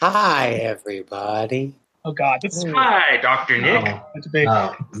 Hi, everybody. Oh God, this is Hi, Dr. Nick. such a big.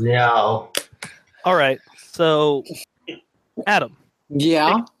 Oh, no. All right, so Adam,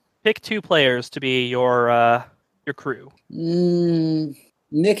 Yeah. pick 2 players to be your crew.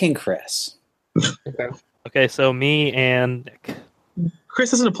 Nick and Chris. Okay, so me and Nick.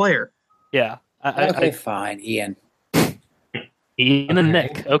 Chris isn't a player. Yeah, Okay, fine, Ian. Ian and Okay.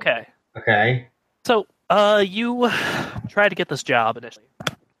 Nick. Okay, Okay. so you tried to get this job initially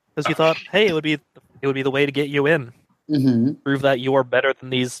because you thought, hey, it would be the way to get you in, Mm-hmm. prove that you are better than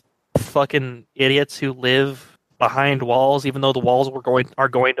these fucking idiots who live behind walls, even though the walls are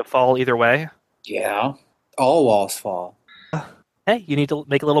going to fall either way. Yeah. All walls fall. Hey, you need to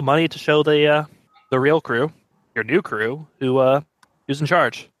make a little money to show the real crew, your new crew, who's in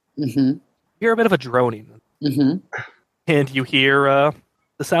charge. Mm-hmm. You hear a bit of a droning, Mm-hmm. and you hear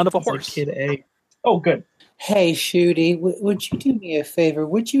the sound of a It's like horse. Kid A. Oh, good. Hey, Shooty, would you do me a favor?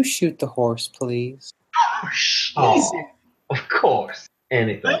 Would you shoot the horse, please? Oh, of course.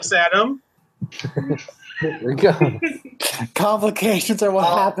 Anything. Thanks, Adam. Here we go. Complications are what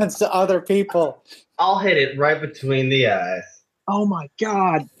Oh. happens to other people. I'll hit it right between the eyes. Oh my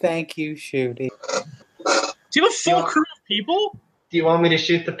God. Thank you, Shooty. Do you have a full Yeah. crew of people? Do you want me to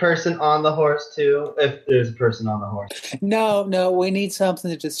shoot the person on the horse, too? If there's a person on the horse. No, we need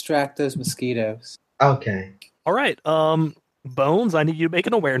something to distract those mosquitoes. Okay. All right, Bones, I need you to make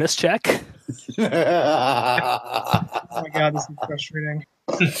an awareness check. Oh my God, this is frustrating.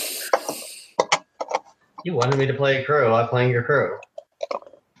 You wanted me to play a crew. I'm playing your crew.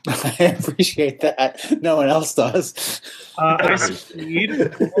 I appreciate that. No one else does. I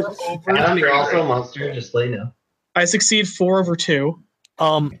succeed 4 over. Adam, you're also a monster, just let you know. I succeed 4 over 2.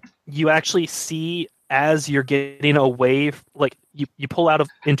 You actually see as you're getting away, like you pull out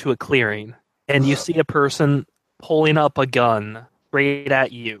into a clearing, and you see a person pulling up a gun straight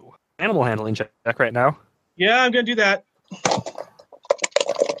at you. Animal handling check right now. Yeah, I'm gonna do that.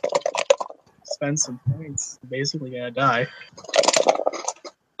 Spend some points. Basically gonna die.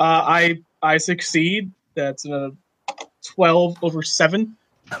 I succeed. That's a 12 over 7.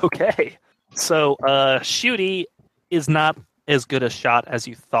 Okay, so Shooty is not as good a shot as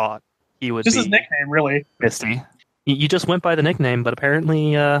you thought he would Just be. his nickname, really. Misty. You just went by the nickname, but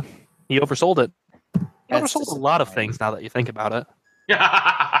apparently he oversold it. He That's oversold a lot of things now that you think about it.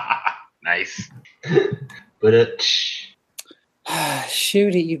 Nice. But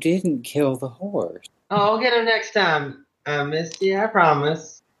Shooty, you didn't kill the horse. I'll get him next time, Misty. I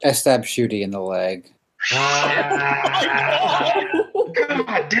promise. I stabbed Shooty in the leg. God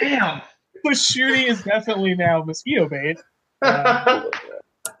damn. But Shooty is definitely now mosquito bait.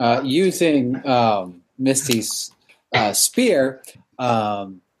 Using Misty's spear,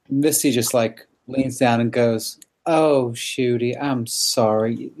 Misty just like leans down and goes, "Oh, Shooty, I'm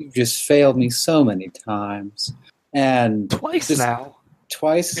sorry. You just failed me so many times." And Twice Just- now.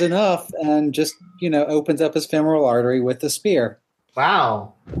 twice is enough, and just, opens up his femoral artery with the spear.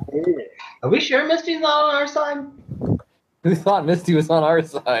 Wow. Are we sure Misty's not on our side? We thought Misty was on our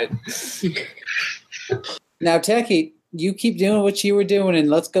side. Now, Techie, you keep doing what you were doing, and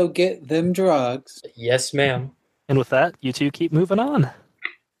let's go get them drugs. Yes, ma'am. And with that, you two keep moving on.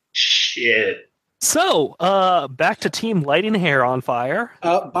 Shh. Shit. So, back to team lighting hair on fire.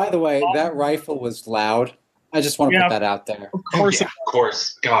 By the way, that rifle was loud. I just want to Yeah. put that out there. Of course. Of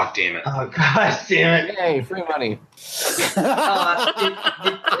course. God damn it. Oh, god damn it. Yay, free money. Jesus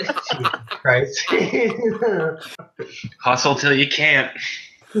Christ. Hustle till you can't.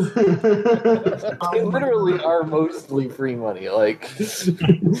 They literally are mostly free money. Like,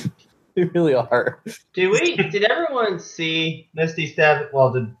 they really are. Did everyone see Misty stab?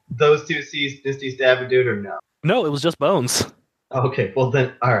 Well, did those two see Misty stab a dude or no? No, it was just Bones. Okay, well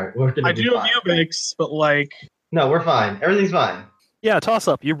then, all right, we're gonna. I be do fine. Ubix, but like, No, we're fine. Everything's fine. Yeah, toss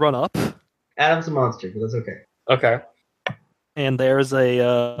up. You run up, Adam's a monster, but that's okay. Okay. and there's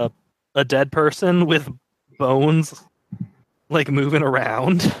a dead person with bones, like moving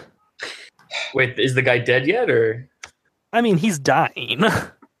around. Wait, is the guy dead yet, or I mean, he's dying.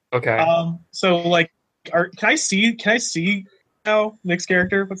 okay? so like, can I see now Nick's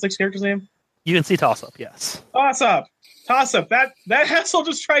character? What's Nick's character's name? You can see toss up. Yes. Toss up. That asshole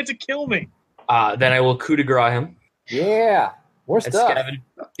just tried to kill me. Then I will coup de grace him Yeah, more and stuff.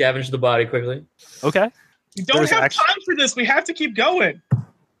 scavenge the body quickly. Okay. We don't There's have actually- time for this. We have to keep going.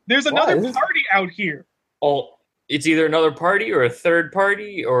 There's another Why? party out here. Oh, it's either another party or a third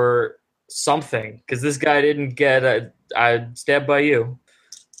party or something, because this guy didn't get stabbed by you.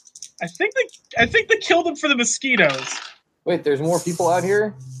 I think they killed him for the mosquitoes. Wait, there's more people out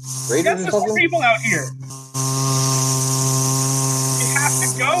here? Raiders Yes, or there's more something? people out here. We have to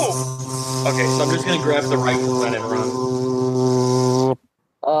go. Okay, so I'm just gonna grab the rifle then and run.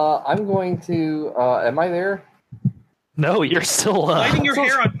 I'm going to. Am I there? No, you're still. Lighting your so-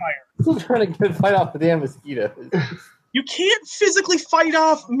 hair on fire. I'm trying to fight off the damn mosquitoes. You can't physically fight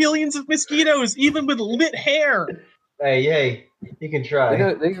off millions of mosquitoes, even with lit hair. Hey, you can try.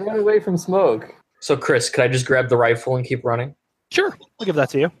 They run away from smoke. So, Chris, could I just grab the rifle and keep running? Sure, I'll give that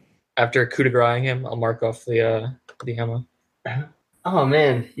to you. After coup de grace him, I'll mark off the ammo. Oh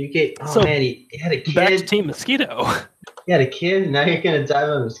man, you So, you had a Back to kid. Team Mosquito. You had a kid. Now you're gonna die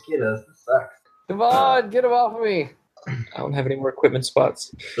by mosquitoes. This sucks. Come on, get him off of me. I don't have any more equipment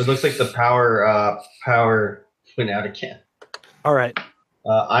spots. It looks like the power went out again. All right.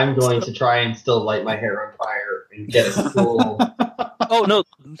 I'm going to try and still light my hair on fire and get a cool. Oh no,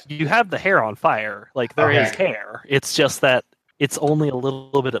 you have the hair on fire. Like there is Okay. hair. It's just that it's only a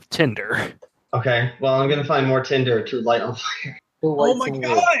little bit of tinder. Okay, well I'm gonna find more tinder to light on fire, He'll Oh light my some wood.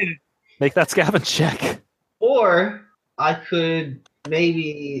 god! Make that scavenge check. or I could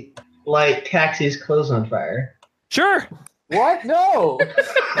maybe light Taxey's clothes on fire. Sure, What? No!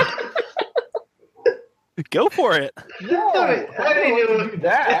 go for it. No! I I didn't don't know- want to do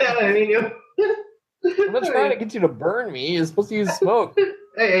that. I mean, I'm not trying to get you to burn me. You're supposed to use smoke.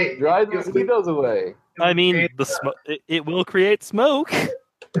 Hey, Drive the mosquitoes away. I mean, it will create smoke.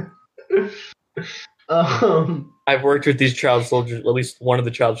 I've worked with these child soldiers, at least one of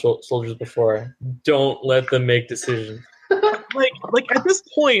the child soldiers before. Don't let them make decisions. Like at this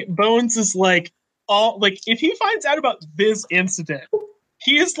point, Bones is like if he finds out about this incident,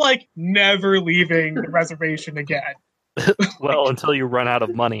 he is like never leaving the reservation again. Well, until you run out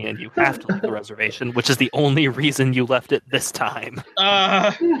of money and you have to leave the reservation, which is the only reason you left it this time.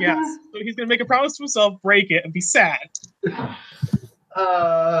 Yes. So he's gonna make a promise to himself, break it, and be sad.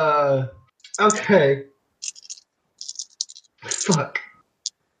 Okay. Fuck.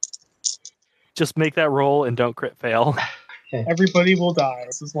 Just make that roll and don't crit fail. Everybody will die.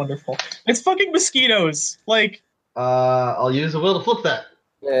 This is wonderful. It's fucking mosquitoes. Like, I'll use a will to flip that.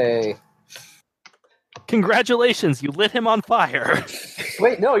 Yay. Congratulations, you lit him on fire.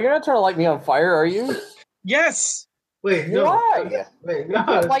 Wait, no, you're not trying to light me on fire, are you? yes. Wait, no. Why? Wait, no.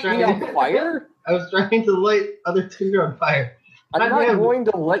 You light me on fire? I was trying to light other tinder on fire. I'm not going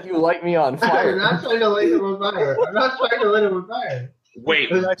to let you light me on I'm fire. not trying to light him on fire. I'm not trying to light him on fire. Wait,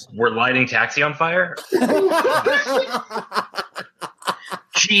 we're lighting Taxey on fire?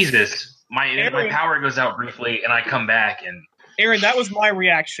 Jesus. My power goes out briefly, and I come back, and Aaron, that was my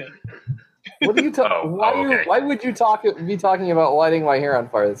reaction. What are you talking? okay. Why would you be talking about lighting my hair on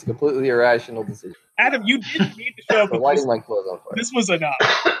fire? That's a completely irrational decision. Adam, you didn't need to show up. For lighting my clothes on fire. This was enough.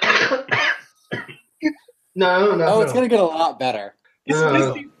 No. Oh, it's gonna get a lot better. Is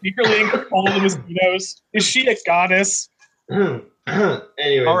Misty secretly in control of the mosquitoes? Is she a goddess?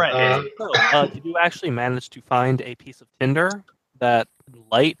 Anyways, All right. You do actually manage to find a piece of tinder that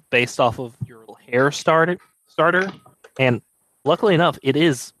light based off of your hair starter, and luckily enough, it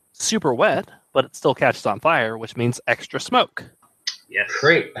is super wet, but it still catches on fire, which means extra smoke. yes.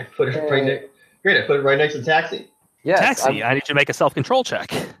 great. I put it right next. Great. I put it right next to Taxey. Yes, Taxey, I need you to make a self-control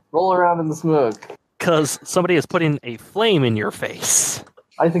check roll around in the smoke. because somebody is putting a flame in your face.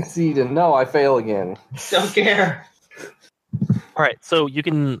 I succeed, and no, I fail again. Don't care. All right, so you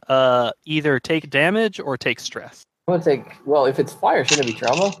can either take damage or take stress. I'm gonna take. Well, if it's fire, shouldn't it be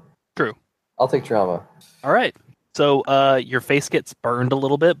trauma? True. I'll take trauma. All right. So your face gets burned a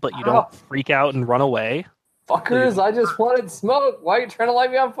little bit, but you Ow. don't freak out and run away. Fuckers! I just wanted smoke. Why are you trying to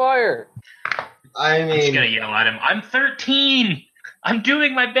light me on fire? I I'm just gonna mean, yell at him. I'm 13. I'm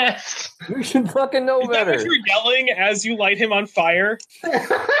doing my best. You should fucking know Is that better. what you're yelling as you light him on fire?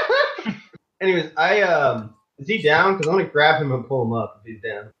 anyways, is he down? Because I want to grab him and pull him up if he's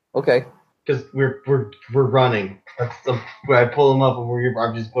down. Okay. Because we're running. That's the way I pull him up, and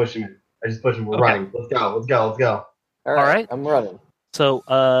I'm just pushing him. I just push him. We're Okay. running. Let's go. All right. I'm running. So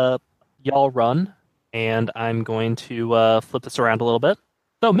y'all run, and I'm going to flip this around a little bit.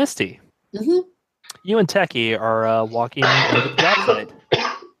 So Misty, you and Techie are walking into the job site.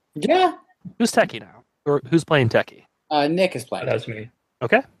 Yeah. Who's Techie now? Or who's playing Techie? Nick is playing. That's me.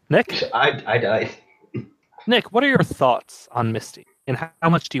 Okay, Nick. I died. Nick, what are your thoughts on Misty, and how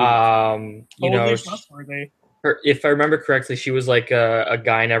much do you? Totally trustworthy. If I remember correctly, she was like a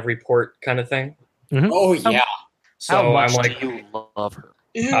guy in every port kind of thing. Oh yeah. how So much I'm like, do you love her?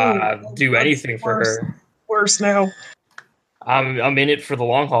 Ew, do anything for her. Worse now. I'm in it for the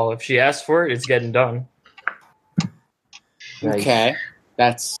long haul. If she asks for it, it's getting done. Nice. Okay.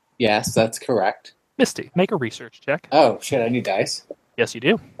 That's correct. Misty, make a research check. Oh shit! I need dice. Yes, you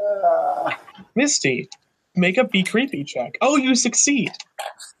do. Misty, make a be creepy check. Oh, you succeed.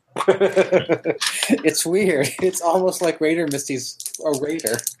 It's weird. It's almost like Raider Misty's a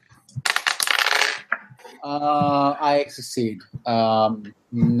Raider. I succeed.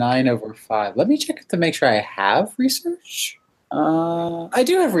 9/5. Let me check to make sure I have research. I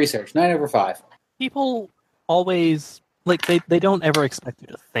do have research. 9/5. People always they don't ever expect you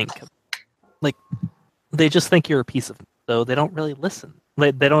to think. Like they just think you're a piece of. So they don't really listen.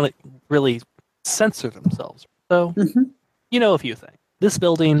 They don't really censor themselves. So you know a few things. This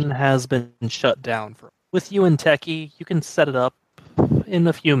building has been shut down for. With you and Techie, you can set it up in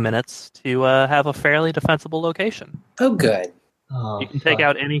a few minutes to have a fairly defensible location. Oh, good. Oh, You can take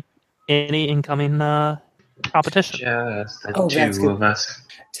out any incoming competition. Just the that's two good. of us.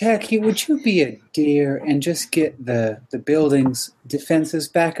 Techie, would you be a dear and just get the building's defenses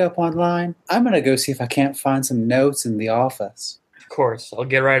back up online? I'm gonna go see if I can't find some notes in the office. Of course, I'll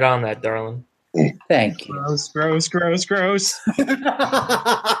get right on that, darling. Thank you. Gross.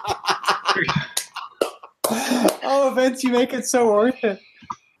 Oh, Vince, you make it so worth it.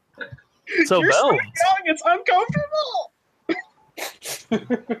 So You're so Bones, young, it's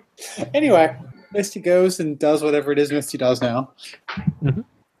uncomfortable. Anyway, Misty goes and does whatever it is Misty does now.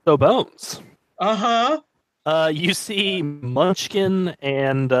 so Bones. Uh-huh. You see Munchkin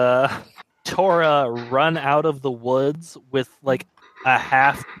and Tora run out of the woods with like a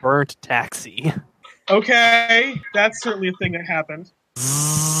half-burnt taxi. Okay, that's certainly a thing that happened.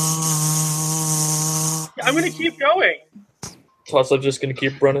 I'm gonna keep going. Plus, I'm just gonna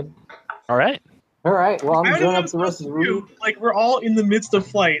keep running. All right. All right. Well, I I'm don't know going what up I'm the rest of supposed the to route. do. Like, we're all in the midst of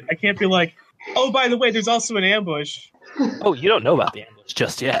flight. I can't be like, oh, by the way, there's also an ambush. Oh, you don't know about the ambush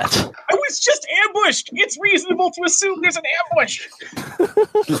just yet. I was just ambushed. It's reasonable to assume there's an ambush.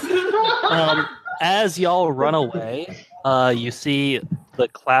 As y'all run away, you see the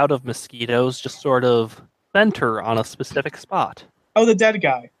cloud of mosquitoes just sort of center on a specific spot. Oh, the dead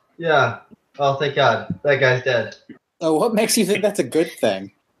guy. Yeah. Oh, thank God. That guy's dead. Oh, what makes you think that's a good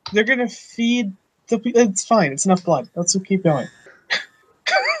thing? They're gonna feed the. It's fine. It's enough blood. Let's keep going.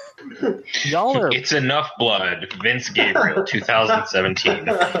 Y'all are It's enough blood. Vince Gabriel, 2017.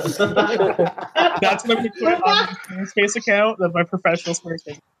 That's what I'm gonna put on my Squarespace account. That's my professional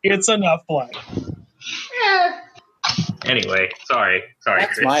Squarespace. It's enough blood. Anyway, sorry,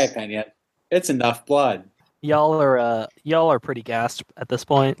 That's Chris. my opinion. It's enough blood. y'all are pretty gassed at this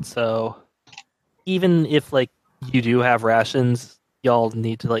point. So even if like you do have rations, y'all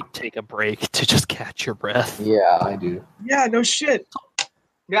need to like take a break to just catch your breath. Yeah, I do. Yeah. No shit.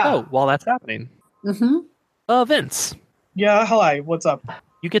 Yeah. Oh, while that's happening, Vince, Yeah. Hi. What's up?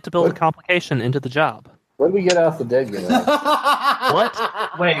 you get to build a complication into the job. What did we get off the dead guy?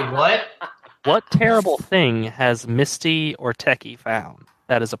 What? Wait, what? What terrible thing has Misty or Techie found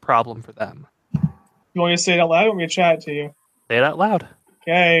that is a problem for them? You want me to say it out loud? Or want me to chat it to you? Say it out loud.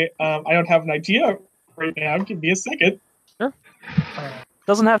 Okay. I don't have an idea right now. Give me a second.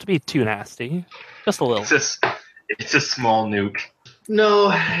 Doesn't have to be too nasty. Just a little. It's a small nuke.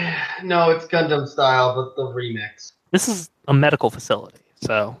 No, it's Gundam style, but the remix. This is a medical facility,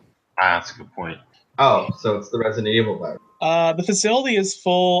 so Ah, that's a good point. Oh, so it's the Resident Evil virus. The facility is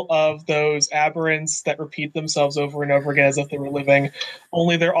full of those aberrants that repeat themselves over and over again as if they were living,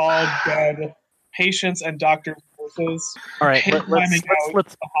 only they're all dead patients and doctors' nurses. All right, let's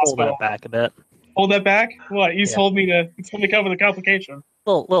the pull that back a bit. Hold that back? What? You Yeah. told me to come with a complication.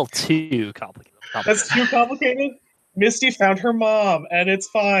 Little too complicated. That's too complicated? Misty found her mom, and it's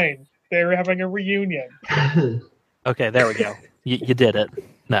fine. They're having a reunion. Okay, there we go. You did it.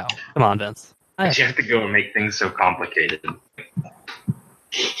 No, come on, Vince. You have to go and make things so complicated.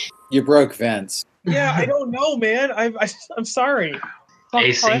 You broke Vince. Yeah, I don't know, man. I'm sorry.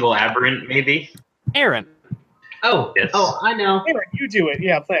 A single aberrant, maybe? Aaron. Oh, Yes. I know. Aaron, you do it.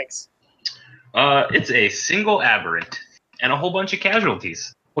 Yeah, thanks. It's a single aberrant and a whole bunch of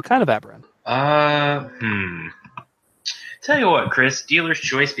casualties. What kind of aberrant? Tell you what, Chris, dealer's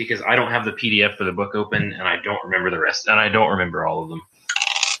choice, because I don't have the PDF for the book open and I don't remember the rest, and I don't remember all of them.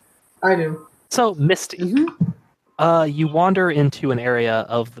 I do. So, Misty, you wander into an area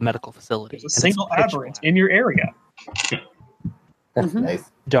of the medical facility. There's a single aberrant in your area. Nice.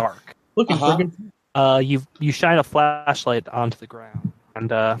 Dark. Looking for good. You shine a flashlight onto the ground, and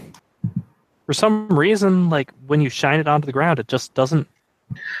for some reason, like when you shine it onto the ground, it just doesn't.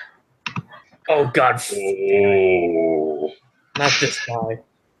 Oh God! Oh. Not this guy.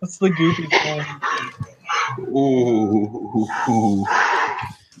 What's the goofy thing? Ooh.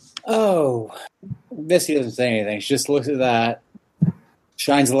 Oh, Missy doesn't say anything. She just looks at that,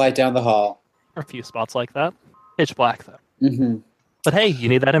 shines the light down the hall. There are a few spots like that. Pitch black, though. Mm-hmm. But hey, you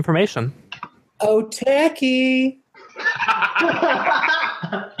need that information. Oh, Tacky!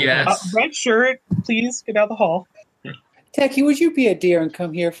 Yes. Red shirt, please get out the hall. Tacky, would you be a dear and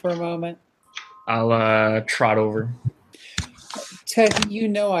come here for a moment? I'll trot over. Tacky, you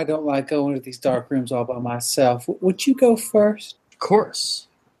know I don't like going to these dark rooms all by myself. Would you go first? Of course.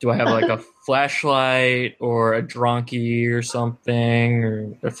 Do I have like a flashlight or a dronky or something,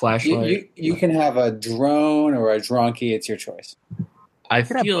 or a flashlight? You can have a drone or a dronky. It's your choice. I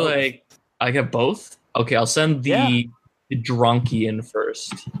feel like I get both. Okay, I'll send the dronky in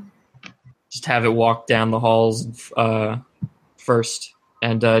first. Just have it walk down the halls first,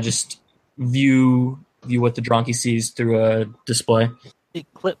 and just view what the dronky sees through a display. It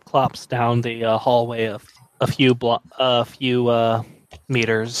clip-clops down the hallway of a few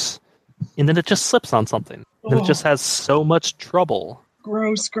meters, and then it just slips on something. And it just has so much trouble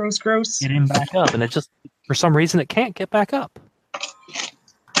Gross. getting back up, and it just, for some reason, it can't get back up.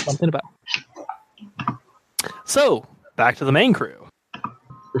 Something about. So, back to the main crew.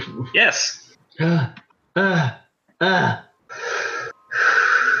 Yes.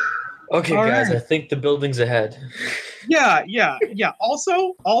 Okay, All guys, right. I think the building's ahead. Yeah.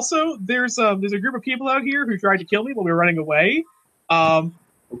 Also, there's a group of people out here who tried to kill me while we were running away. Okay,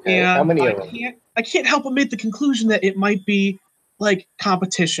 And how many of them? I can't help but make the conclusion that it might be like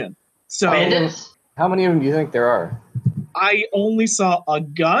competition. So Bandits? How many of them do you think there are? I only saw a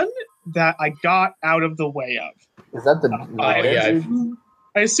gun that I got out of the way of. Is that the?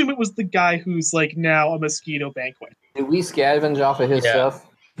 I assume it was the guy who's like now a mosquito banquet. Did we scavenge off of his Yeah. stuff?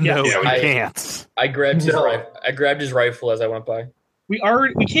 No, Yeah, we I- can't. I grabbed his No. rifle. I grabbed his rifle as I went by. We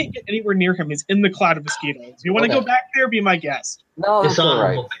can't get anywhere near him. He's in the cloud of mosquitoes. If you want to Okay. go back there, be my guest. No, that's all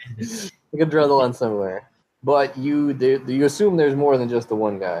right. Dishonorable bandits. We could draw the line somewhere. But you assume there's more than just the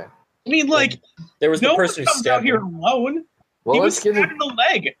one guy. I mean, like, There was no the one person who comes out stabbed here him. alone. Well, He was let's get stabbed in the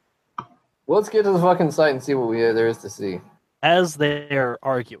leg. to the fucking site and see what there is to see. As they're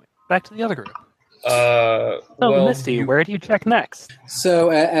arguing, back to the other group. Well, So, Misty, you- where do you check next? So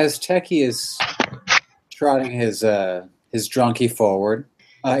as Techie is trotting his dronky forward,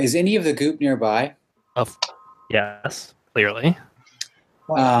 is any of the goop nearby? Yes, clearly.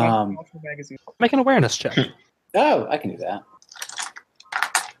 Magazine. Make an awareness check. Oh, I can do that.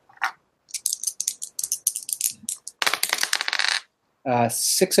 Uh,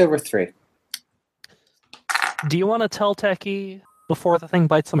 6 over 3. Do you want to tell Techie before the thing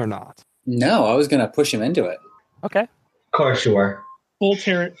bites him or not? No, I was going to push him into it. Okay. Of course you are. Full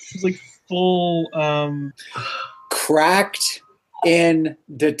terror. She's like full. Cracked in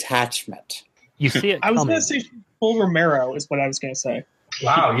detachment. You see it I was coming. gonna say full Romero is what I was gonna say.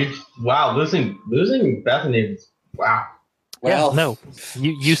 Wow, losing Bethany is wow. Well, no.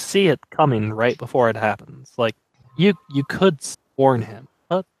 You see it coming right before it happens. Like, you could warn him,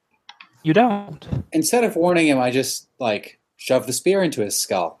 but you don't. instead of warning him, I just, shove the spear into his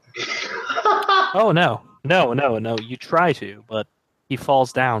skull. Oh, no. No. You try to, but he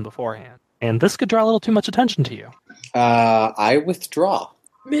falls down beforehand. And this could draw a little too much attention to you. I withdraw.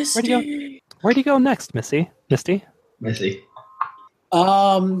 Misty. Where do you go next, Misty? Missy.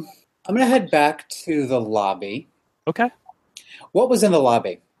 I'm going to head back to the lobby. Okay. What was in the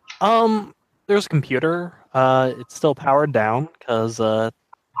lobby? There's a computer. It's still powered down because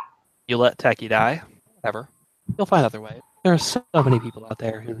you let Techie die. Whatever. You'll find other ways. There are so many people out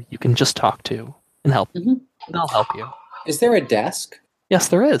there who you can just talk to and help. They'll help you. Is there a desk? Yes,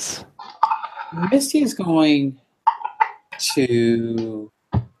 there is. Misty is going to...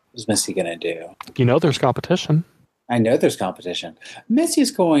 What's Misty going to do? You know there's competition. I know there's competition.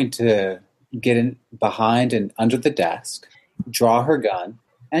 Misty's going to get in behind and under the desk, draw her gun,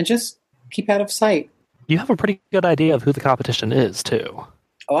 and just keep out of sight. You have a pretty good idea of who the competition is, too.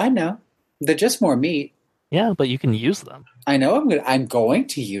 Oh, I know. They're just more meat. Yeah, but you can use them. I know I'm going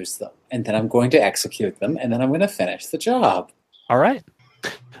to use them, and then I'm going to execute them, and then I'm going to finish the job. All right.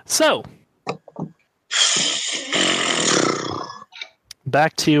 So,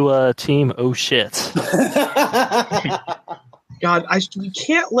 back to team oh shit. God, we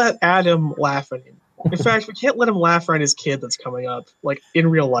can't let Adam laugh at him. In fact, we can't let him laugh around his kid that's coming up, like in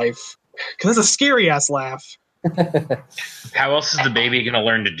real life, because that's a scary ass laugh. How else is the baby going to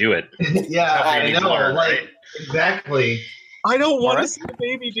learn to do it? Yeah, I Babies know. learn, Like, right? exactly. I don't want to Alright. see the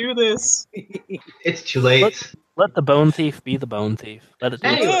baby do this. It's too late. Let the bone thief be the bone thief. Let it do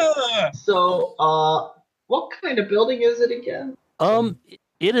Anyway. Ugh. So, what kind of building is it again?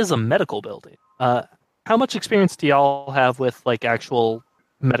 It is a medical building. How much experience do y'all have with like actual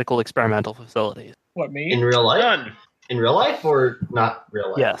medical experimental facilities? What, me? In real life? Done. In real life or not real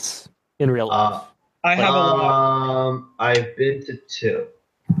life? Yes, in real life. I have a lot. I've been to 2.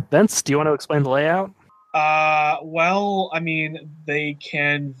 Vince, do you want to explain the layout? Well, I mean, they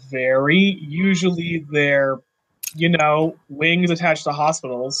can vary. Usually they're, wings attached to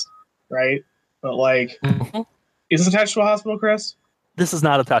hospitals, right? But, like, is this attached to a hospital, Chris? This is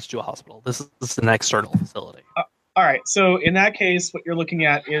not attached to a hospital. This is an external facility. All right, so in that case, what you're looking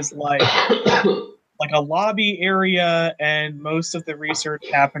at is, like a lobby area and most of the research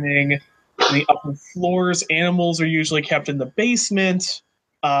happening in the upper floors. Animals are usually kept in the basement.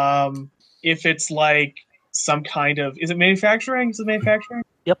 If it's like some kind of... Is it manufacturing? Is it manufacturing?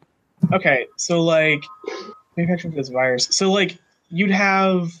 Yep. Okay, so like... Manufacturing for this virus. So like, you'd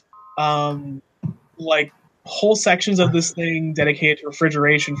have like whole sections of this thing dedicated to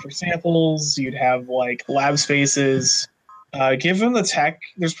refrigeration for samples. You'd have like lab spaces. Given the tech,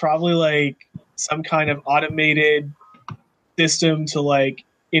 there's probably like some kind of automated system to like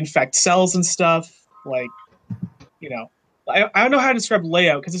infect cells and stuff. Like, I don't know how to describe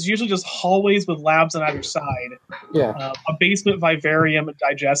layout because it's usually just hallways with labs on either side. Yeah. A basement vivarium, a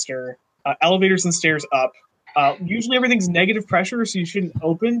digester, elevators and stairs up. Usually everything's negative pressure, so you shouldn't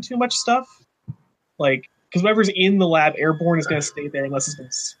open too much stuff. Like, because whatever's in the lab airborne is going to stay there unless it's been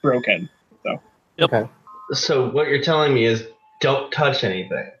broken. So. Yep. Okay. So what you're telling me is don't touch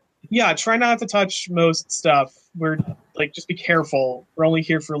anything. Yeah, try not to touch most stuff. We're like, just be careful. We're only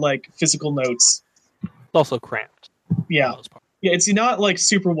here for like physical notes. It's also cramped. Yeah. For the most part. Yeah, it's not like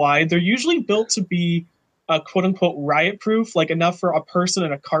super wide. They're usually built to be quote unquote riot proof, like enough for a person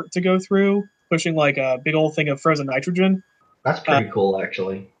in a cart to go through, pushing like a big old thing of frozen nitrogen. That's pretty cool,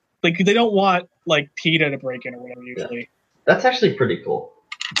 actually. Like they don't want like PETA to break in or whatever usually. That's actually pretty cool.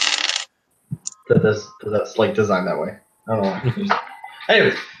 That's like designed that way. I don't know.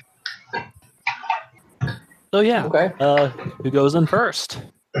 Anyways, So yeah. Okay. Who goes in first?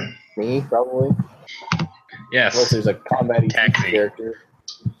 Me, probably. Unless Yes. there's a combat Taxey. character.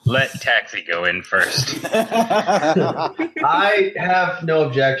 Let Taxey go in first. I have no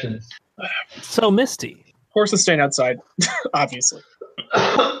objections. So Misty. Horse is staying outside, obviously.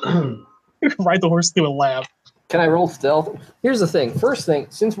 Ride the horse through a lab. Can I roll stealth? Here's the thing. First thing,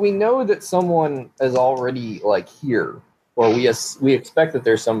 since we know that someone is already like here, or we expect that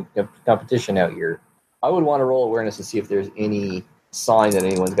there's some competition out here, I would want to roll awareness to see if there's any sign that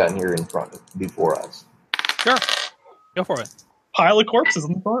anyone's gotten here in front before us. Sure. Go for it. Pile of corpses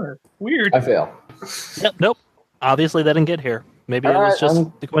in the corner. Weird. I fail. Yep. Nope. Obviously they didn't get here. Maybe it was Alright, just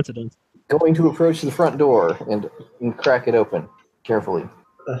I'm- a coincidence. Going to approach the front door and crack it open carefully.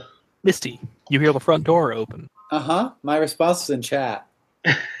 Misty, you hear the front door open. Uh-huh. My response is in chat.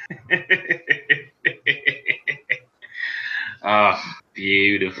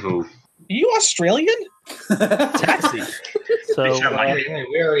 Beautiful. Are you Australian? Taxi. So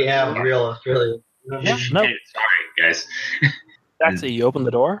We already have real Australian. yeah, no. Sorry, guys. Taxi, you open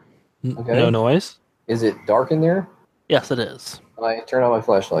the door. Okay. No noise. Is it dark in there? Yes, it is. I turn on my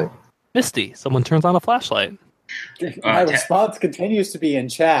flashlight. Misty, someone turns on a flashlight. My response continues to be in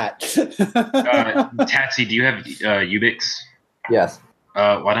chat. Taxi, do you have Ubix? Yes.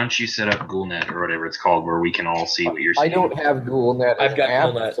 Why don't you set up GhoulNet or whatever it's called, where we can all see what you're I seeing? don't have GhoulNet. I've got app.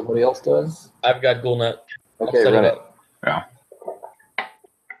 GhoulNet. Somebody else does. I've got GhoulNet. Okay, set it run it. up. Yeah.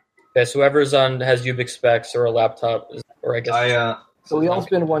 Yes, whoever's has Ubix specs or a laptop, or I guess. So we all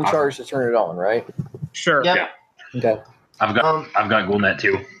spend one charge to turn it on, right? Sure. Yep. Yeah. Okay. I've got GhoulNet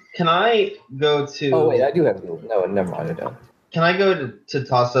too. Can I go to? Oh wait, I do have Google. No, never mind. I don't. Can I go to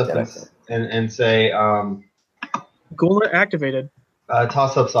toss up Yeah, and say Ghoulnet activated.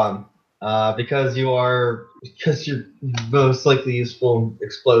 toss ups on because you're most likely useful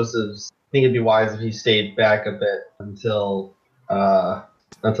explosives. I think it'd be wise if you stayed back a bit until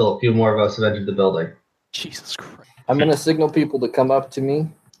a few more of us have entered the building. Jesus Christ. I'm gonna signal people to come up to me.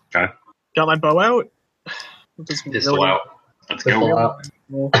 Okay. Got my bow out. Pistol out. Let's go. Pistol out.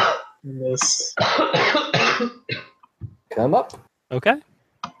 This. Come up. Okay.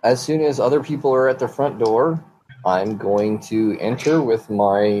 As soon as other people are at the front door, I'm going to enter with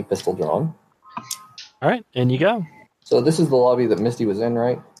my pistol drawn. All right, in you go. So this is the lobby that Misty was in,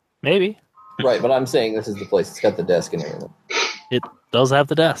 right? Maybe. Right, but I'm saying this is the place. It's got the desk and everything. It does have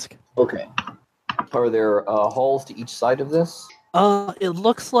the desk. Okay. Are there halls to each side of this? It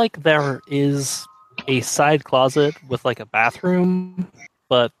looks like there is a side closet with like a bathroom,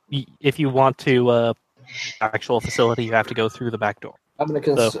 but if you want to actual facility, you have to go through the back door.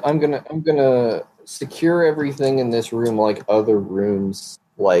 I'm gonna secure everything in this room like other rooms,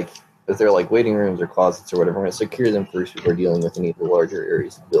 like if they're like waiting rooms or closets or whatever. I'm gonna secure them first before dealing with any of the larger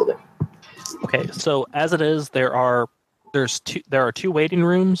areas of the building. Okay, so as it is, there are two waiting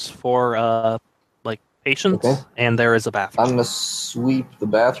rooms for patients, Okay. and there is a bathroom. I'm gonna sweep the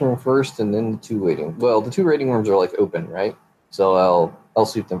bathroom first, and then the two waiting. Well, the two waiting rooms are like open, right? So I'll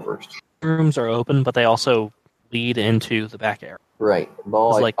sweep them first. Rooms are open, but they also lead into the back area. Right.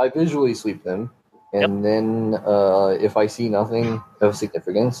 Well, It's I visually sweep them, and then if I see nothing of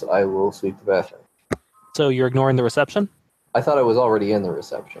significance, I will sweep the bathroom. So you're ignoring the reception? I thought I was already in the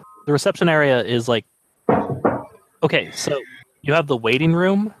reception. The reception area is like... Okay, so you have the waiting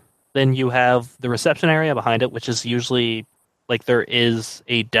room, then you have the reception area behind it, which is usually like there is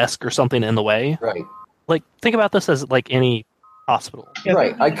a desk or something in the way. Right. Like, think about this as like any hospital Yeah,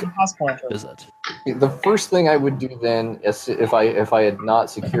 Right, hospital. visit. The first thing I would do then, is if I had not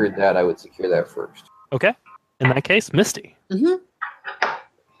secured that, I would secure that first. Okay. In that case, Misty.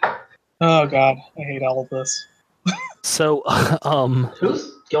 Oh god, I hate all of this. So,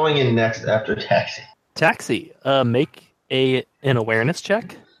 Who's going in next after Taxey? Taxey, make an awareness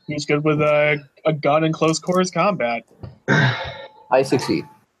check. He's good with a gun in close quarters combat. I succeed.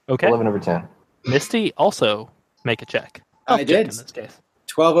 Okay. 11 over 10. Misty, also make a check. I Check did. in this case.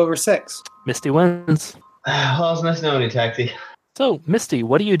 12 over 6. Misty wins. Well, it's nice knowing you, Taxey. So, Misty,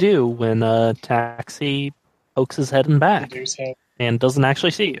 what do you do when Taxi pokes his head in back Reduce him. and doesn't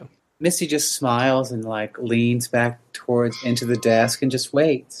actually see you? Misty just smiles and leans back into the desk and just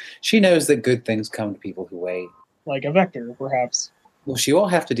waits. She knows that good things come to people who wait. Like a vector, perhaps. Well, she won't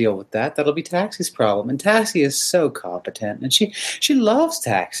have to deal with that. That'll be Taxey's problem. And Taxey is so competent, and she loves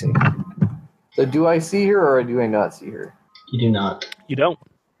Taxey. So do I see her or do I not see her? You do not. You don't.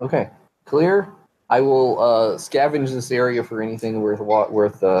 Okay. Clear. I will scavenge this area for anything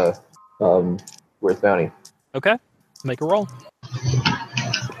worth bounty. Okay. Make a roll.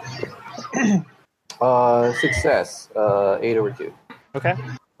 Success. 8 over 2. Okay.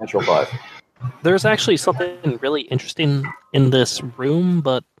 Natural 5. There's actually something really interesting in this room,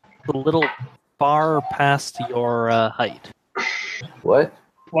 but a little far past your height. What?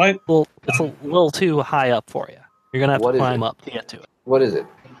 What? Well, it's a little too high up for you. You're gonna have What to is climb it? up to get to it. What is it?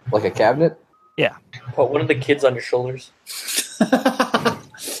 Like a cabinet? Put one of the kids on your shoulders.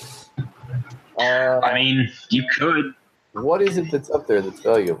 I mean, you could. What is it that's up there that's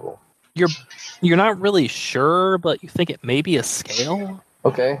valuable? You're not really sure, but you think it may be a scale.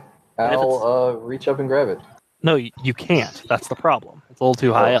 Okay. if I'll reach up and grab it. No, you can't. That's the problem. It's a little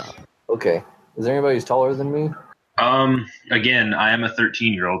too high up. Okay. Is there anybody who's taller than me? Again, I am a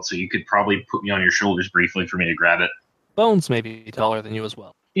 13-year-old, so you could probably put me on your shoulders briefly for me to grab it. Bones may be taller than you as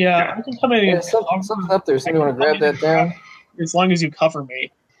well. Yeah, I can come in Yeah, and something's up there. Somebody want to grab that down? as long as you cover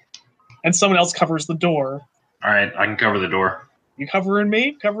me. And someone else covers the door. All right, I can cover the door. You covering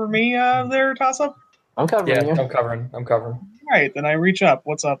me? Cover me there, toss up? I'm covering Yeah, you. I'm covering. Alright, then I reach up.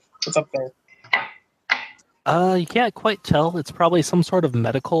 What's up? What's up there? You can't quite tell. It's probably some sort of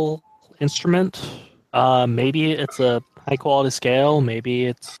medical instrument. Maybe it's a high quality scale. Maybe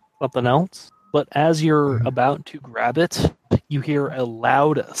it's something else. But as you're about to grab it, you hear a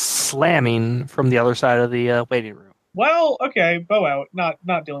loud slamming from the other side of the waiting room. Well, okay, bow out. Not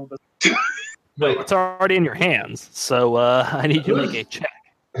dealing with this. Wait, It's already in your hands, so I need you to make a check.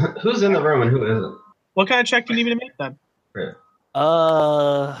 who's in the room and who isn't? What kind of check do you need me to make then?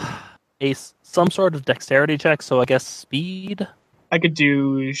 Some sort of dexterity check. So I guess speed. I could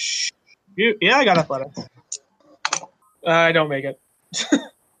do. Yeah, I got athletics. I don't make it.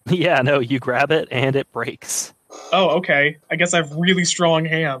 Yeah, no, you grab it and it breaks. Oh, okay. I guess I have really strong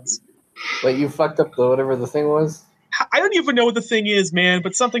hands. Wait, you fucked up whatever the thing was? I don't even know what the thing is, man,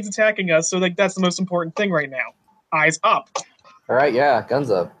 but something's attacking us, so like that's the most important thing right now. Eyes up. All right, yeah,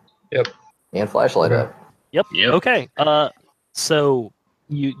 guns up. Yep. And flashlight up. Yep. Yep. Okay. So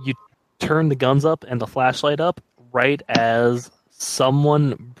you turn the guns up and the flashlight up right as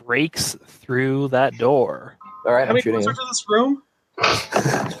someone breaks through that door. All right, How I'm many shooting doors are him. to this room?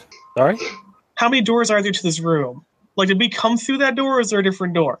 Sorry? How many doors are there to this room? Like, did we come through that door, or is there a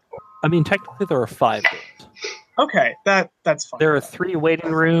different door? I mean, technically there are 5 doors. Okay, that's fine. There are 3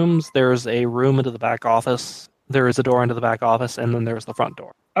 waiting rooms. There's a room into the back office. There is a door into the back office, and then there's the front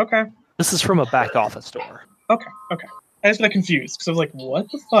door. Okay. This is from a back office door. Okay. I just got confused because I was like, "What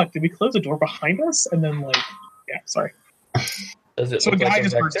the fuck? Did we close the door behind us?" And then, like, yeah, sorry. Does it So a look guy like a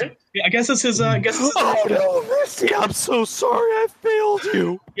just burst vector? in. Yeah, I guess this is. Oh no, Misty! I'm so sorry. I failed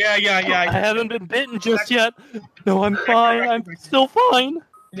you. Yeah. I haven't been bitten just yet. No, I'm fine. I'm still fine.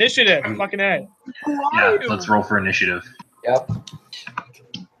 Initiative. Fucking A. Who are Yeah, you? let's roll for initiative. Yep.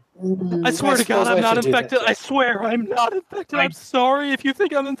 I swear to God, suppose I'm I not should do infected. that. I swear, I'm not infected. I'm sorry if you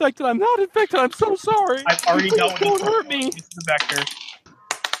think I'm infected. I'm not infected. I'm so sorry. I've already Please dealt with don't this. hurt me. This is the vector.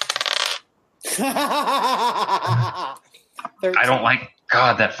 I don't like.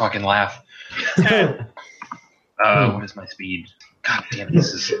 God, that fucking laugh. 10. What is my speed? God damn it,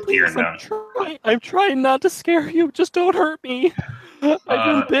 this is tearing down. I'm trying not to scare you. Just don't hurt me. I've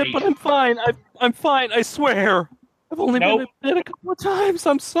been bit, but I'm fine. I'm fine. I swear. I've only been bit a couple of times.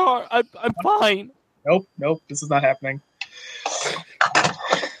 I'm sorry. I'm fine. Nope. This is not happening.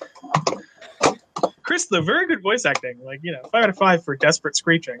 Chris, the very good voice acting. Like, 5 out of 5 for desperate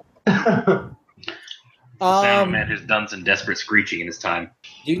screeching. Sound man has done some desperate screeching in his time.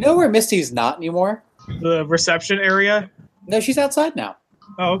 Do you know where Misty's not anymore? The reception area. No, she's outside now.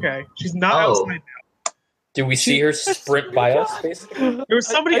 Oh, okay. She's not outside now. Do we see her sprint by us, basically? There was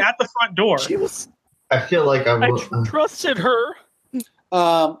somebody at the front door. She was. I feel like I trusted her.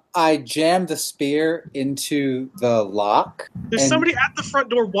 I jammed the spear into the lock. There's somebody at the front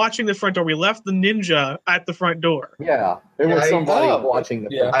door watching the front door. We left the ninja at the front door. Yeah, there was somebody Oh. watching the.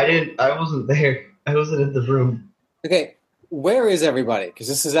 Yeah. I wasn't there. I wasn't in the room. Okay, where is everybody? Because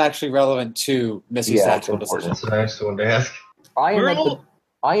this is actually relevant to Missy's Yeah, actual it's important. decision. That's what I just wanted to ask.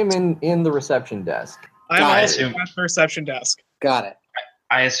 I am in the reception desk. I'm I also assume- at the reception desk. Got it.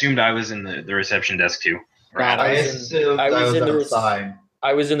 I assumed I was in the reception desk too. Got I it. assumed I was in the outside.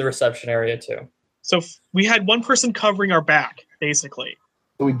 I was in the reception area too. So we had one person covering our back, basically.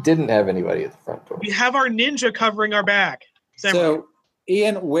 We didn't have anybody at the front door. We have our ninja covering our back. Samurai, So,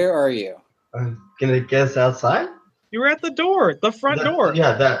 Ian, where are you? I'm gonna guess outside. you were at the door, the front door.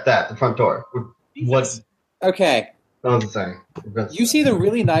 Yeah, the front door. What? Okay, No one's saying. you see the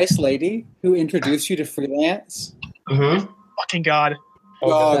really nice lady who introduced you to Freelance Mm-hmm. Fucking God.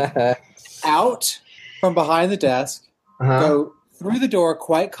 go out from behind the desk, Uh-huh. go through the door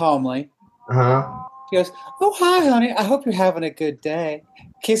quite calmly. Uh-huh. She goes, "Oh, hi, honey. I hope you're having a good day."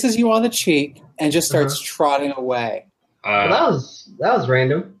 Kisses you on the cheek and just starts trotting away. Well, that was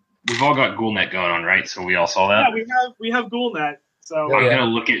random. We've all got GhoulNet going on, right? So we all saw that. Yeah, we have GhoulNet. So I'm Yeah. gonna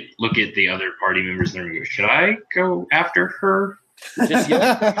look at the other party members and go, should I go after her? Just You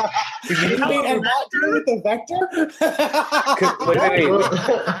mean and not deal with the vector?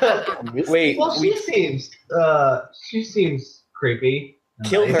 Wait, Well, she seems creepy.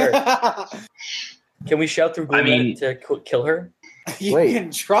 kill her. Can we shout through I GhoulNet mean- to kill her? You Wait.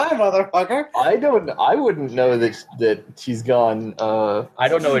 can try, motherfucker. I wouldn't know that she's gone I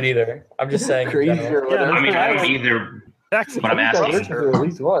don't know it either. I'm just saying. in crazy general. or whatever. I mean, I don't either. Taxey. But I'm I've asking worked with her her. at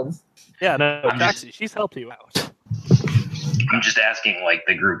least once. Yeah, no, I'm just- Taxey. She's helped you out. I'm just asking, like,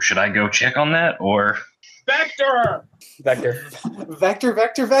 the group. Should I go check on that, or Vector! Vector.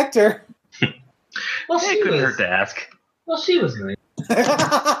 Vector. Well, it couldn't hurt to ask. She was nice.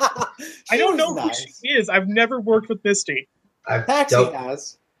 I don't know who she is. I've never worked with Misty. Taxi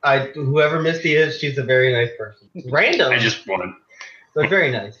has. Whoever Misty is, she's a very nice person. Random, I just wanted but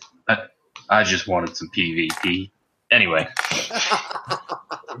very nice. some PvP. Anyway,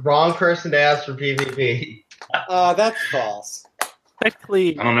 Wrong person to ask for PvP. That's false.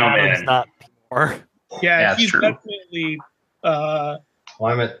 Technically, I don't know, Adam's man. not pure. Yeah, Yeah, it's he's true. definitely Well,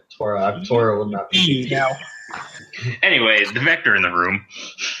 I'm at Tora. Tora would not be. now. anyway, the vector in the room.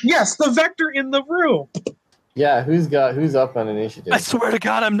 Yes, the Vector in the room. Yeah, who's up on initiative? I swear to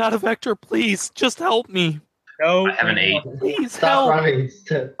God, I'm not a vector. Please, just help me. No, I have an 8. Please Stop help. running.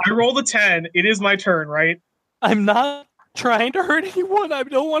 I rolled a 10. It is my turn, right? I'm not trying to hurt anyone. I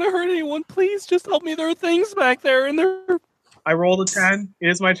don't want to hurt anyone. Please, just help me. There are things back there, and they're... I rolled a 10. It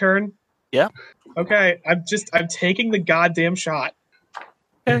is my turn. Yeah. Okay, I'm taking the goddamn shot.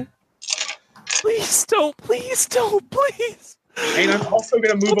 Okay. Please don't, please. And I'm also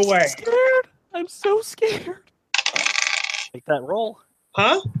gonna move away. Scared. I'm so scared. Make that roll.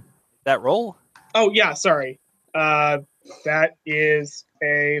 Huh? That roll. Oh yeah, sorry. That is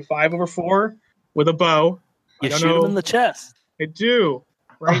a 5/4 with a bow. You I don't shoot know. him in the chest. I do.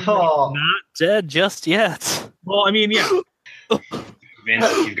 Right. Oh, Not dead just yet. Well, I mean, yeah. Vince,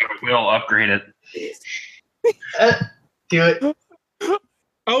 if you've got a will, upgrade it. do it.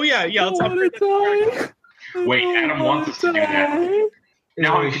 Oh yeah, yeah. Let's upgrade that. Wait, Adam wants us to do that.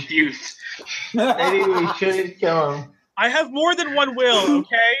 Now I'm confused. Maybe we shouldn't kill him. I have more than one will.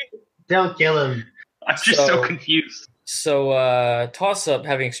 Okay. Don't kill him. I'm just so confused. So, Toss Up,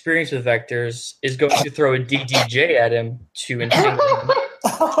 having experience with vectors, is going to throw a DDJ at him to entangle him.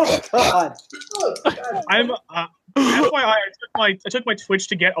 Oh God! I'm. FYI, I took my Twitch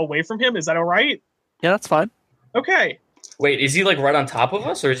to get away from him. Is that all right? Yeah, that's fine. Okay. Wait, is he like right on top of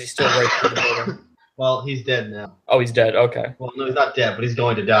us, or is he still right through the building? Well, he's dead now. Oh, he's dead. Okay. Well, no, he's not dead, but he's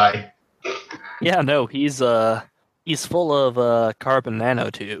going to die. Yeah, no, he's full of carbon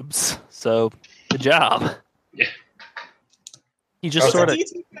nanotubes. So, good job. Yeah. He just sort of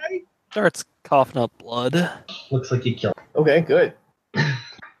Okay. starts coughing up blood. Looks like he killed him. Okay, good. Okay.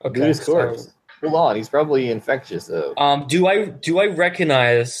 Dude is corpse. So, Hold on, he's probably infectious though. do I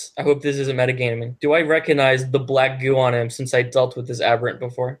recognize? I hope this isn't metagaming. Do I recognize the black goo on him since I dealt with this aberrant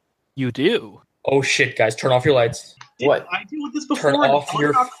before? You do. Oh shit, guys! Turn off your lights. What? I deal with this before. Turn off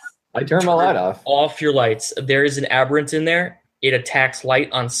your I turned my light off. lights. There is an aberrant in there. It attacks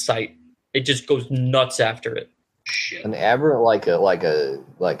light on sight. It just goes nuts after it. Shit. An aberrant like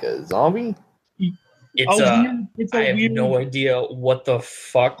a zombie? It's It's I a have weird. no idea what the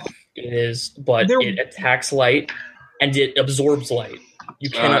fuck it is, but it attacks light and it absorbs light. You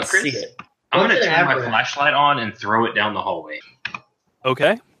cannot Chris? see it. I'm going to What's an turn my aberrant? flashlight on and throw it down the hallway.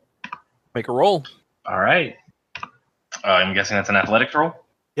 Okay. Make a roll. All right. I'm guessing that's an athletics roll?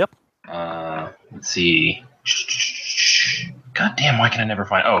 Yep. Let's see. God damn, why can I never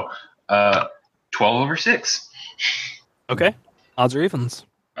find... 12/6. Okay. Odds or evens.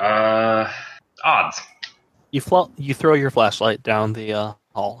 Odds. You throw your flashlight down the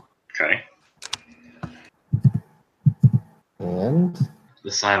hall. Okay. And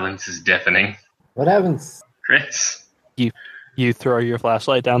The silence is deafening. what happens? Chris? You throw your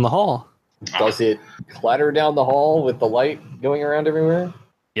flashlight down the hall. Does it clatter down the hall with the light going around everywhere?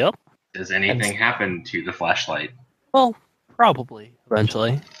 Yep. Does anything happen to the flashlight? Well, probably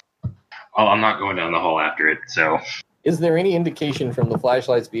eventually. Oh, I'm not going down the hall after it, so... Is there any indication from the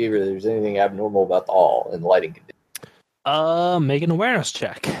flashlight's behavior that there's anything abnormal about the hall and the lighting conditions? Make an awareness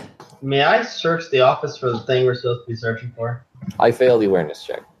check. May I search the office for the thing we're supposed to be searching for? I failed the awareness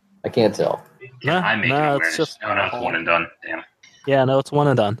check. I can't tell. Can I make an it's awareness? just No, it's one and done. Damn. Yeah, no, it's one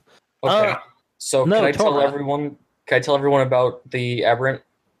and done. Okay. So no, can I tell Tora. everyone? Can I tell everyone about the aberrant?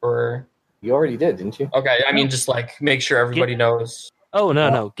 Or You already did, didn't you? okay, I mean just like make sure everybody knows. Oh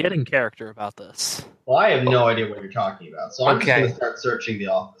no, get in character about this. Well, I have no idea what you're talking about, so I'm just Okay. going to start searching the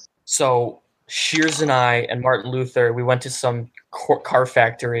office. So Shears and I and Martin Luther, we went to some car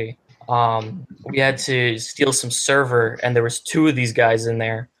factory. We had to steal some server, and there was two of these guys in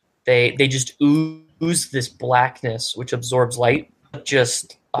there. They just ooze this blackness which absorbs light,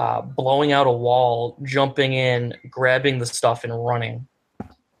 just blowing out a wall, jumping in, grabbing the stuff, and running.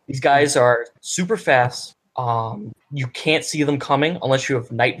 These guys are super fast. You can't see them coming unless you have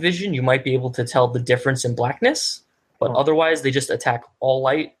night vision. You might be able to tell the difference in blackness, but otherwise they just attack all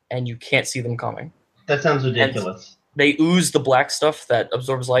light, and you can't see them coming. That sounds ridiculous. They ooze the black stuff that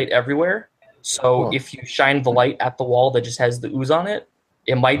absorbs light everywhere. So if you shine the light at the wall that just has the ooze on it,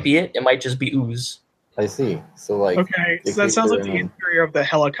 it might be it. It might just be ooze. I see. So like, Okay, so that sounds like the interior of the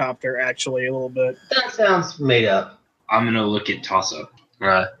helicopter, actually, a little bit. That sounds made up. I'm going to look at toss-up.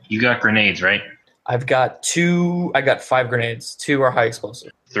 You got grenades, right? I've got 5 grenades. 2 are high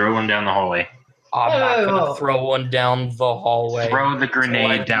explosive. Throw one down the hallway. I'm not Whoa. going to throw one down the hallway. Throw the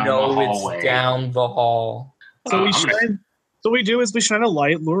grenade down the hallway. It's down the hall. So I'm we gonna- shine. So what we do is we shine a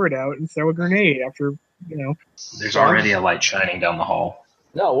light, lure it out, and throw a grenade after, There's already a light shining down the hall.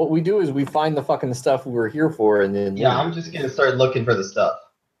 no, what we do is we find the fucking stuff we were here for, and then Yeah, I'm just going to start looking for the stuff.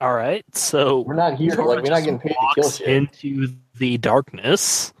 All right, so we're not here. Tora Like, we're not just getting paid to kill walks shit. into the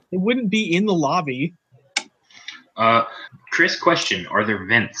darkness. It wouldn't be in the lobby. Chris, question: are there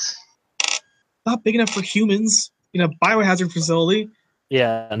vents? Not big enough for humans in a biohazard facility.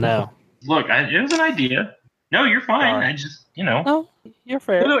 Yeah, no. Look, it was an idea. No, you're fine. Sorry. I just, you know. No, you're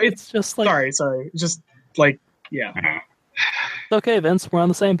fair. No, it's just like sorry. Just like, yeah. it's okay, Vince. We're on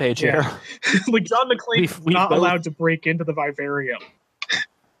the same page Yeah. here. Like John McClane's We've not both- allowed to break into the vivarium.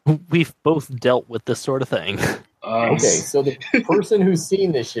 We've both dealt with this sort of thing. Okay, so the person who's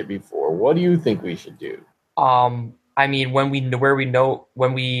seen this shit before, what do you think we should do? I mean, when we know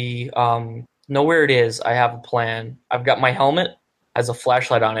where it is, I have a plan. I've got my helmet has a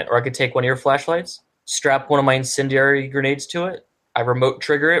flashlight on it, or I could take one of your flashlights, strap one of my incendiary grenades to it. I remote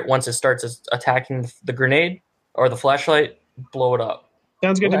trigger it once it starts attacking the grenade or the flashlight, blow it up.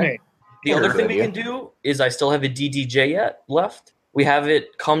 Sounds good to Okay. me. The other Good thing we idea. can do is I still have a DDJ left. We have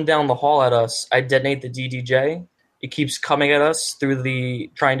it come down the hall at us. I detonate the DDJ. It keeps coming at us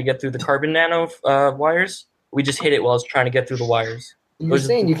trying to get through the carbon nano wires. We just hit it while it's trying to get through the wires. You're Those are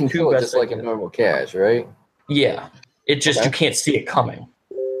saying the you can two kill it best just like a ideas. normal cache, right? Yeah. It just, Okay. you can't see it coming.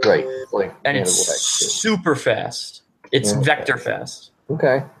 Right. It's like And Hannibal it's Lecter. super fast. It's Yeah. vector fast.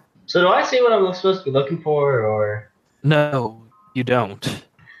 Okay. So do I see what I'm supposed to be looking for, or? No, you don't.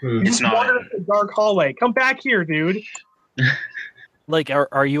 You It's just not- wander up the dark hallway. Come back here, dude. Like,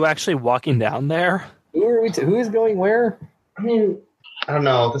 are you actually walking down there? Who are we? Who is going where? I mean, I don't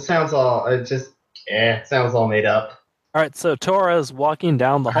know. This sounds all. It sounds all made up. All right, so Tora's walking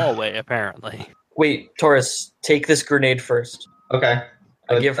down the hallway, apparently. Wait, Taurus, take this grenade first. Okay.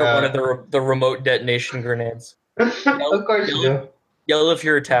 I give her one of the. the remote detonation grenades. Of course you do. Yell if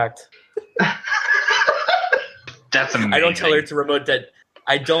you're attacked. That's amazing. I don't tell her to remote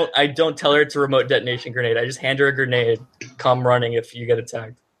I don't tell her it's a remote detonation grenade. I just hand her a grenade. Come running if you get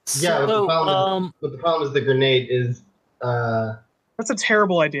attacked. Yeah, but the So, problem But the problem is the grenade is. That's a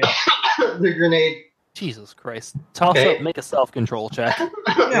terrible idea. The grenade. Jesus Christ. Toss Okay. up, make a self-control check.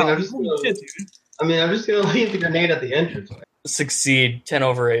 No, holy shit, dude. I'm just gonna leave the grenade at the entranceway. Succeed.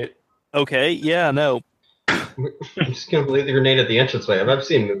 10/8. Okay, yeah, no. I'm just gonna leave the grenade at the entranceway. I've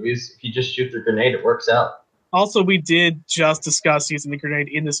seen movies. If you just shoot the grenade, it works out. Also, we did just discuss using the grenade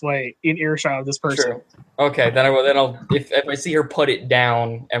in this way, in earshot of this person. True. Okay, then I'll if I see her put it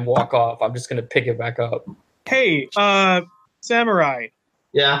down and walk off, I'm just gonna pick it back up. Hey, Samurai.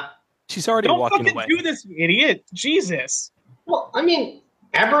 Yeah. She's already Don't walking fucking away. do this, you idiot. Jesus. Well, I mean,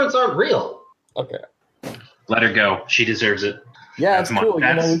 aberrants aren't real. Okay. Let her go. She deserves it. Yeah, That's it's cool. You know,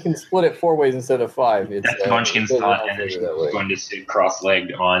 that's- we can split it 4 ways instead of 5. It's, That's Munchkin's it's thought, all and then she's that way. going to sit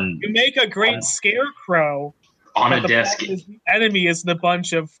cross-legged on You make a great scarecrow. a but the desk. problem is the enemy is the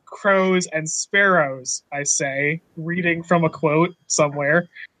bunch of crows and sparrows, I say, reading from a quote somewhere.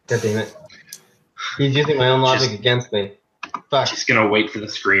 God damn it. He's using my own logic Just- against me. Fuck. She's going to wait for the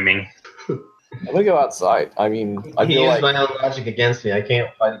screaming. I'm gonna go outside. I mean, I He feel used like my own logic against me. I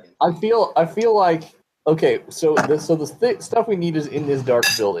can't fight against I feel like okay. So the stuff we need is in this dark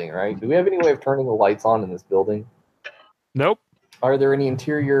building, right? Do we have any way of turning the lights on in this building? Nope. Are there any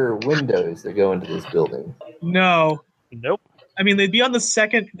interior windows that go into this building? No. Nope. I mean, they'd be on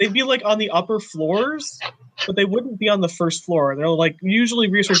like on the upper floors, but they wouldn't be on the first floor. They're like, usually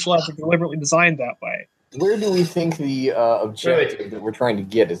research labs are deliberately designed that way. Where do we think the objective that we're trying to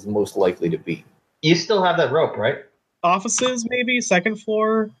get is most likely to be? You still have that rope, right? Offices, maybe? Second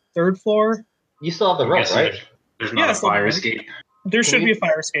floor? Third floor? You still have the I rope, guess right? There's not Yeah, a fire so- escape. There should be a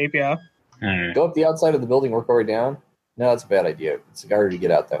fire escape, yeah. Go up the outside of the building, work our way down? No, that's a bad idea. It's harder to get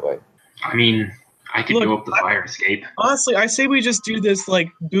out that way. I mean, I could Look, go up the fire escape. Honestly, I say we just do this, like,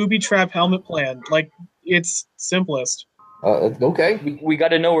 booby trap helmet plan. Like, it's simplest. Okay. We got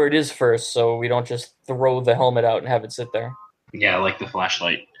to know where it is first, so we don't just throw the helmet out and have it sit there. Yeah, like the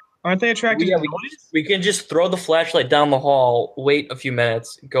flashlight. Aren't they attracted Yeah, to noise? we can just throw the flashlight down the hall, wait a few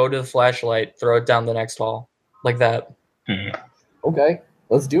minutes, go to the flashlight, throw it down the next hall, like that. Okay.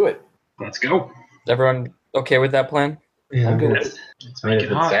 Let's do it. Let's go. Is everyone okay with that plan? Yeah, I'm good. Let's I mean, make if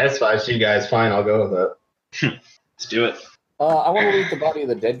it it hot. satisfies you guys, fine, I'll go with it. Let's do it. I want to loot the body of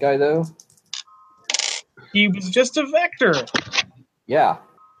the dead guy, though. He was just a vector. Yeah.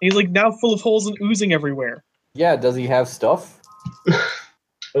 He's, like, now full of holes and oozing everywhere. Yeah, does he have stuff?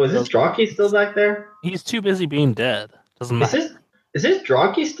 Oh, is this Drocky still back there? He's too busy being dead. Doesn't Is matter. this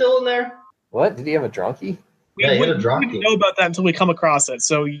Drocky still in there? What? Did he have a drunkie? We Yeah, he had a wouldn't drop key. know about that until we come across it,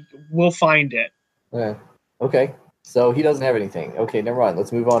 so we'll find it. Yeah. Okay. So he doesn't have anything. Okay, never mind.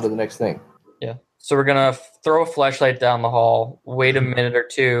 Let's move on to the next thing. Yeah. So we're gonna throw a flashlight down the hall, wait a minute or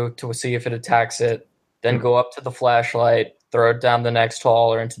two to see if it attacks it, then go up to the flashlight, throw it down the next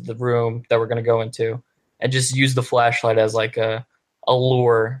hall or into the room that we're gonna go into, and just use the flashlight as like a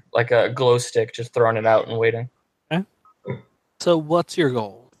lure, like a glow stick, just throwing it out and waiting. So what's your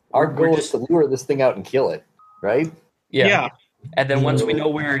goal? Our We're goal just- is to lure this thing out and kill it, right? Yeah. And then once we know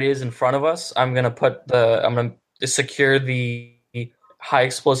where it is in front of us, I'm gonna secure the high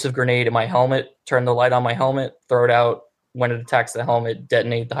explosive grenade in my helmet, turn the light on my helmet, throw it out. When it attacks the helmet,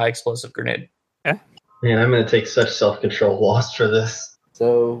 detonate the high explosive grenade. Man, I'm going to take such self-control loss for this.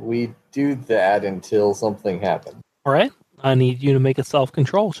 So we do that until something happens. All right. I need you to make a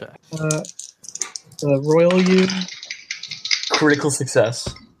self-control check. The royal you. Critical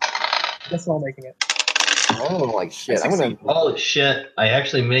success. That's not making it. I don't like shit. I I'm gonna. Holy shit, I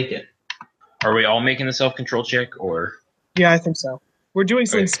actually make it. Are we all making the self-control check, or? Yeah, I think so. We're doing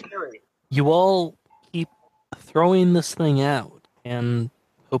something Okay. scary. You all keep throwing this thing out and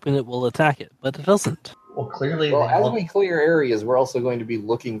hoping it will attack it, but it doesn't. Well, clearly Well, they as all... we clear areas, we're also going to be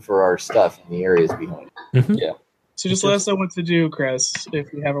looking for our stuff in the areas behind. So just let us know what to do, Chris.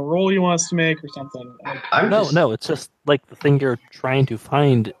 If you have a roll you want us to make or something. No, it's just like the thing you're trying to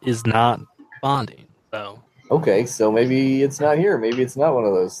find is not bonding. So Okay, so maybe it's not here. Maybe it's not one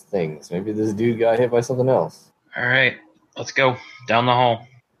of those things. Maybe this dude got hit by something else. All right, let's go down the hall.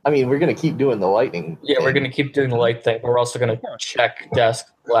 I mean, we're gonna keep doing the lightning. Yeah, we're going to keep doing the light thing, but we're also going to check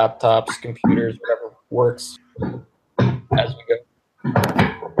desks, laptops, computers, whatever works as we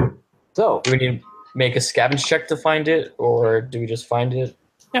go. So, Do we need to make a scavenge check to find it, or do we just find it?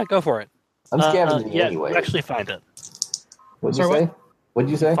 yeah, go for it. I'm scavenging yeah, anyway. you actually find it. What'd you Sorry, say? What'd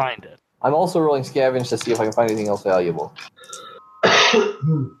you say? Find it. I'm also rolling scavenge to see if I can find anything else valuable.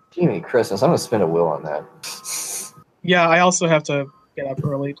 Jiminy Christmas, I'm gonna spin a wheel on that. Yeah, I also have to get up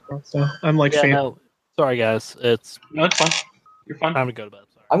early tomorrow, so I'm like Yeah, fan. no. Sorry, guys. It's No, it's fine. You're fine. time to go to bed.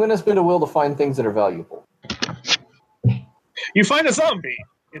 Sorry. I'm gonna spin a wheel to find things that are valuable. You find a zombie.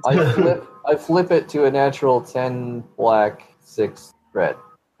 It's I flip it to a natural 10 black, 6 red.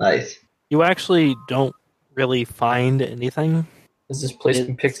 Nice. You actually don't really find anything. Is this place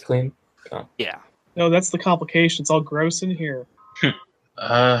been picked clean? Yeah. no, that's the complication. It's all gross in here. No,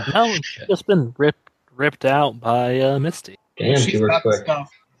 it's just been ripped out by Misty. Damn, she works got the quick. stuff.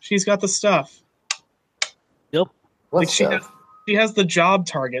 She's got the stuff. Yep. What Like, she stuff? She has the job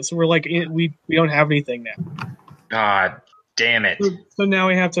target, so we're like, we don't have anything now. God damn it. So now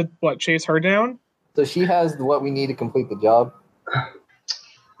we have to chase her down? So she has what we need to complete the job?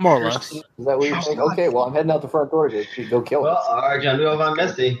 More or less. Is that what you're saying? Okay, well, I'm heading out the front door to go kill Well, it. alright, John, move on,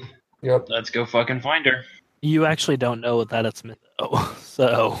 Misty. Yep. Let's go fucking find her. You actually don't know that it's Misty. Oh,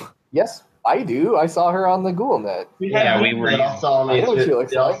 so Yes, I do. I saw her on the Google Net. Yeah, we were. They all saw me. I know what she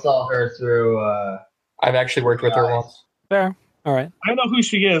looks They all like. saw her through. I've actually worked with her once. fair. All right. I don't know who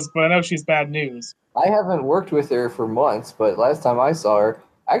she is, but I know she's bad news. I haven't worked with her for months, but last time I saw her,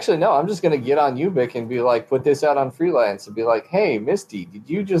 actually, no, I'm just going to get on Ubik and be like, put this out on Freelance and be like, hey, Misty, did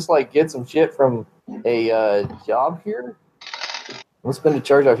you just get some shit from a job here? We'll spend a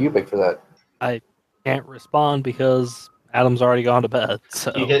charge off Ubik for that. I can't respond because Adam's already gone to bed.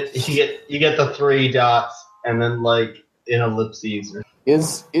 So you get the 3 dots and then in ellipses.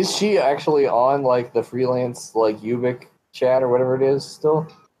 Is she actually on the Freelance Ubik chat or whatever it is still?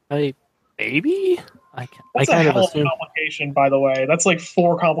 Maybe I That's kind a of hell of a assume. complication, by the way. That's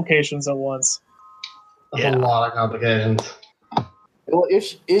 4 complications at once. That's Yeah. a lot of complications. Well,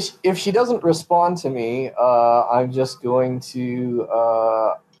 if she doesn't respond to me, I'm just going to,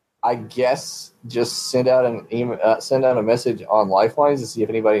 I guess, just send out an email, send out a message on Lifelines to see if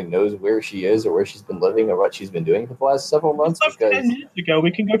anybody knows where she is or where she's been living or what she's been doing for the last several months. It's left 10 minutes ago.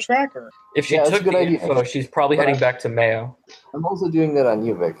 We can go track her. If she Yeah, that's took a good the idea. info, she's probably But heading back to Mayo. I'm also doing that on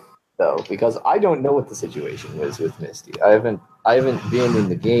Ubik though because I don't know what the situation is with Misty. I haven't been in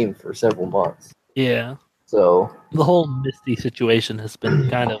the game for several months, Yeah, so the whole Misty situation has been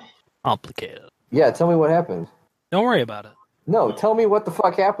kind of complicated. yeah. Tell me what happened. Don't worry about it. No, tell me what the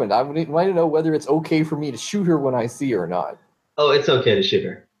fuck happened. I want to know whether it's okay for me to shoot her when I see her or not. Oh, it's okay to shoot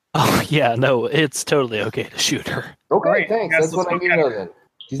her. Oh yeah, no, it's totally okay to shoot her. Okay, Great. thanks. Yes, That's what I let's need go to know get then.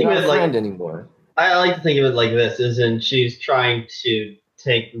 She's Think not of a it friend anymore. I like to think of it like this: isn't she's trying to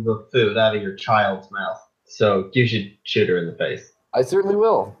take the food out of your child's mouth? So you should shoot her in the face. I certainly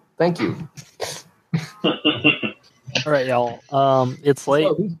will. Thank you. All right, y'all. It's late.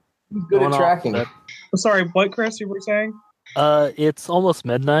 So, who's good Going at off tracking? that- I'm sorry, what, Chris, you were saying? It's almost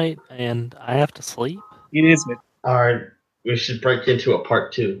midnight, and I have to sleep. It is mid. All right, we should break into a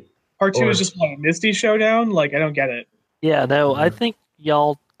part 2. Part 2 Or- is just a Misty showdown? I don't get it. Yeah, no, I think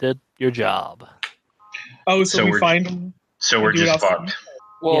y'all did your job. Oh, so So we we're- find them. So we're Do it just outside? fucked.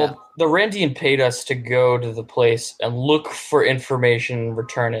 Well, Yeah. the Randian paid us to go to the place and look for information and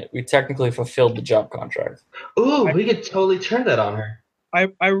return it. We technically fulfilled the job contract. Ooh, we could totally turn that on her.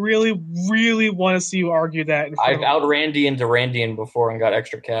 I really, really want to see you argue that in front I've of out Randian to Randian before and got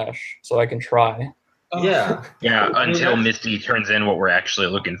extra cash, so I can try. Yeah. Yeah, I mean, until that's- Misty turns in what we're actually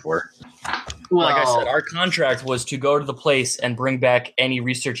looking for. Like I said, our contract was to go to the place and bring back any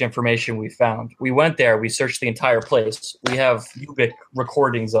research information we found. We went there, we searched the entire place. We have Ubik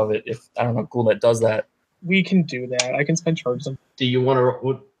recordings of it. If I don't know, Coolnet does that. We can do that. I can spend charges on. do you want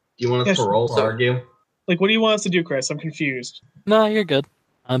us Yes, to roll so- or argue? Like, what do you want us to do, Chris? I'm confused. No, you're good.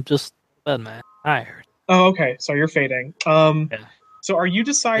 I'm just bad man. Tired. Oh, okay. So you're fading. Yeah. So are you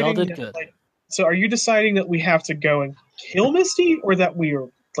deciding? Y'all did that, good. Like, so are you deciding that we have to go and kill Misty, or that we are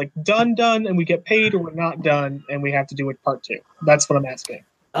like done, and we get paid, or we're not done and we have to do it part 2? That's what I'm asking.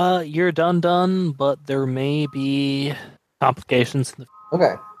 You're done, but there may be complications.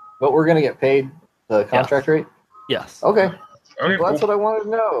 Okay, but we're gonna get paid the contract rate. Yes. Okay, Okay, well, that's what I wanted to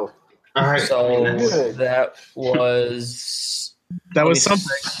know. All right. So Good. that was That let was me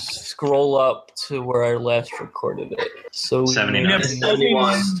something. Scroll up to where I last recorded it. So 79. We have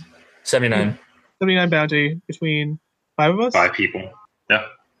 79, 79. 79 bounty between 5 of us. 5 people. Yeah.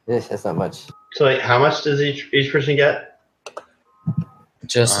 That's not much. So wait, how much does each person get?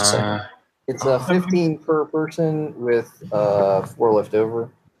 Just a second. It's 15 per person with 4 left over.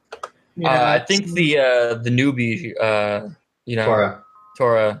 I think the newbie,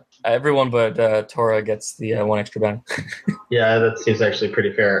 Tora, everyone but Tora gets the 1 extra bounty. Yeah, that seems actually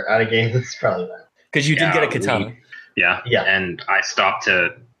pretty fair. Out of game, that's probably that. Because you did Yeah, get a katana. Yeah. Yeah. And I stopped to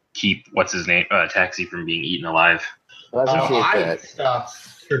keep what's his name, Taxey, from being eaten alive. I appreciate I that. stopped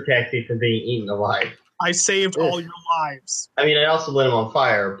for Taxey from being eaten alive. I saved all your lives. I mean, I also lit him on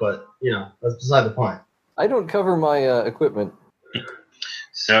fire, but that's beside the point. I don't cover my equipment.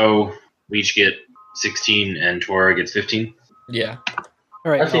 So we each get 16, and Tora gets 15. Yeah.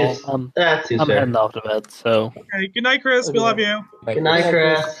 All right. That seems- That seems I'm fair. heading off to bed. So, Okay. Good night, Chris. We love you. Good night,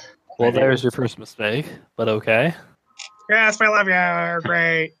 Chris. well, there's your first mistake, but okay. Chris, we love you.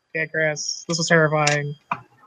 Great. Yeah, Chris. This was terrifying.